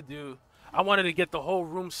 I meant to do... I wanted to get the whole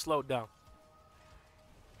room slowed down.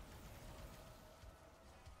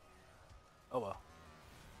 Oh well.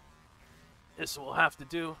 This will have to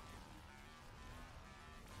do.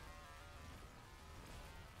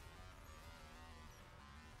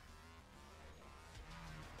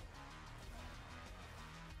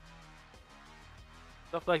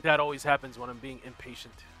 Stuff like that always happens when I'm being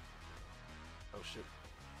impatient. Oh shit.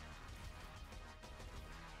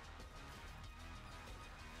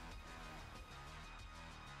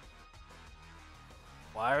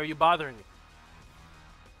 Why are you bothering me?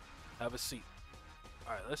 Have a seat.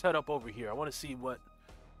 Alright, let's head up over here. I want to see what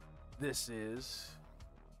this is.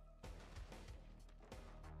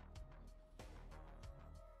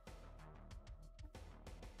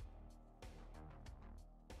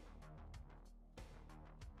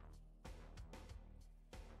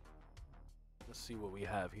 Let's see what we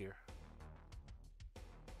have here.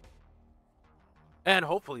 And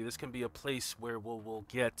hopefully this can be a place where we'll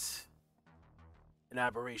get an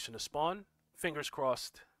aberration to spawn. Fingers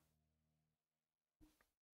crossed.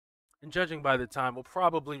 And judging by the time, we'll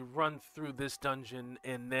probably run through this dungeon,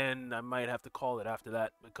 and then I might have to call it after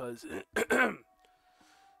that because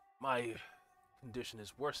my condition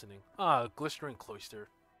is worsening. Ah, Glistering Cloister.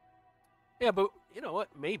 Yeah, but you know what?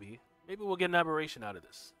 Maybe we'll get an aberration out of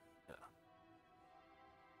this.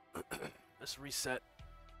 Yeah. Let's reset.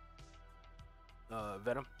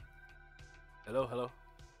 Venom. Hello, hello.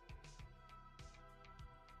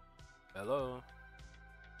 Hello.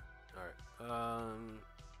 All right.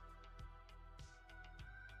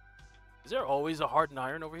 Is there always a hardened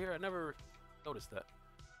iron over here? I never noticed that.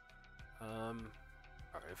 All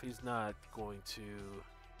right. If he's not going to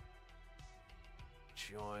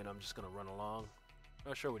join, I'm just gonna run along.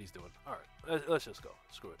 Not sure what he's doing. All right. Let's just go.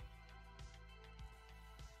 Screw it.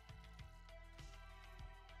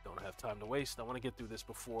 Don't have time to waste. I want to get through this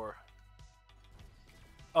before.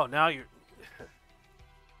 Oh, now you're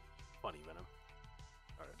funny, Venom.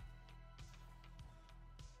 All right.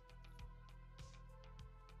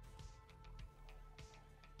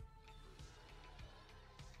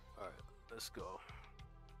 All right. Let's go.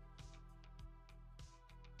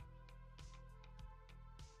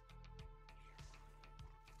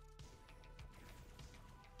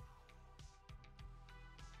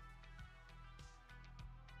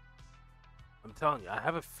 I'm telling you,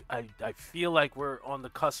 I feel like we're on the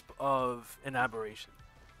cusp of an aberration.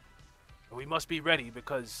 We must be ready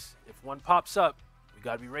because if one pops up, we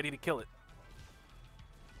gotta be ready to kill it.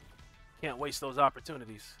 Can't waste those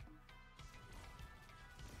opportunities.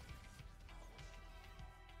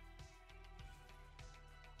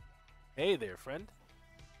 Hey there, friend.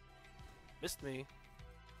 Missed me.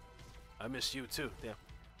 I missed you too, damn.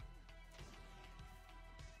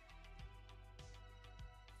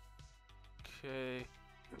 Okay.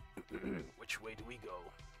 Which way do we go?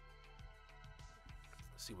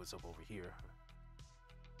 Let's see what's up over here.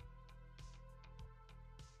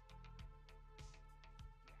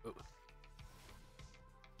 Oh.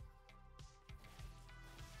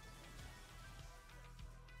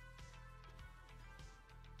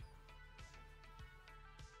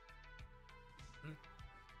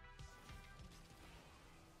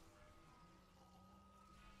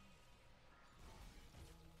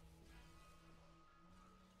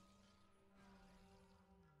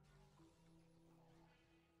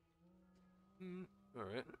 All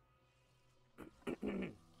right.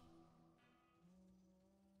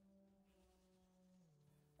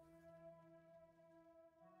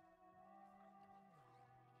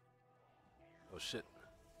 Oh shit.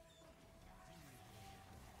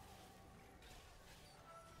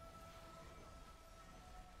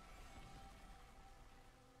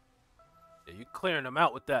 Yeah, you clearing them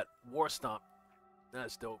out with that war stomp.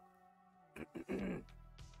 That's dope.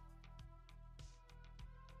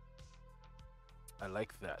 I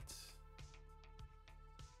like that.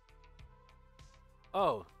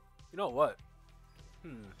 Oh, you know what?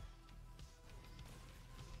 Can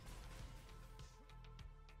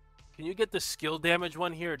you get the skill damage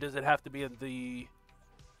one here, or does it have to be in the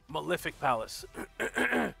Malefic Palace?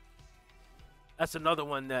 That's another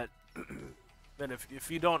one that... then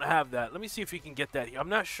if you don't have that, let me see if you can get that here. I'm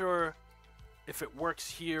not sure if it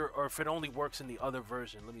works here or if it only works in the other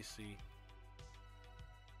version. Let me see.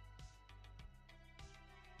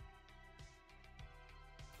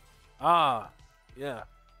 Ah, yeah.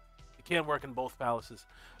 It can work in both palaces.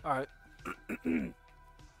 All right.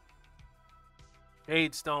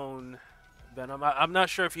 Jadestone Venom. I'm not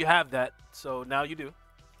sure if you have that, so now you do.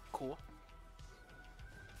 Cool.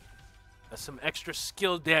 That's some extra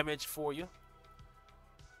skill damage for you.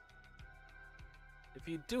 If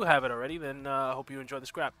you do have it already, then I hope you enjoy the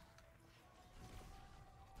scrap.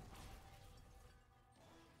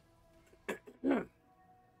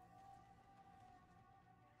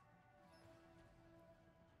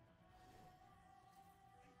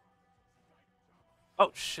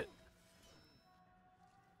 Oh, shit.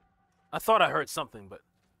 I thought I heard something, but...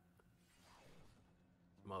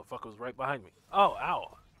 motherfucker was right behind me. Oh,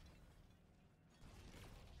 ow.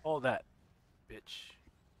 All that, bitch.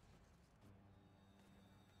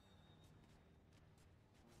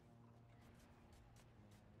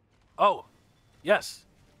 Oh, yes.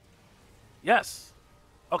 Yes.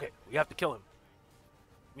 Okay, we have to kill him.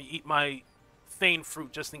 Let me eat my Thane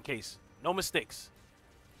fruit just in case. No mistakes.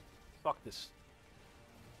 Fuck this.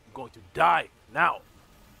 I'm going to die now.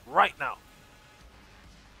 Right now.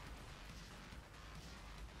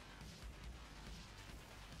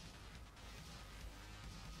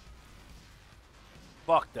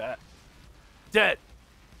 Fuck that. Dead.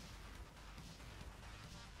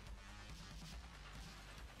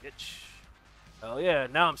 bitch. Hell yeah,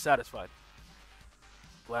 now I'm satisfied.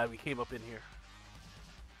 Glad we came up in here.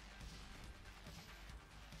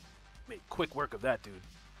 Made quick work of that, dude.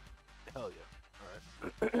 Hell yeah.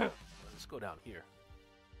 Alright. Let's go down here.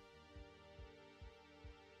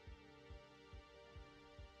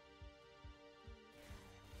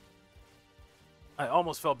 I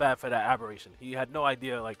almost felt bad for that aberration. He had no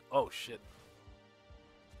idea, like, oh shit.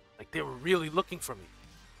 Like, they were really looking for me.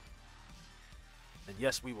 And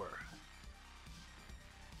yes, we were.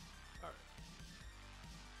 Alright.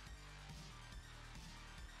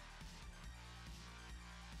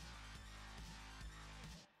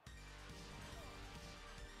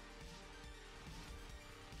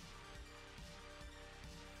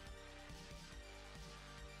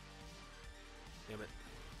 Damn it.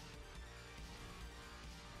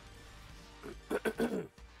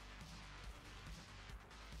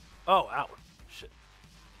 Oh, ow. Shit.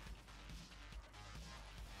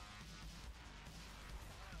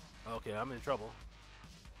 Okay, I'm in trouble.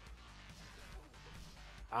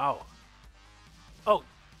 Ow. Oh,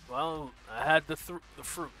 well, I had the fruit.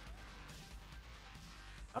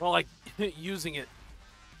 I don't like using it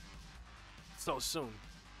so soon.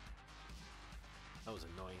 That was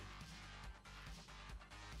annoying.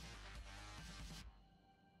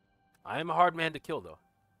 I am a hard man to kill, though.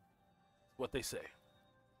 What they say.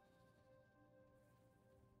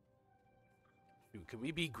 Dude, can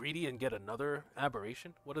we be greedy and get another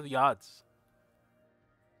aberration? What are the odds?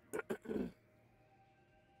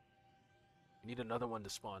 Need another one to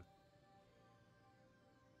spawn.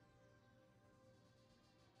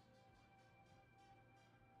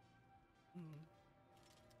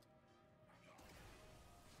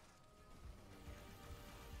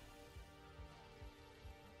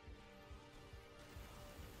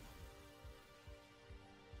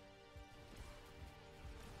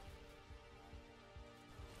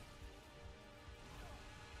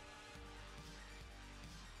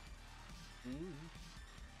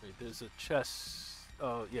 Wait, there's a chest.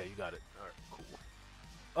 Oh, yeah, you got it. Alright, cool.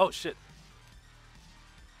 Oh, shit.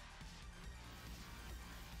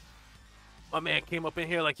 My man came up in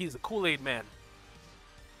here like he's the Kool-Aid man.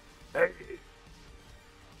 Hey.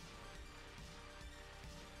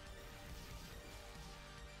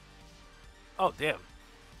 Oh, damn.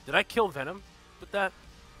 Did I kill Venom with that?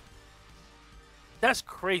 That's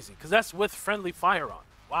crazy, because that's with friendly fire on.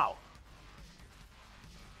 Wow.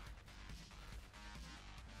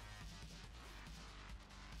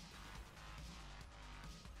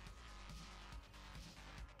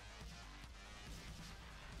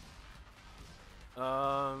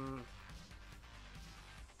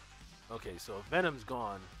 Okay, so Venom's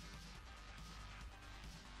gone.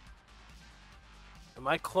 Am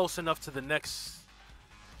I close enough to the next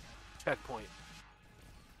checkpoint?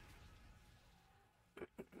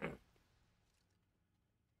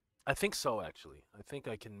 I think so, actually. I think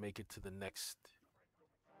I can make it to the next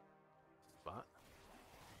spot.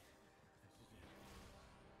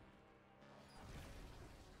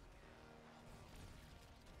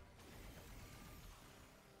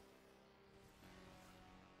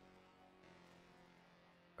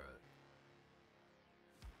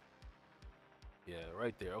 Yeah,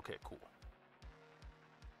 right there. Okay, cool.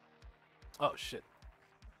 Oh, shit.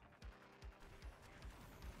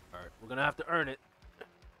 Alright, we're gonna have to earn it.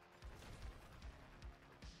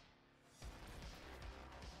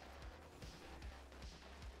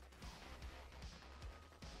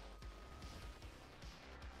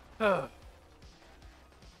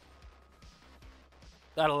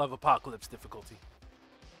 Gotta love Apocalypse difficulty.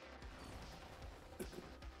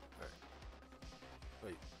 Alright.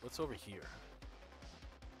 Wait, what's over here?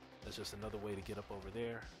 That's just another way to get up over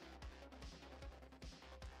there.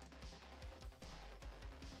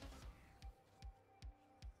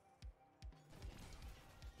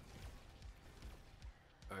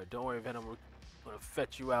 Alright, don't worry, Venom. We're gonna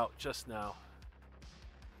fetch you out just now.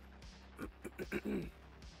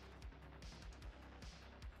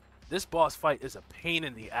 This boss fight is a pain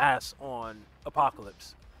in the ass on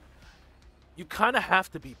Apocalypse. You kind of have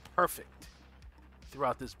to be perfect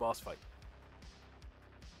throughout this boss fight.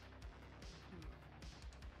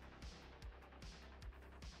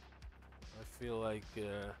 I feel like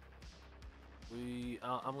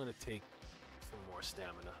I'm gonna take some more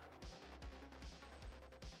stamina.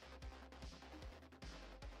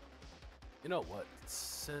 You know what?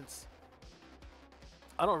 Since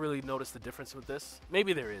I don't really notice the difference with this,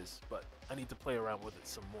 maybe there is, but I need to play around with it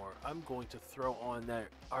some more. I'm going to throw on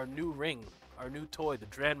our new ring, our new toy, the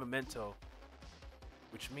Dran Memento,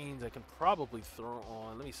 which means I can probably throw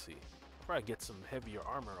on. Let me see. I'll probably get some heavier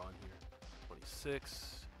armor on here.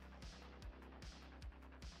 26.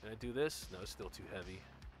 Can I do this? No, it's still too heavy.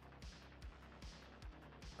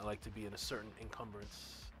 I like to be in a certain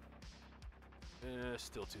encumbrance.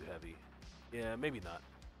 Still too heavy. Yeah, maybe not.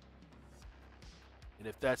 And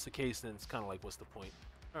if that's the case, then it's kind of like, what's the point?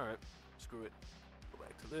 Alright, screw it. Go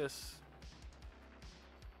back to this.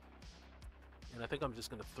 And I think I'm just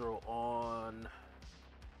going to throw on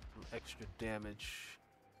some extra damage.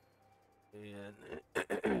 And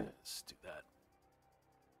let's do that.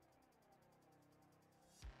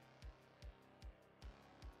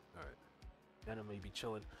 Alright. Venom may be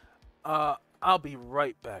chilling. I'll be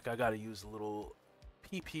right back. I gotta use a little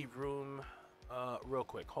PP room real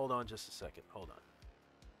quick. Hold on just a second. Hold on.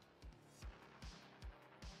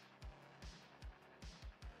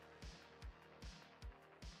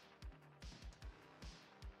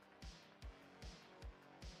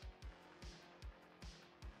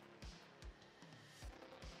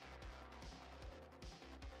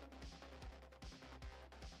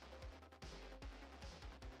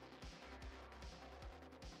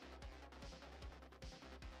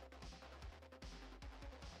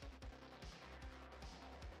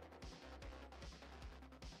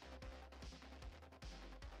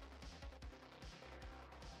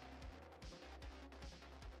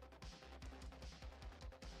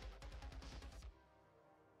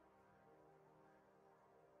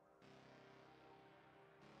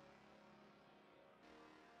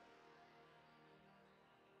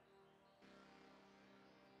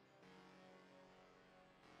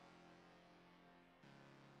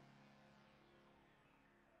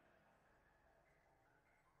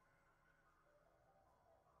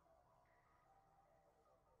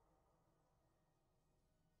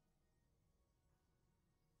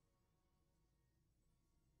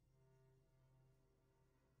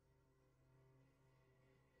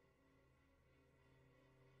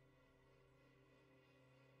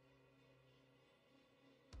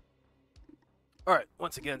 All right,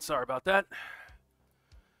 once again, sorry about that.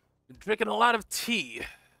 Been drinking a lot of tea,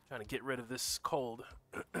 trying to get rid of this cold.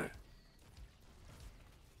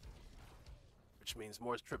 Which means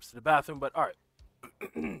more trips to the bathroom, but all right.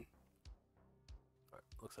 All right,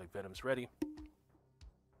 looks like Venom's ready.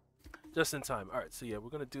 Just in time. All right, so yeah, we're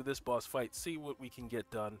going to do this boss fight, see what we can get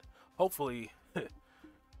done. Hopefully, it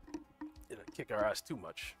don't kick our ass too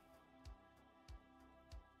much.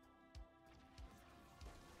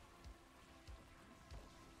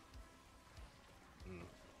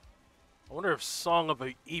 I wonder if Song of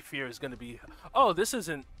Aether is going to be... Oh, this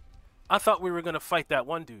isn't... I thought we were going to fight that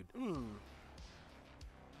one dude.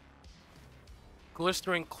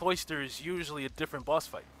 Glistering Cloister is usually a different boss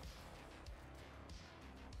fight.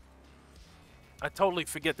 I totally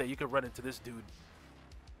forget that you could run into this dude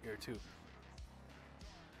here, too.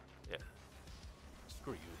 Yeah.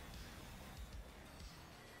 Screw you.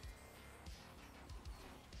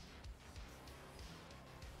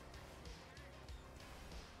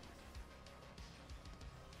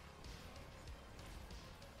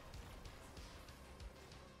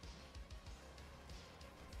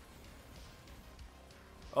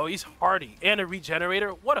 Oh, he's hardy and a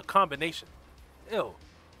regenerator? What a combination. Ew.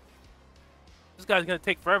 This guy's gonna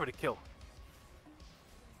take forever to kill.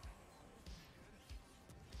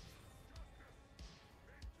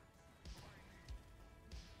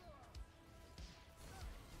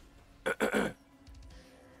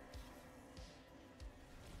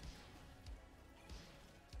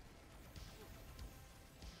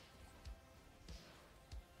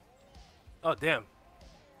 Oh, damn.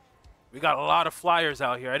 We got a lot of flyers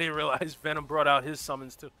out here. I didn't realize Venom brought out his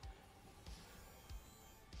summons too.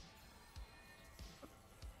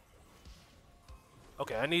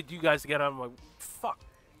 Okay, I need you guys to get out of my... Fuck.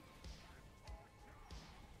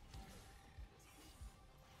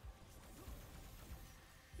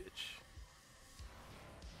 Bitch.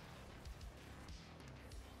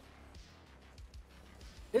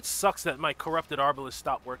 It sucks that my corrupted arbalist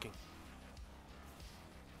stopped working.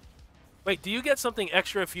 Wait, do you get something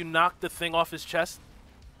extra if you knock the thing off his chest?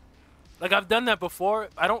 Like, I've done that before.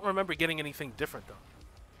 I don't remember getting anything different, though.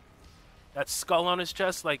 That skull on his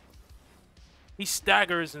chest, like, he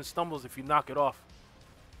staggers and stumbles if you knock it off.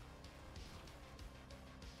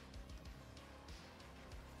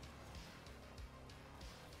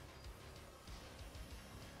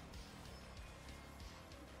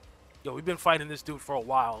 Yo, we've been fighting this dude for a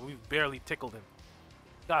while, and we've barely tickled him.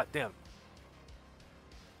 God damn.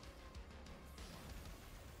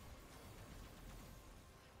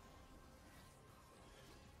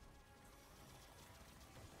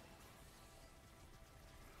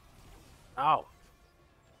 Ow.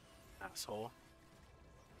 Asshole.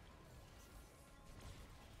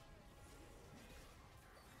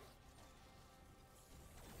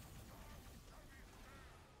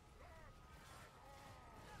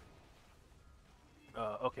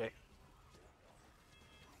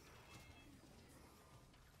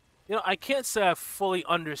 You know, I can't say I fully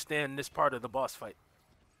understand this part of the boss fight.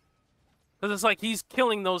 Because it's like he's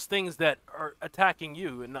killing those things that are attacking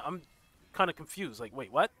you, and I'm kind of confused. Like,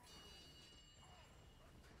 wait, what?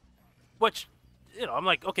 Which, you know, I'm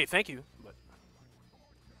like, okay, thank you. But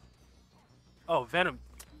oh, Venom.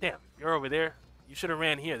 Damn, you're over there. You should have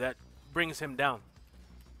ran here. That brings him down.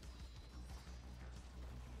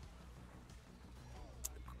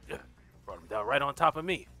 Yeah, brought him down right on top of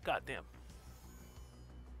me. God damn.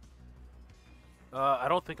 I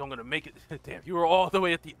don't think I'm going to make it. Damn, you were all the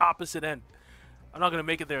way at the opposite end. I'm not going to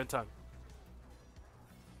make it there in time.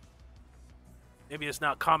 Maybe it's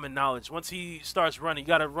not common knowledge. Once he starts running, you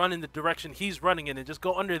got to run in the direction he's running in and just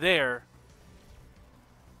go under there.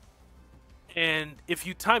 And if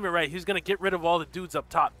you time it right, he's going to get rid of all the dudes up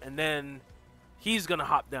top. And then he's going to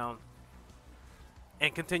hop down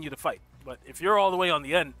and continue to fight. But if you're all the way on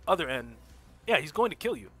the other end, yeah, he's going to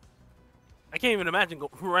kill you. I can't even imagine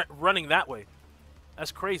running that way.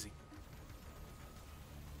 That's crazy.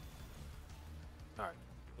 All right,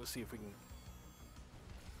 let's see if we can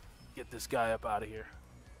get this guy up out of here.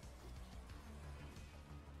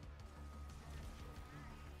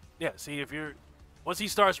 Yeah, see, if you're... Once he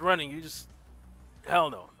starts running, you just... Hell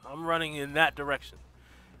no. I'm running in that direction.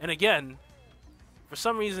 And again, for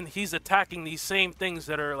some reason, he's attacking these same things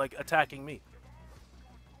that are, like, attacking me.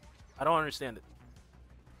 I don't understand it.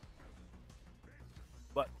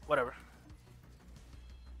 But, whatever.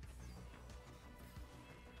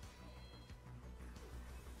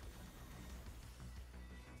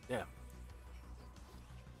 Yeah.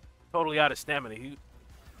 Totally out of stamina.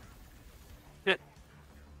 Shit.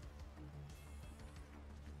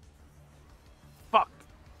 Fuck.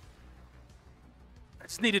 I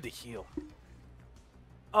just needed to heal.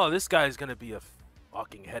 Oh, this guy's gonna be a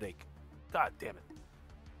fucking headache. God damn it.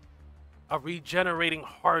 A regenerating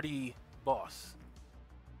hardy boss.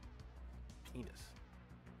 Penis.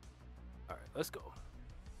 Alright, let's go.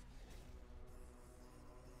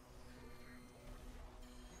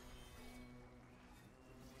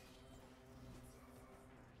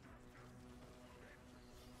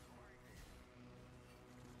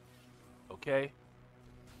 Okay.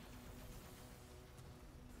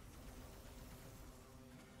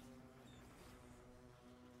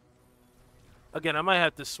 Again, I might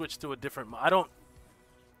have to switch to a different... I don't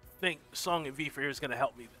think Song of Vfear is going to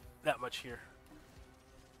help me that much here.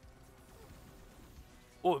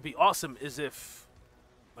 What would be awesome is if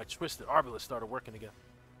my Twisted Arbalest started working again.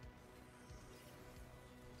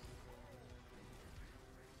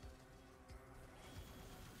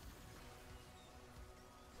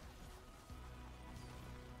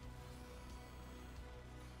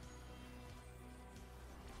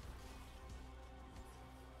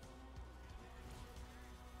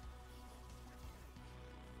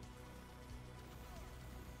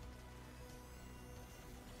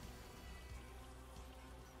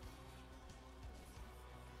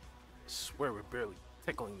 I swear we're barely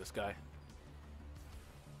tickling this guy.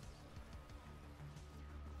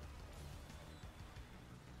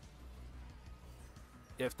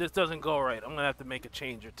 Yeah, if this doesn't go right, I'm gonna have to make a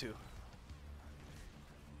change or two.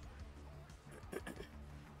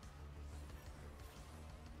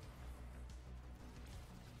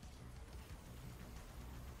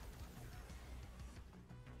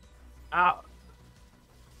 Ow!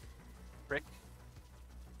 Frick.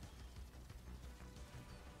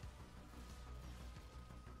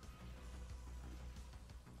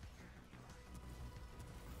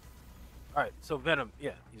 Alright, so Venom,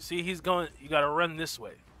 yeah. You see he's going, you gotta run this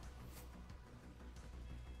way.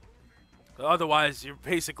 Otherwise, you're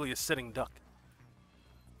basically a sitting duck.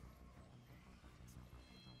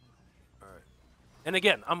 Alright. And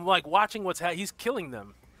again, I'm like watching what's he's killing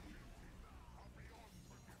them.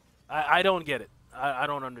 I don't get it. I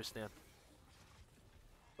don't understand.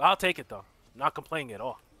 But I'll take it though. I'm not complaining at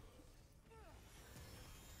all.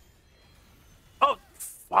 Oh,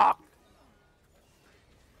 fuck!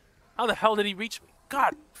 How the hell did he reach me?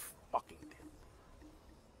 God fucking damn.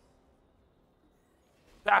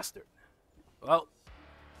 Bastard. Well,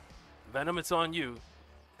 Venom, it's on you.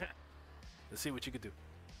 Let's see what you could do.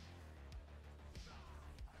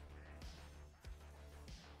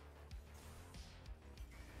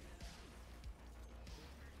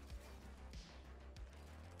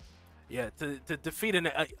 Yeah, to defeat an...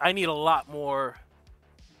 I need a lot more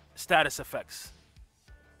status effects.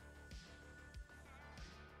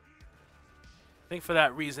 I think for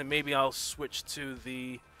that reason, maybe I'll switch to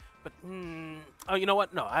the... But, oh, you know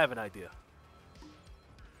what? No, I have an idea.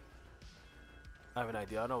 I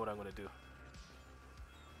know what I'm going to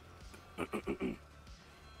do.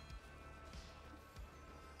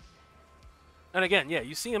 And again, yeah,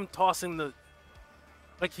 you see him tossing the,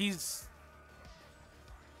 like he's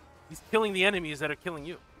killing the enemies that are killing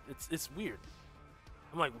you. It's weird.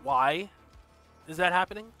 I'm like, why is that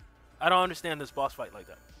happening? I don't understand this boss fight like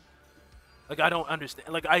that. Like I don't understand.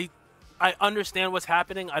 Like I understand what's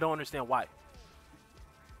happening. I don't understand why.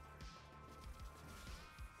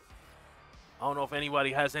 I don't know if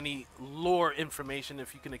anybody has any lore information.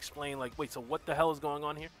 If you can explain, like, wait, so what the hell is going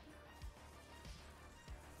on here?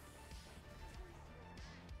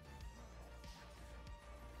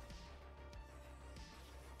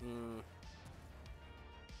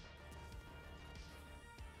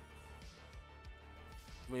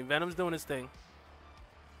 I mean, Venom's doing his thing.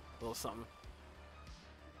 A little something.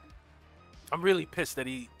 I'm really pissed that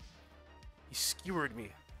he skewered me.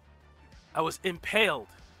 I was impaled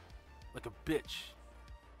like a bitch.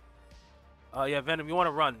 Yeah, Venom, you want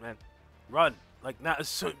to run, man. Run. Like, not as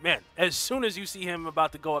soon, man. As soon as you see him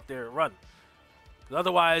about to go up there, run. 'Cause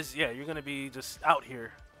otherwise, yeah, you're going to be just out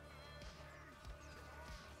here.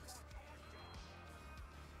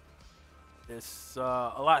 There's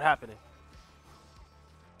a lot happening.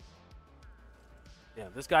 Yeah,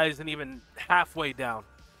 this guy isn't even halfway down.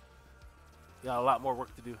 Got a lot more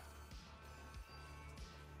work to do.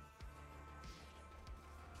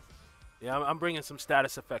 Yeah, I'm bringing some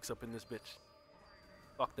status effects up in this bitch.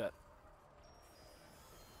 Fuck that.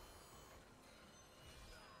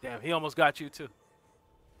 Damn, he almost got you too.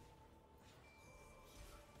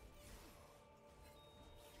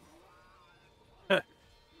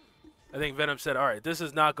 I think Venom said, all right, this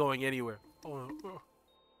is not going anywhere. Wiping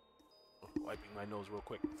my nose real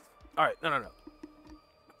quick. All right, no.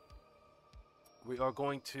 We are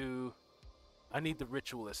going to... I need the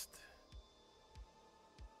ritualist.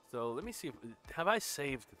 So let me see if... Have I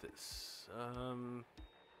saved this?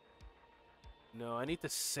 No, I need to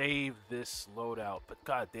save this loadout. But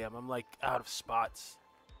goddamn, I'm like out of spots.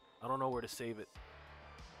 I don't know where to save it.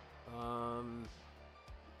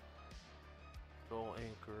 Soul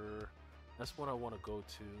Anchor. That's what I want to go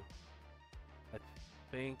to.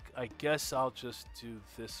 I guess I'll just do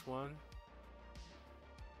this one.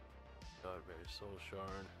 Godberry Soul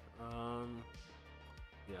Shard.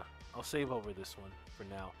 Yeah, I'll save over this one for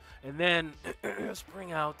now. And then let's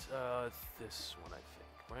bring out this one, I think,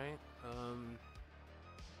 right?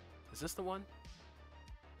 Is this the one?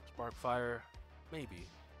 Sparkfire, maybe.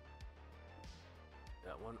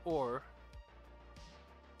 That one, or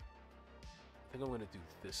I think I'm gonna do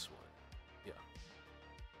this one. Yeah.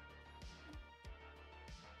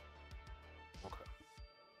 Okay.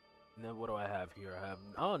 And then what do I have here? I have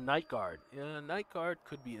Night Guard. Yeah, Night Guard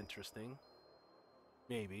could be interesting.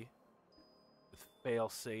 Maybe. With fail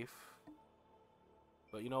safe.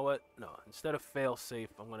 But you know what? No, instead of fail safe,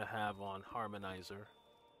 I'm gonna have on Harmonizer.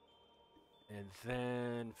 And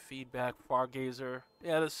then feedback Fargazer.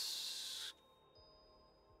 Yeah, this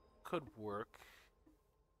could work.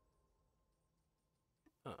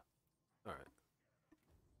 Huh. Alright.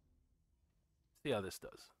 See how this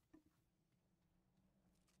does.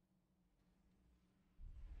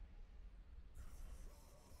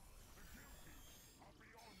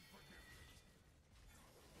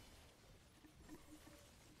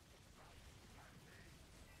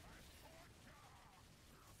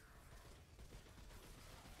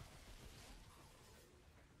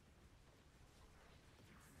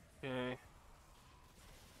 Okay.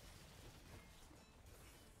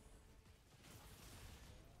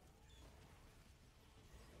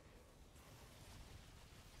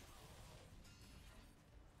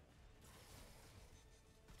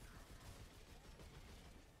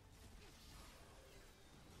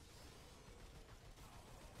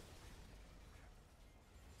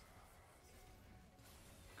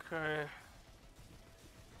 Okay.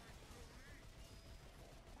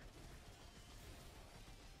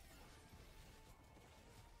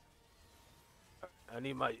 I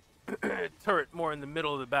need my turret more in the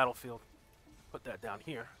middle of the battlefield. Put that down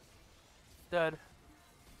here. Dead.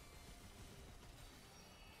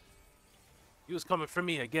 He was coming for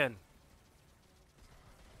me again.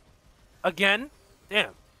 Again?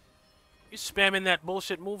 Damn. You spamming that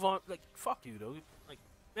bullshit move on. Like, fuck you, though. Like,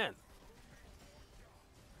 man.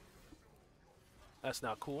 That's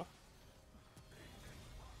not cool.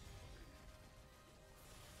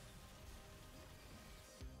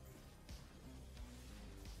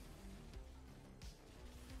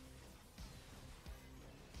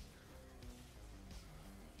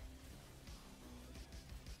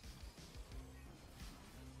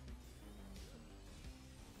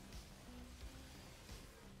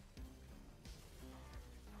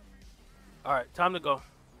 Alright, time to go.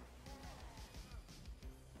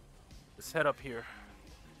 Let's head up here.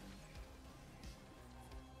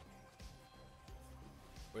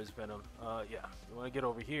 Where's Venom? Yeah. You want to get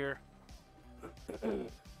over here. You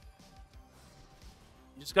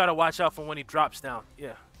just gotta watch out for when he drops down.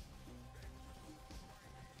 Yeah.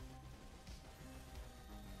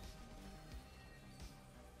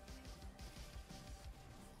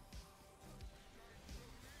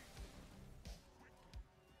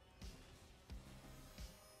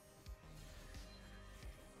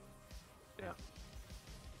 Yeah.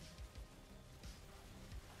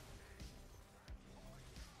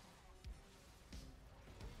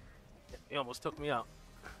 He almost took me out.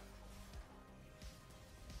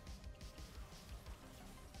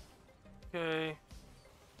 Okay.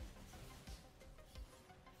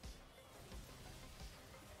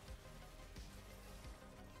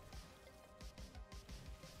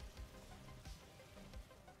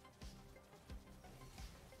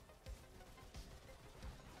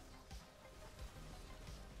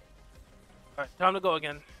 All right, time to go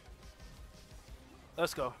again.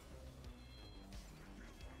 Let's go.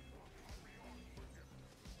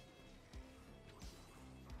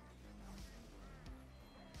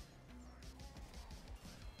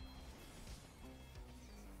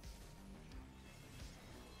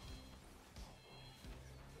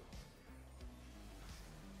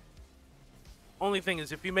 Only thing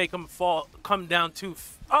is, if you make him come down too.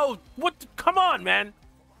 Oh, what? Come on, man!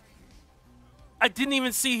 I didn't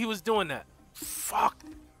even see he was doing that. Fuck.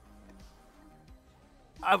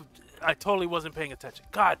 I totally wasn't paying attention.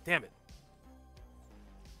 God damn it.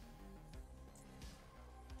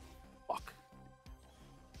 Fuck.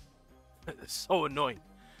 It's so annoying.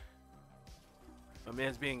 My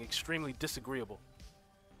man's being extremely disagreeable.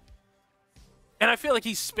 And I feel like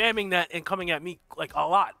he's spamming that and coming at me like a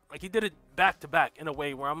lot. Like he did it back to back in a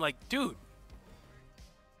way where I'm like, dude.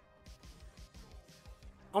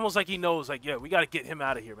 Almost like he knows, like, yeah, we got to get him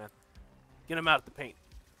out of here, man. Get him out of the paint.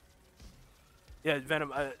 Yeah,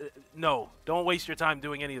 Venom, no. Don't waste your time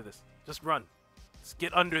doing any of this. Just run. Just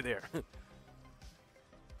get under there. The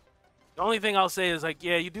only thing I'll say is, like,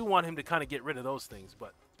 yeah, you do want him to kind of get rid of those things,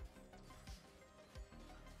 but...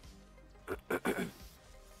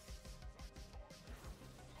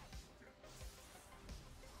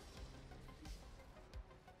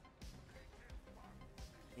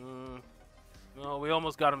 No, we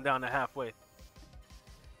almost got him down to halfway.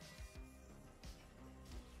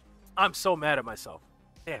 I'm so mad at myself.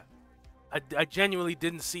 Damn. I genuinely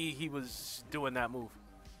didn't see he was doing that move.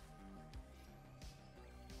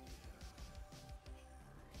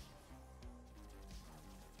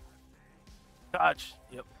 Dodge.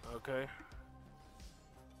 Yep. Okay.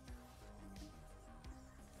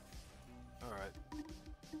 All right.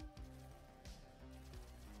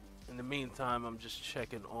 In the meantime, I'm just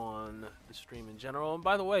checking on the stream in general. And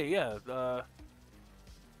by the way, yeah,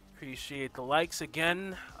 appreciate the likes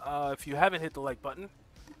again. If you haven't hit the like button,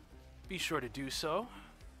 be sure to do so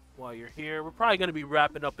while you're here. We're probably going to be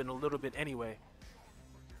wrapping up in a little bit anyway.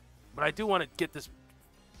 But I do want to get this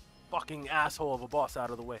fucking asshole of a boss out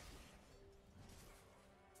of the way.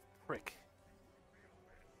 Frick.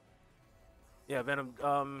 Yeah, Venom.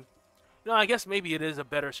 No, I guess maybe it is a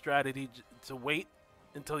better strategy to wait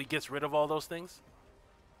until he gets rid of all those things.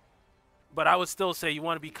 But I would still say you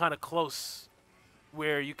want to be kind of close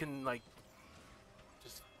where you can, like,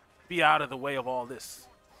 just be out of the way of all this.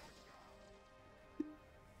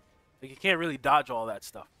 Like, you can't really dodge all that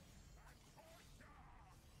stuff.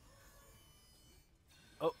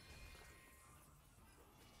 Oh.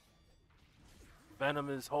 Venom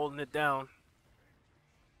is holding it down.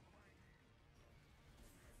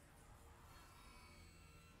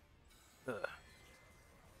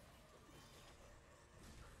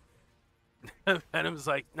 Venom's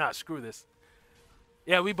like, nah, screw this.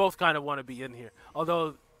 Yeah, we both kind of want to be in here.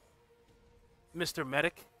 Although, Mr.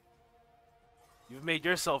 Medic, you've made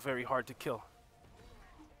yourself very hard to kill.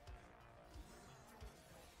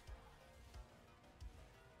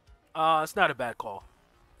 It's not a bad call.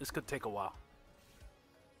 This could take a while.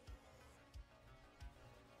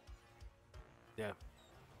 Yeah.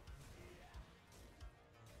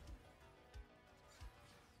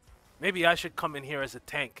 Maybe I should come in here as a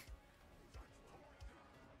tank.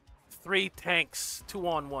 3 tanks,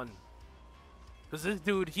 2-on-1. Because this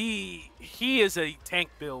dude, he is a tank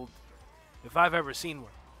build, if I've ever seen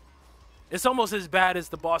one. It's almost as bad as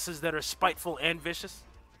the bosses that are spiteful and vicious.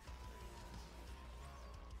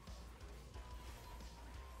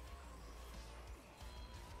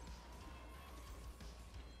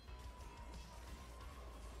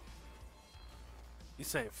 He's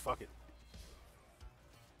saying, fuck it.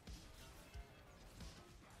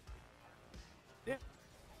 Yeah.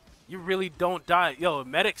 You really don't die. Yo,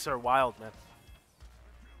 medics are wild, man.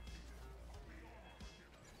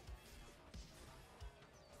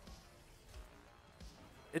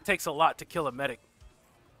 It takes a lot to kill a medic.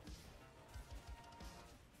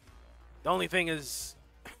 The only thing is,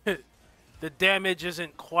 the damage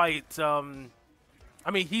isn't quite. I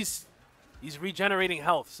mean, he's regenerating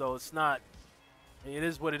health, so it's not. It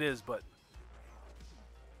is what it is, but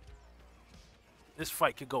this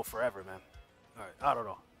fight could go forever, man. All right, I don't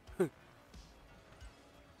know.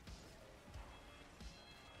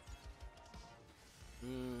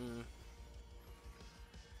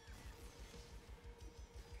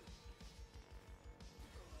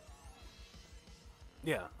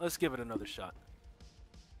 Yeah, let's give it another shot.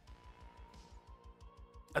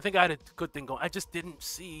 I think I had a good thing going. I just didn't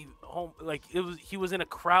see home. Like he was in a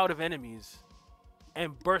crowd of enemies,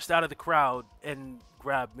 and burst out of the crowd and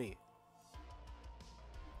grabbed me.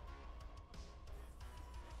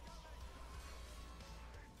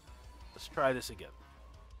 Let's try this again.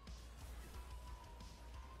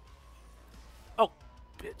 Oh,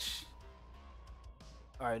 bitch.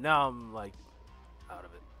 All right, now I'm like out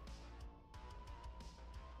of it.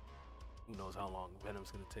 Who knows how long Venom's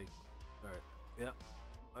gonna take? All right, yeah.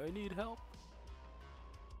 I need help.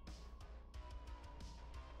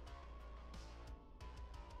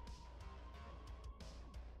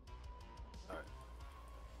 All right.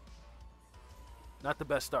 Not the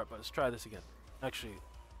best start, but let's try this again. Actually,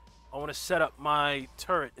 I want to set up my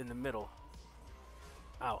turret in the middle.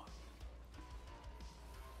 Ow.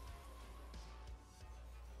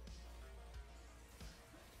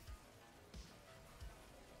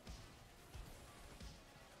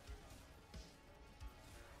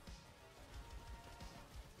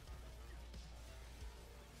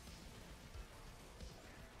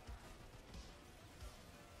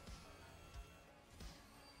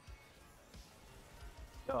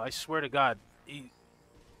 Yo, I swear to God, he's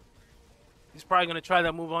probably gonna try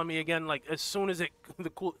that move on me again. Like as soon as the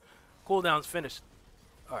cooldown's finished.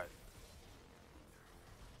 All right.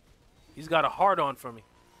 He's got a hard on for me.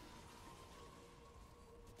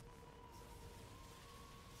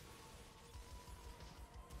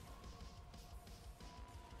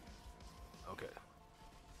 Okay.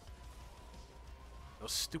 No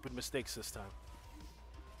stupid mistakes this time.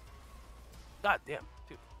 God damn,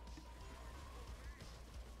 dude.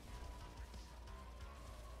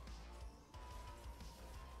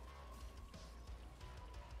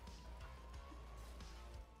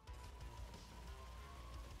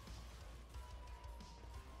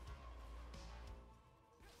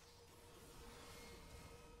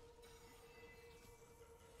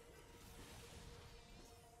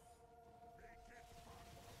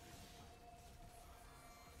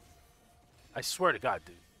 I swear to God,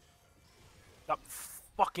 dude. Stop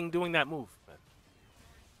fucking doing that move, man.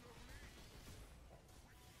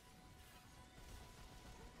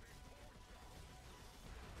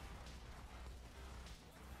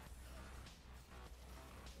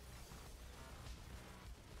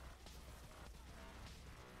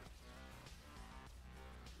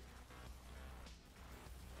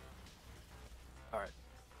 All right.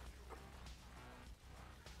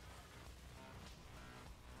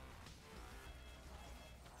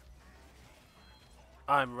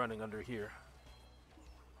 I'm running under here.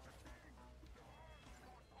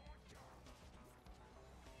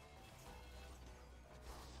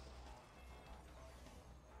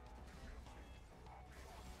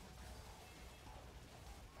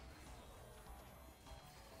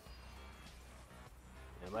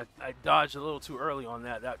 Damn, I dodged a little too early on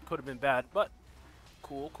that. That could have been bad, but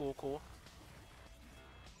cool, cool, cool.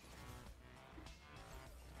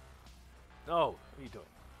 No, what are you doing?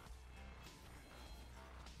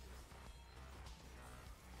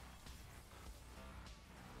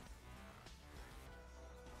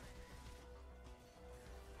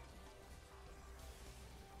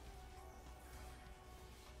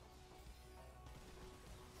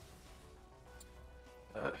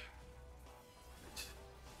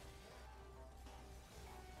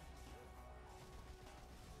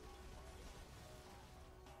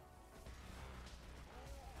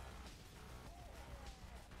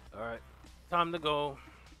 All right, time to go.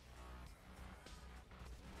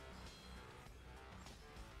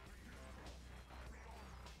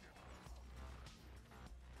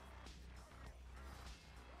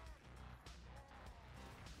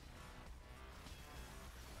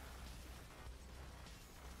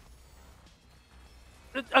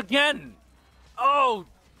 Again! Oh!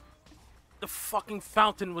 The fucking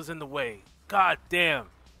fountain was in the way. God damn.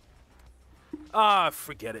 Ah,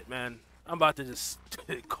 forget it, man. I'm about to just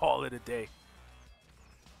call it a day.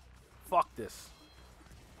 Fuck this.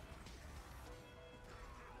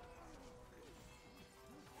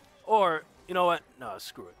 Or, you know what? No,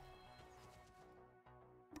 screw it.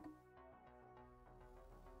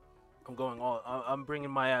 I'm going all. I'm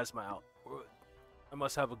bringing miasma out. I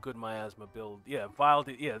must have a good miasma build. Yeah, vial.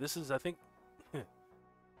 Yeah, this is, I think,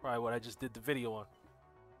 probably what I just did the video on.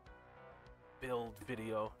 Build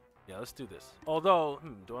video. Yeah, let's do this. Although,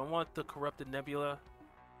 do I want the corrupted nebula?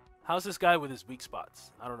 How's this guy with his weak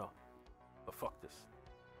spots? I don't know. But fuck this.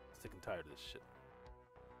 Sick and tired of this shit.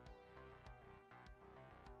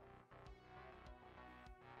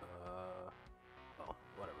 Oh,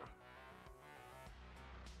 whatever.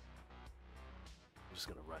 I'm just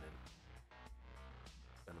gonna run in.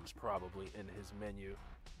 Venom's probably in his menu.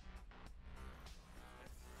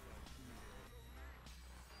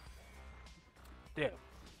 Damn.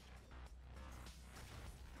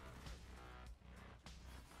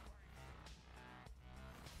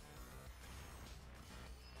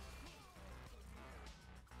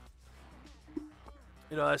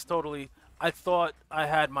 You know, that's totally. I thought I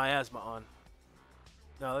had miasma on.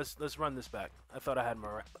 Now let's run this back. I thought I had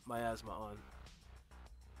miasma on.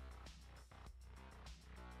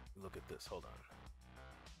 Look at this. Hold on.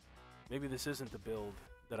 Maybe this isn't the build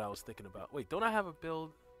that I was thinking about. Wait, don't I have a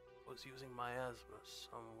build? I was using miasma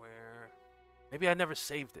somewhere. Maybe I never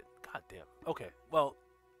saved it. God damn. Okay. Well.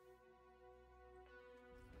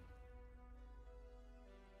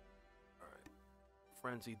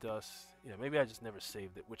 Frenzy dust. Yeah, maybe I just never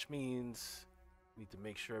saved it, which means I need to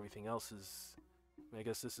make sure everything else is. I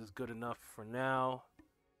guess this is good enough for now.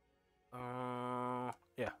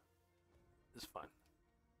 Yeah, it's fine.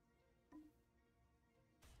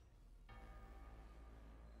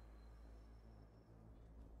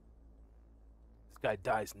 This guy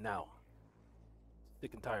dies now.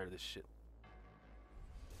 Sick and tired of this shit.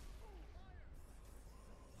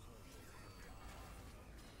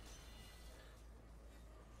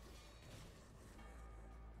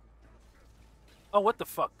 Oh, what the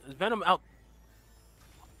fuck? Is Venom out?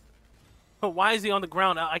 Why is he on the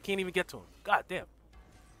ground? I can't even get to him. God damn.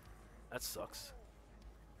 That sucks.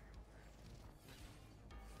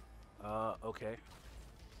 Okay.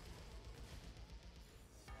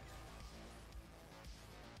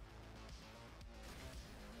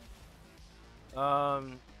 All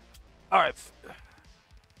right.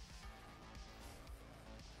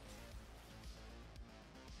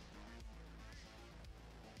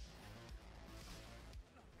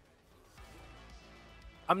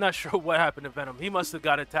 I'm not sure what happened to Venom. He must have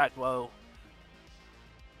got attacked while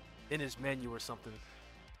in his menu or something.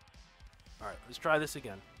 All right, let's try this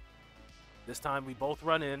again. This time we both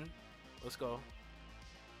run in. Let's go.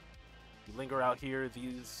 You linger out here.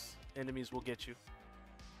 These enemies will get you.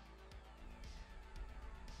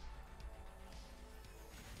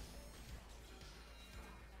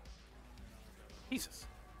 Jesus.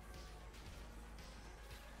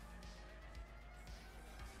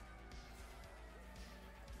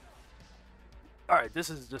 Alright, this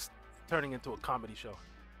is just turning into a comedy show.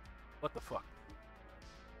 What the fuck?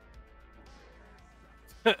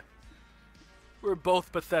 We're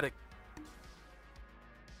both pathetic.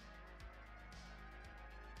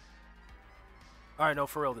 Alright, no,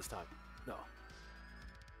 for real this time. No.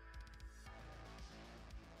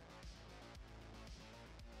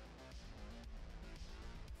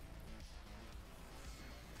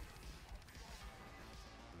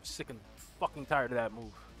 I'm sick and fucking tired of that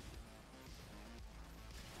move.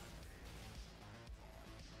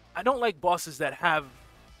 I don't like bosses that have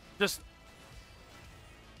just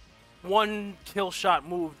one kill shot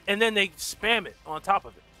move and then they spam it on top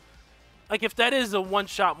of it. Like, if that is a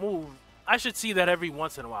one-shot move, I should see that every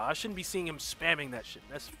once in a while. I shouldn't be seeing him spamming that shit.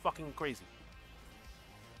 That's fucking crazy.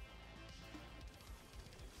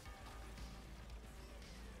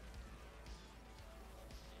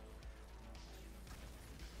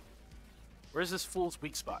 Where's this fool's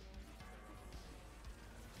weak spot?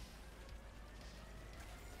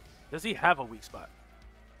 Does he have a weak spot?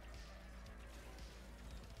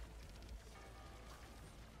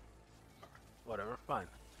 Whatever, fine.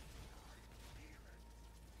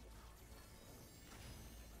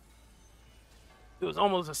 It was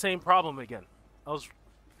almost the same problem again. I was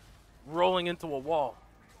rolling into a wall.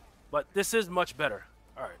 But this is much better.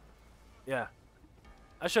 Alright. Yeah.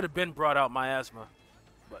 I should have been brought out miasma.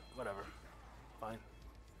 But whatever. Fine.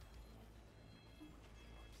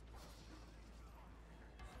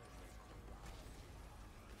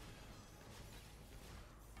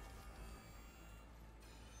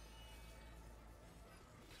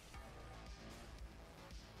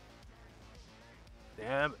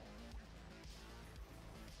 Damn it.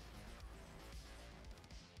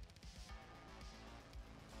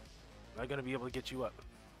 Am I gonna be able to get you up?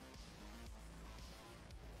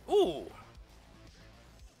 Ooh!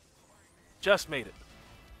 Just made it.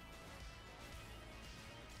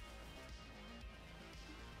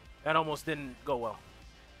 That almost didn't go well.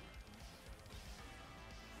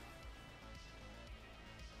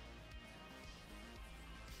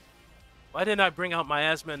 Why didn't I bring out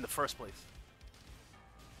miasma in the first place?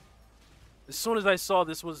 As soon as I saw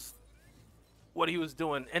this was what he was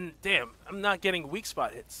doing, and damn, I'm not getting weak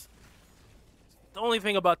spot hits. The only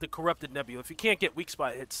thing about the corrupted nebula, if you can't get weak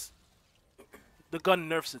spot hits, the gun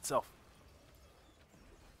nerfs itself.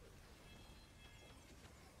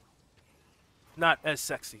 Not as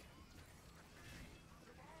sexy.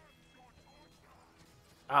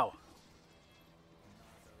 Ow.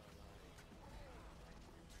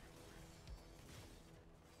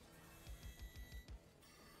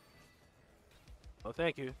 Oh,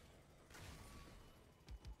 thank you.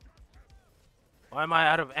 Why am I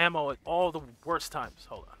out of ammo at all the worst times?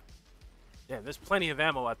 Hold on. Damn, there's plenty of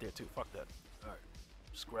ammo out there, too. Fuck that. Alright.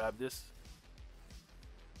 Just grab this.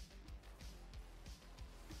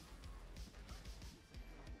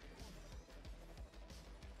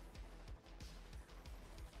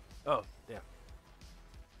 Oh, damn.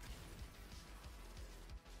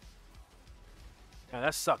 Yeah,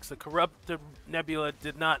 that sucks. The corrupted nebula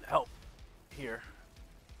did not help here.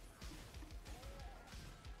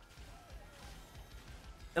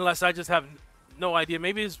 Unless I just have no idea.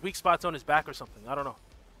 Maybe his weak spot's on his back or something. I don't know.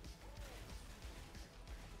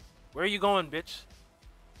 Where are you going, bitch?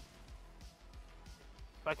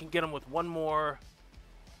 If I can get him with one more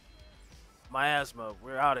miasma,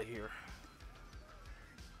 we're out of here.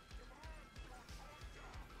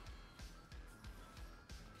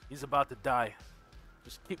 He's about to die.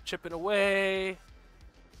 Just keep chipping away. I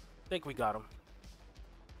think we got him.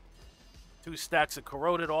 2 stacks of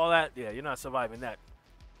corroded, all that. Yeah, you're not surviving that.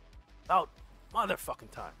 About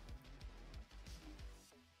motherfucking time.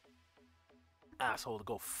 Asshole to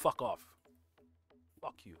go fuck off.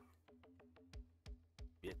 Fuck you.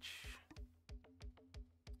 Bitch.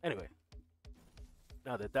 Anyway.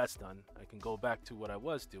 Now that that's done, I can go back to what I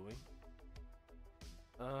was doing.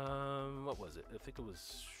 What was it? I think it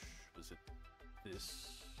was it this?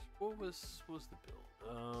 What was the build?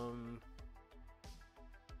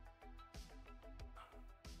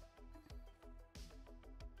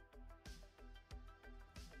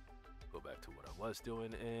 Go back to what I was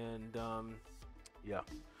doing, and yeah.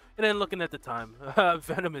 And then looking at the time,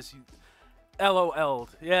 Venomous, you LOL'd.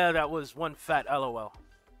 Yeah, that was one fat LOL.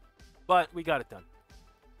 But we got it done.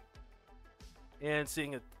 And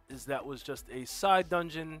seeing it is that was just a side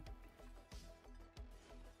dungeon.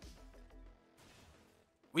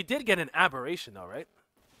 We did get an aberration though, right?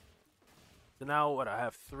 So now what, I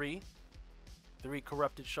have 3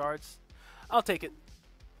 corrupted shards. I'll take it.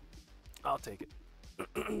 I'll take it.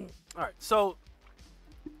 Alright, so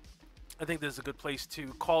I think this is a good place to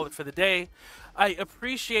call it for the day. I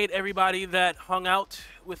appreciate everybody that hung out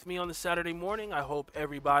with me on the Saturday morning. I hope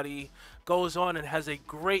everybody goes on and has a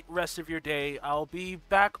great rest of your day. I'll be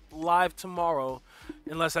back live tomorrow,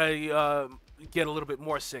 unless I get a little bit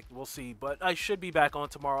more sick. We'll see. But I should be back on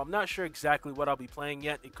tomorrow. I'm not sure exactly what I'll be playing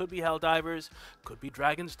yet. It could be Helldivers, could be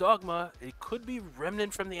Dragon's Dogma, it could be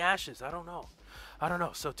Remnant from the Ashes. I don't know.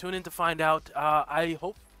 So tune in to find out. I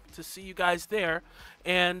hope to see you guys there.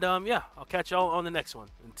 And yeah, I'll catch y'all on the next one.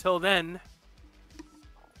 Until then,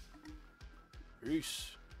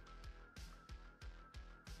 peace.